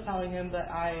because I was telling him that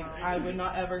I would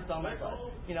not ever sell my blood.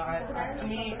 I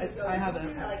have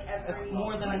it's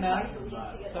more than enough,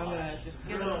 so I'm gonna just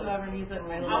give it to whoever needs it. And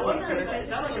I love it.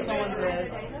 So someone did.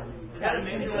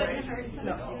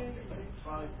 No.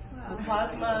 The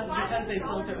plasma, because they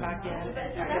filter back in, I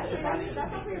guess your body so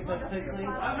quickly.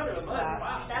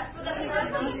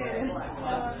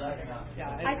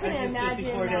 Yeah, I couldn't imagine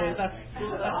 54 days. That's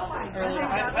early.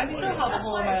 I still have a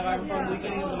hole in my arm from the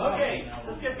beginning of the month. Okay,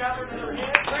 let's give Catherine another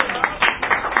hand.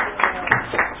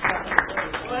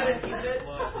 Go ahead and keep it.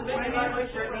 Make an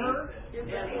evaluation for her. And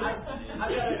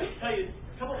I've got to tell you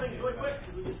a couple things really quick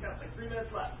because we just got 3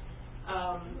 minutes left.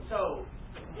 So,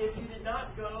 if you did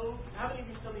not go, how many of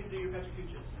you still need to do your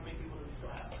Pechacuchas? How many people do we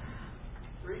still have?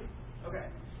 3? Okay.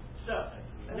 So,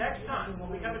 next time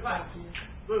when we come to class,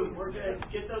 boom, we're going to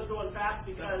get those going fast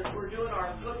because we're doing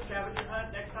our flip scavenger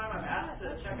hunt next time. I've asked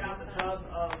to check out the tub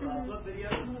of flip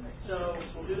videos. So,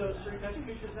 we'll do those 3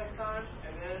 Pechacuchas next time,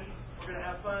 and then we're going to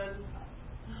have fun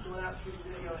doing out shooting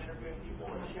video, interviewing people,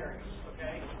 and sharing them.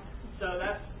 Okay? So,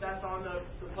 that's on the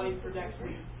plate for next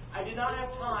week. I did not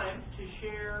have time to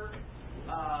share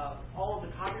all of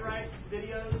the copyright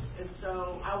videos, and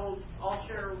so I'll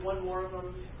share one more of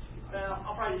them.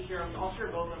 I'll probably just share them. I'll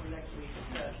share both of them next week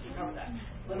to cover that.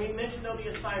 Let me mention there'll be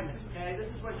assignments. Okay, this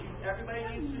is what everybody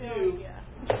needs to do.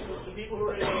 The people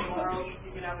who are going to go tomorrow,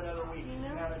 you can have another week.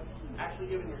 You haven't actually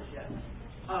given yours yet.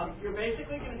 You're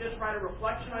basically going to just write a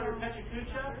reflection on your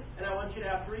Pechacucha, and I want you to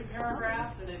have 3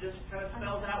 paragraphs, and it just kind of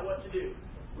spells out what to do.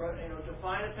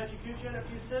 Define a Pechacucha in a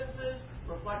few sentences,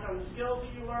 reflect on the skills that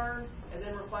you learned, and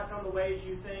then reflect on the ways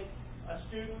you think a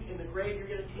student in the grade you're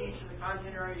going to teach, in the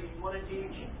content area you want to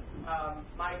teach,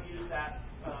 might use that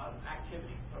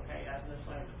activity, okay, as an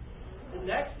assignment. The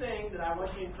next thing that I want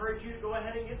to encourage you to go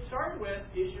ahead and get started with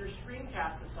is your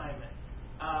screencast assignment.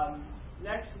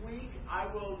 Next week, I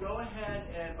will go ahead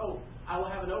and, I will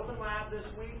have an open lab this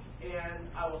week, and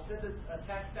I will send a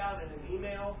text out and an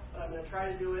email. I'm going to try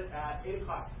to do it at 8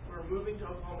 o'clock. We're moving to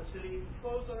Oklahoma City,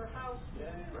 closed on our house,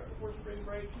 right before spring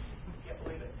break. Can't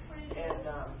believe it. And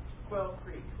Quail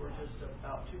Creek, we're just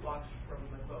about 2 blocks from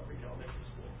the Quail Creek Elementary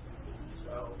School.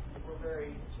 So we're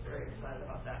very, very excited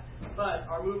about that. But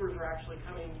our movers are actually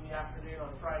coming in the afternoon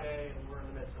on Friday, and we're in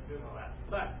the midst of doing all that.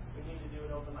 But we need to do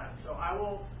an open lab. So I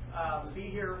will be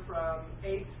here from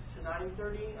 8 to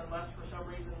 9:30, unless for some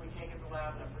reason we can't get the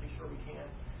lab, and I'm pretty sure we can.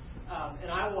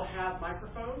 And I will have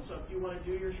microphones, so if you want to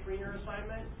do your screener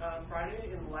assignment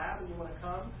Friday in the lab and you want to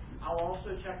come, I'll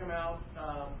also check them out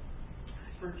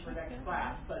for next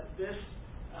class. But this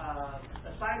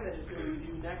assignment is going to be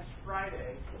due next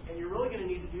Friday, and you're really going to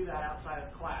need to do that outside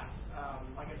of class.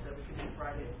 Like I said, we can do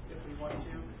Friday if we want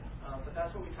to, but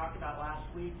that's what we talked about last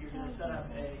week. You're going to set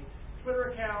up a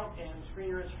Twitter account, and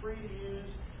Screener is free to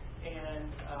use, and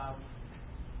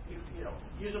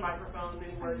use a microphone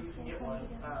anywhere you can get one.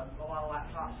 A lot of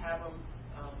laptops have them,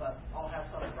 but I'll have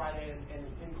some Friday, and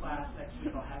in class next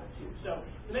week I'll have it too. So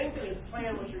the main thing is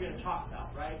plan what you're going to talk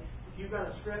about, right? If you've got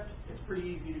a script, it's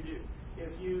pretty easy to do.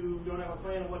 If you don't have a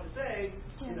plan of what to say,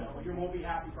 you won't be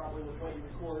happy probably with what you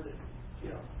record, and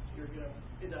you're going to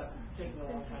end up taking a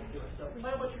long time to do it. So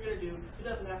plan what you're going to do. It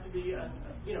doesn't have to be a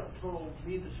total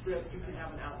read the script. You can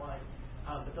have an outline,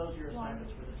 but those are your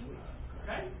assignments for this week.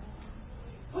 Okay?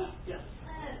 Yes.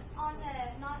 On the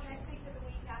not next week, but the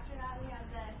week after that, we have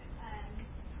the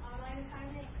online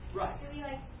assignment. Right. Do we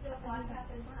still block out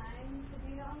the time to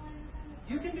do the online assignment?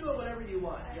 You can do it whenever you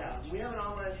want. Yeah, we have an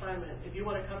online assignment. If you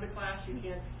want to come to class, you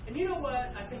can. And you know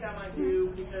what? I think I might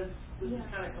do, because this is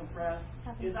kind of compressed.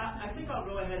 Is I think I'll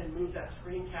go ahead and move that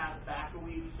screencast back a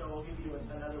week, so I'll give you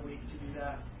another week to do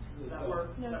that. Does that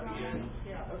work? No problem.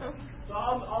 Yeah. Okay. So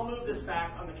I'll move this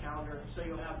back on the calendar, so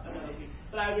you'll have another week.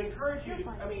 But I would encourage you to.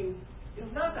 I mean,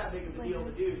 it's not that big of a deal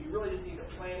to do. You really just need to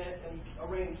plan it and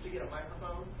arrange to get a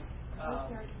microphone.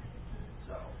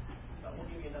 So we'll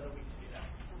give you another week to do that.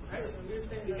 Okay?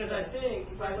 Because I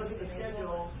think if I look at the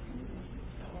schedule,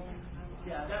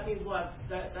 that means what?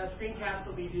 That screencast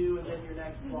will be due, and then your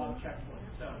next blog checkpoint.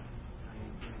 So.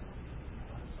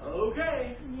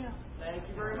 Okay. Yeah. Thank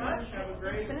you very much. Have a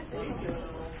great week, and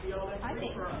we'll see you all next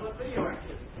week for our flip video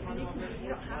activity. You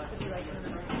don't have to be like in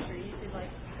the picture. You could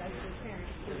as your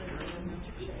parents do it in the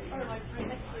picture. Or right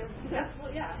next to you. Yeah.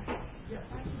 Well, yeah. Yes.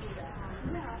 I can do that.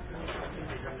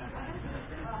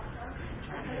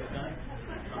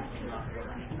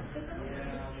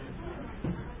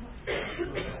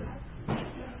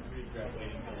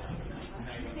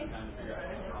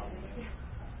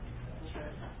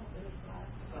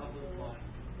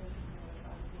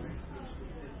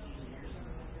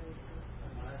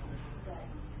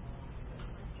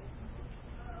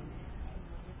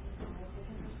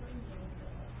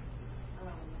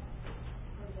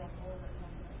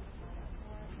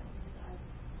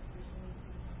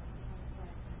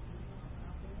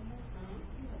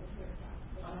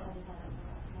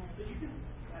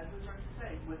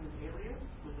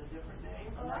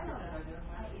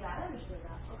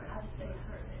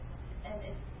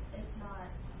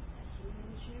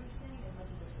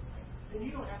 And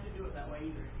you don't have to do it that way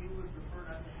either. If you would prefer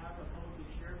not to have a publicly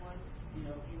shared one, if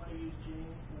you want to use Jing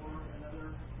or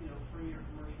another, free or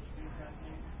commercial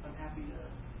screencasting, I'm happy to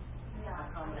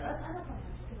accommodate. I don't know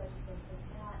because I just think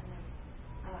that,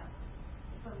 and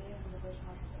for me, as a village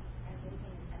market,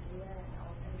 everything is everywhere, and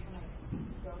every time I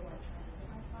go to try to look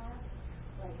at my class,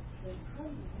 there's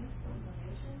probably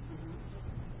information.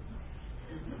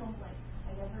 So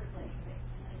I never I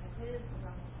did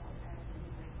around the fall, I had to do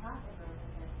my class over,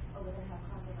 and then we're going to have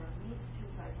class over at least 2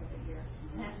 sites over here.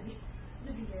 And I have to be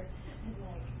here. And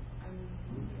I'm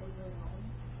really overwhelmed.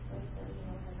 I just need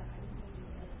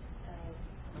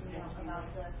about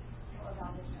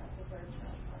the third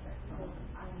stress project, because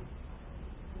I'm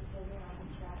figuring out from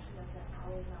scratch, like that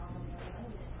hours now on the other. I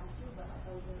didn't have to, but I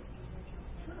thought it was really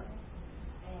interesting.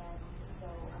 And so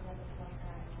I'm at the point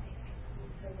that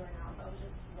I'm figuring out. I was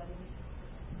just letting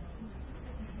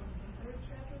third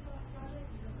stress project,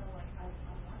 even though I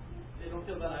want to. They don't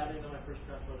feel bad. I didn't know my first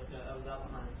stress project yet. I was out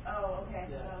behind. Oh, okay.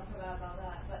 Yeah. So I don't feel bad about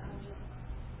that, but I'm just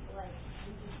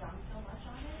we've just done so much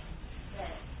on it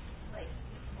that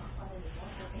it's not fun anymore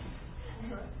for me.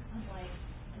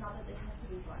 I'm not that it has to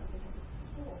be fun because it's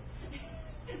cool.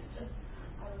 It's just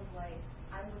I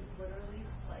was literally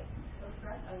so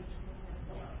stressed. I was just looking at a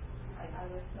pillow. I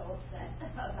was so upset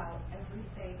about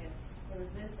everything, and there was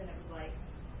this, and it was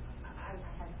I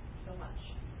had so much.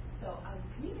 So I'm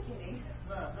communicating.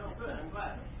 No, good. I'm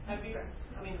glad.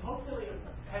 Hopefully,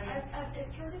 I've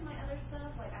turned in my other stuff.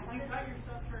 You got your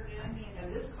stuff turned in, and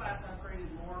this class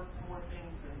upgraded more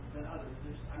things than others.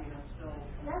 I'm still.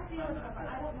 That's the other stuff.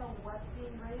 I don't know what's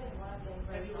being graded and what I'm being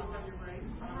graded. Have you looked at your grades?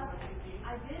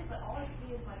 I did, but all I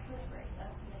see is my first grade.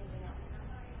 That's the only thing else.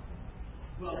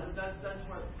 Well, that's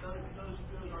what those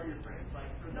are your grades. So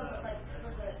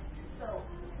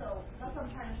that's what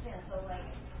I'm trying to understand. So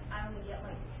I only get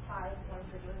 5 points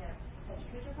for doing a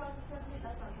education process assessment.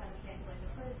 That's what I'm trying to understand.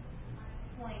 The first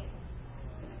point,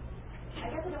 I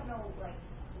guess I don't know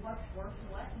what's worse and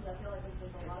what, because I feel like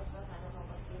there's a lot of stuff and I don't know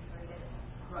what's being graded.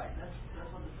 Right. That's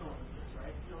what the syllabus is,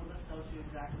 right? The syllabus tells you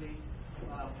exactly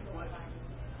what.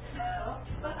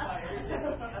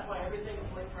 That's why everything is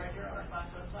linked right here on our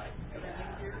class website. Everything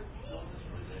here, syllabus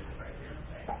really big right here.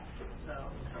 Okay.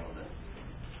 So syllabus.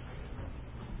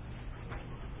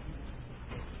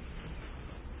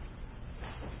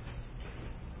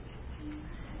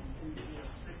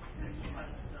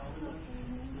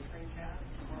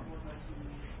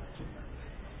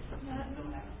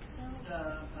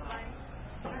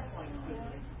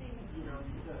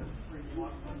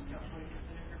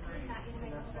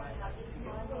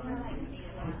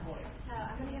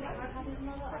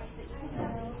 little art that you can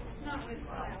build. Not with If you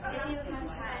have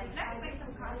time. I can make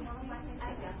some copies on my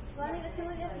Well, I mean, it's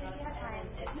only if you have time.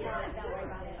 If not, don't worry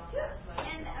about it.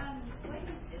 And like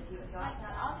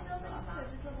I'll build it into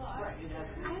just a little art. I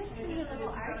was thinking a little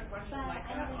art, but I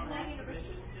don't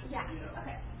yeah.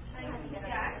 Okay. Yeah, I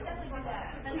can definitely do that.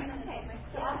 Okay.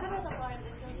 So I'll put all the art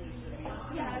that you'll see.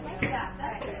 Yeah,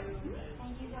 that's good.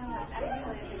 Thank you so much. I really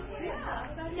appreciate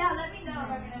it. Yeah, let me know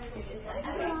if I'm gonna do it. I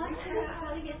don't know.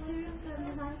 How to get through the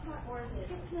 9 o'clock or get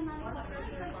to the 9 o'clock.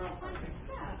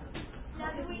 Yeah. Now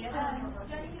do we, do I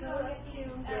need to go get you,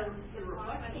 They're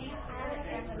reflecting.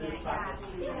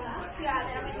 Yeah,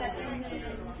 then I'll make that in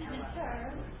sure.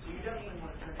 You definitely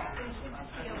want to turn it. They should just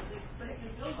be able to, but it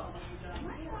can build on what you've done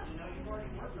before. You know, you've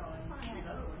already worked on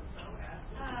another one, so ask.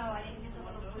 Oh, I didn't get the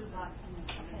little blue box. I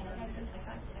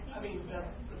mean, the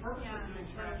purpose of doing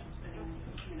scratch and spending,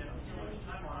 you know, so much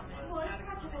time on it. Well, it's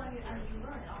practical and you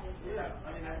learn it, obviously. Yeah, I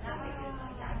mean, that's what it is.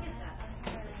 Yeah, I get that.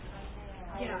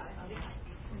 Yeah.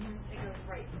 It goes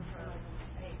right in front of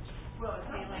the page. Well, it's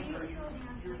not like you're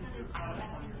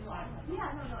product on your slide. Yeah,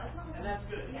 no, it's not. And that's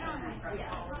good. Yeah, it's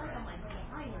not like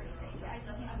behind or anything. I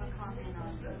just have a comment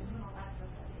on the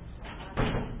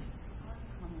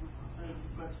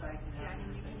website and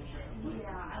everything.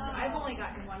 Yeah, I've only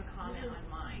gotten one comment on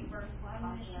mine.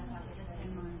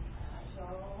 So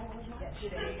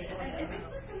today, because I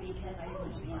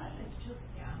usually do that. It's just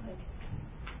like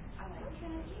I like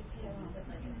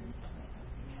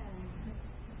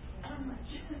so much.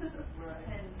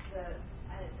 And it's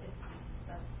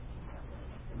that's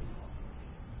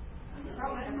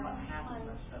probably everyone has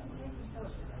that stuff when it was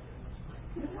posted.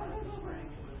 Spring,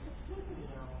 it was, you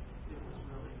know, it was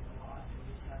really a lot.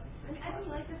 And I do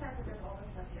like the fact that there's all this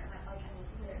stuff here. I like how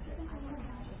it's clear. I can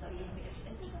imagine stuff.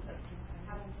 It's just so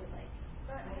having to like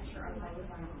make sure I'm always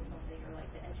on something or like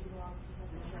the edgy logs or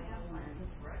something.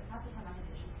 Right. Half the time I have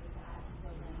issues with that. So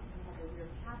then I have a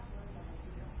weird password that I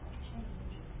figure out how to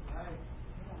change. Right.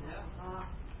 Yeah.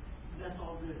 That's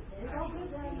all good. It is all good,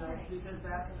 right? You know, because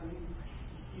that, I mean,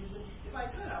 usually, if I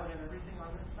could, I would have everything on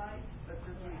this site, but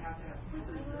since we have to have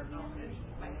filters that are confidential,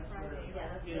 like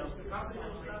you know, the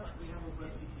confidential stuff, we have with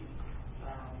WebCT.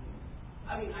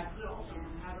 I mean, I could also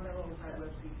have everything inside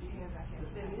WebCT, and the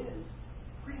thing is,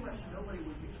 pretty much nobody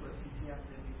will use WebCT after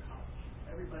they leave college.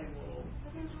 Everybody will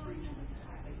use free tools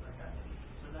and things like that.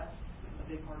 So that's a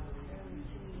big part of the reason we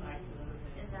use the site and other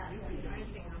things. You can use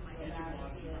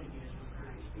Edgelog, you can use for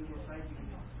free. Google Sites, you can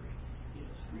use for free. You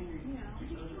know, screen readers,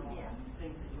 those are all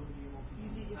things that you'll be able to use. You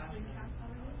did your screencast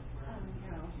already?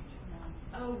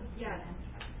 Oh, yeah.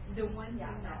 The one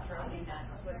thing that's really done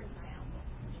was sound.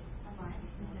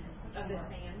 Of the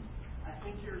sand. I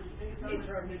think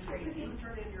it's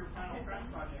turn in your final scratch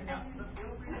project. But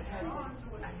feel free to add on to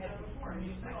what you had before. And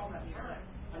you say all that time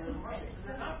under the project.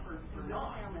 They're not for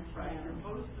naught, right? Your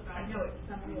posts about I know it's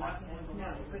something like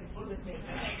no, but he was making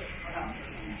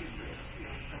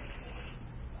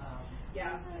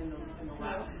yeah. In the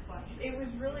last reflection. It was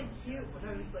really cute when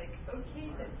I was like, okay,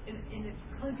 and it's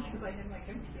probably because I had my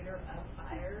computer on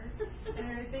fire and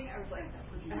everything. I was like,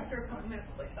 after a couple minutes,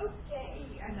 I was like, okay,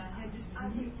 and I just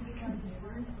used to become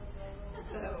bored.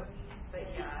 So, but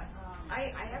yeah, I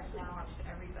actually watched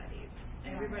everybody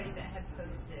that had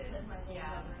posted,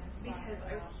 yeah, because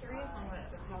I was curious on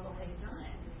how they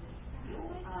done. Go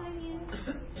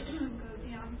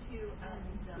down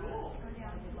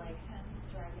to like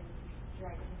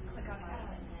click on that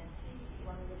and then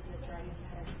one of the dragons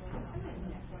had a play on it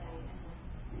and play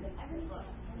and then I really love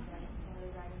one of the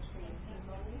dragons created pink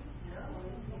bubbles.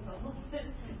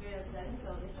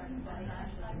 So they started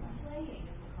playing.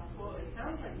 Well, it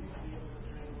sounds like you might be able to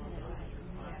train one of those.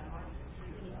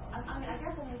 I mean, I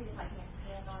guess maybe if I can't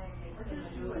stand on it, maybe we're gonna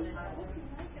do it and I will.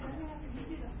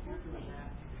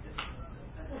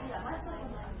 Yeah, my son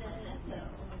was like that, so.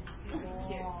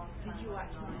 Did you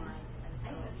watch mine? I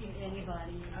haven't seen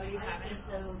anybody. Oh, you haven't? I'm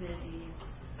so busy.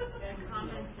 And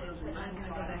comments is, I'm gonna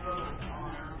go back and watch it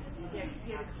now. Yeah, because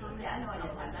you had a comment. Yeah, I know I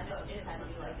did that. I know it had to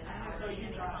be like an hour. So you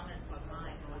any comments on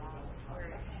mine?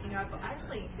 Where, you know,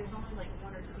 actually, there's only like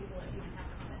 1 or 2 people that even have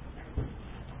comments.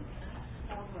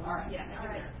 All right. Yeah, all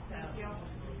right. So. Thank you.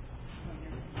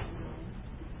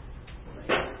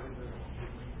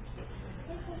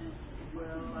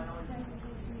 Well, I always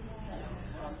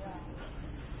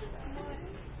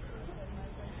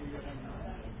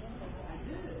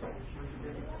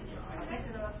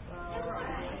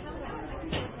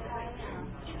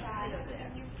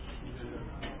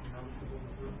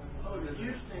the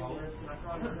huge thing is, and I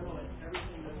probably know it,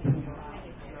 everything that's in your house,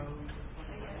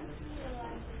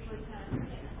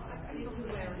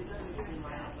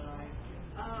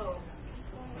 Oh,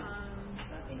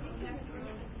 I think you have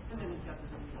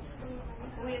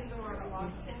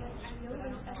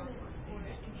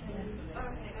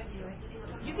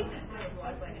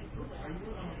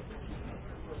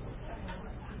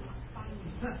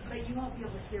But you won't be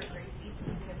able to hear Gracie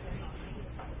because they're not.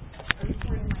 Are you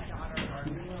recording my daughter?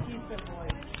 She's the voice.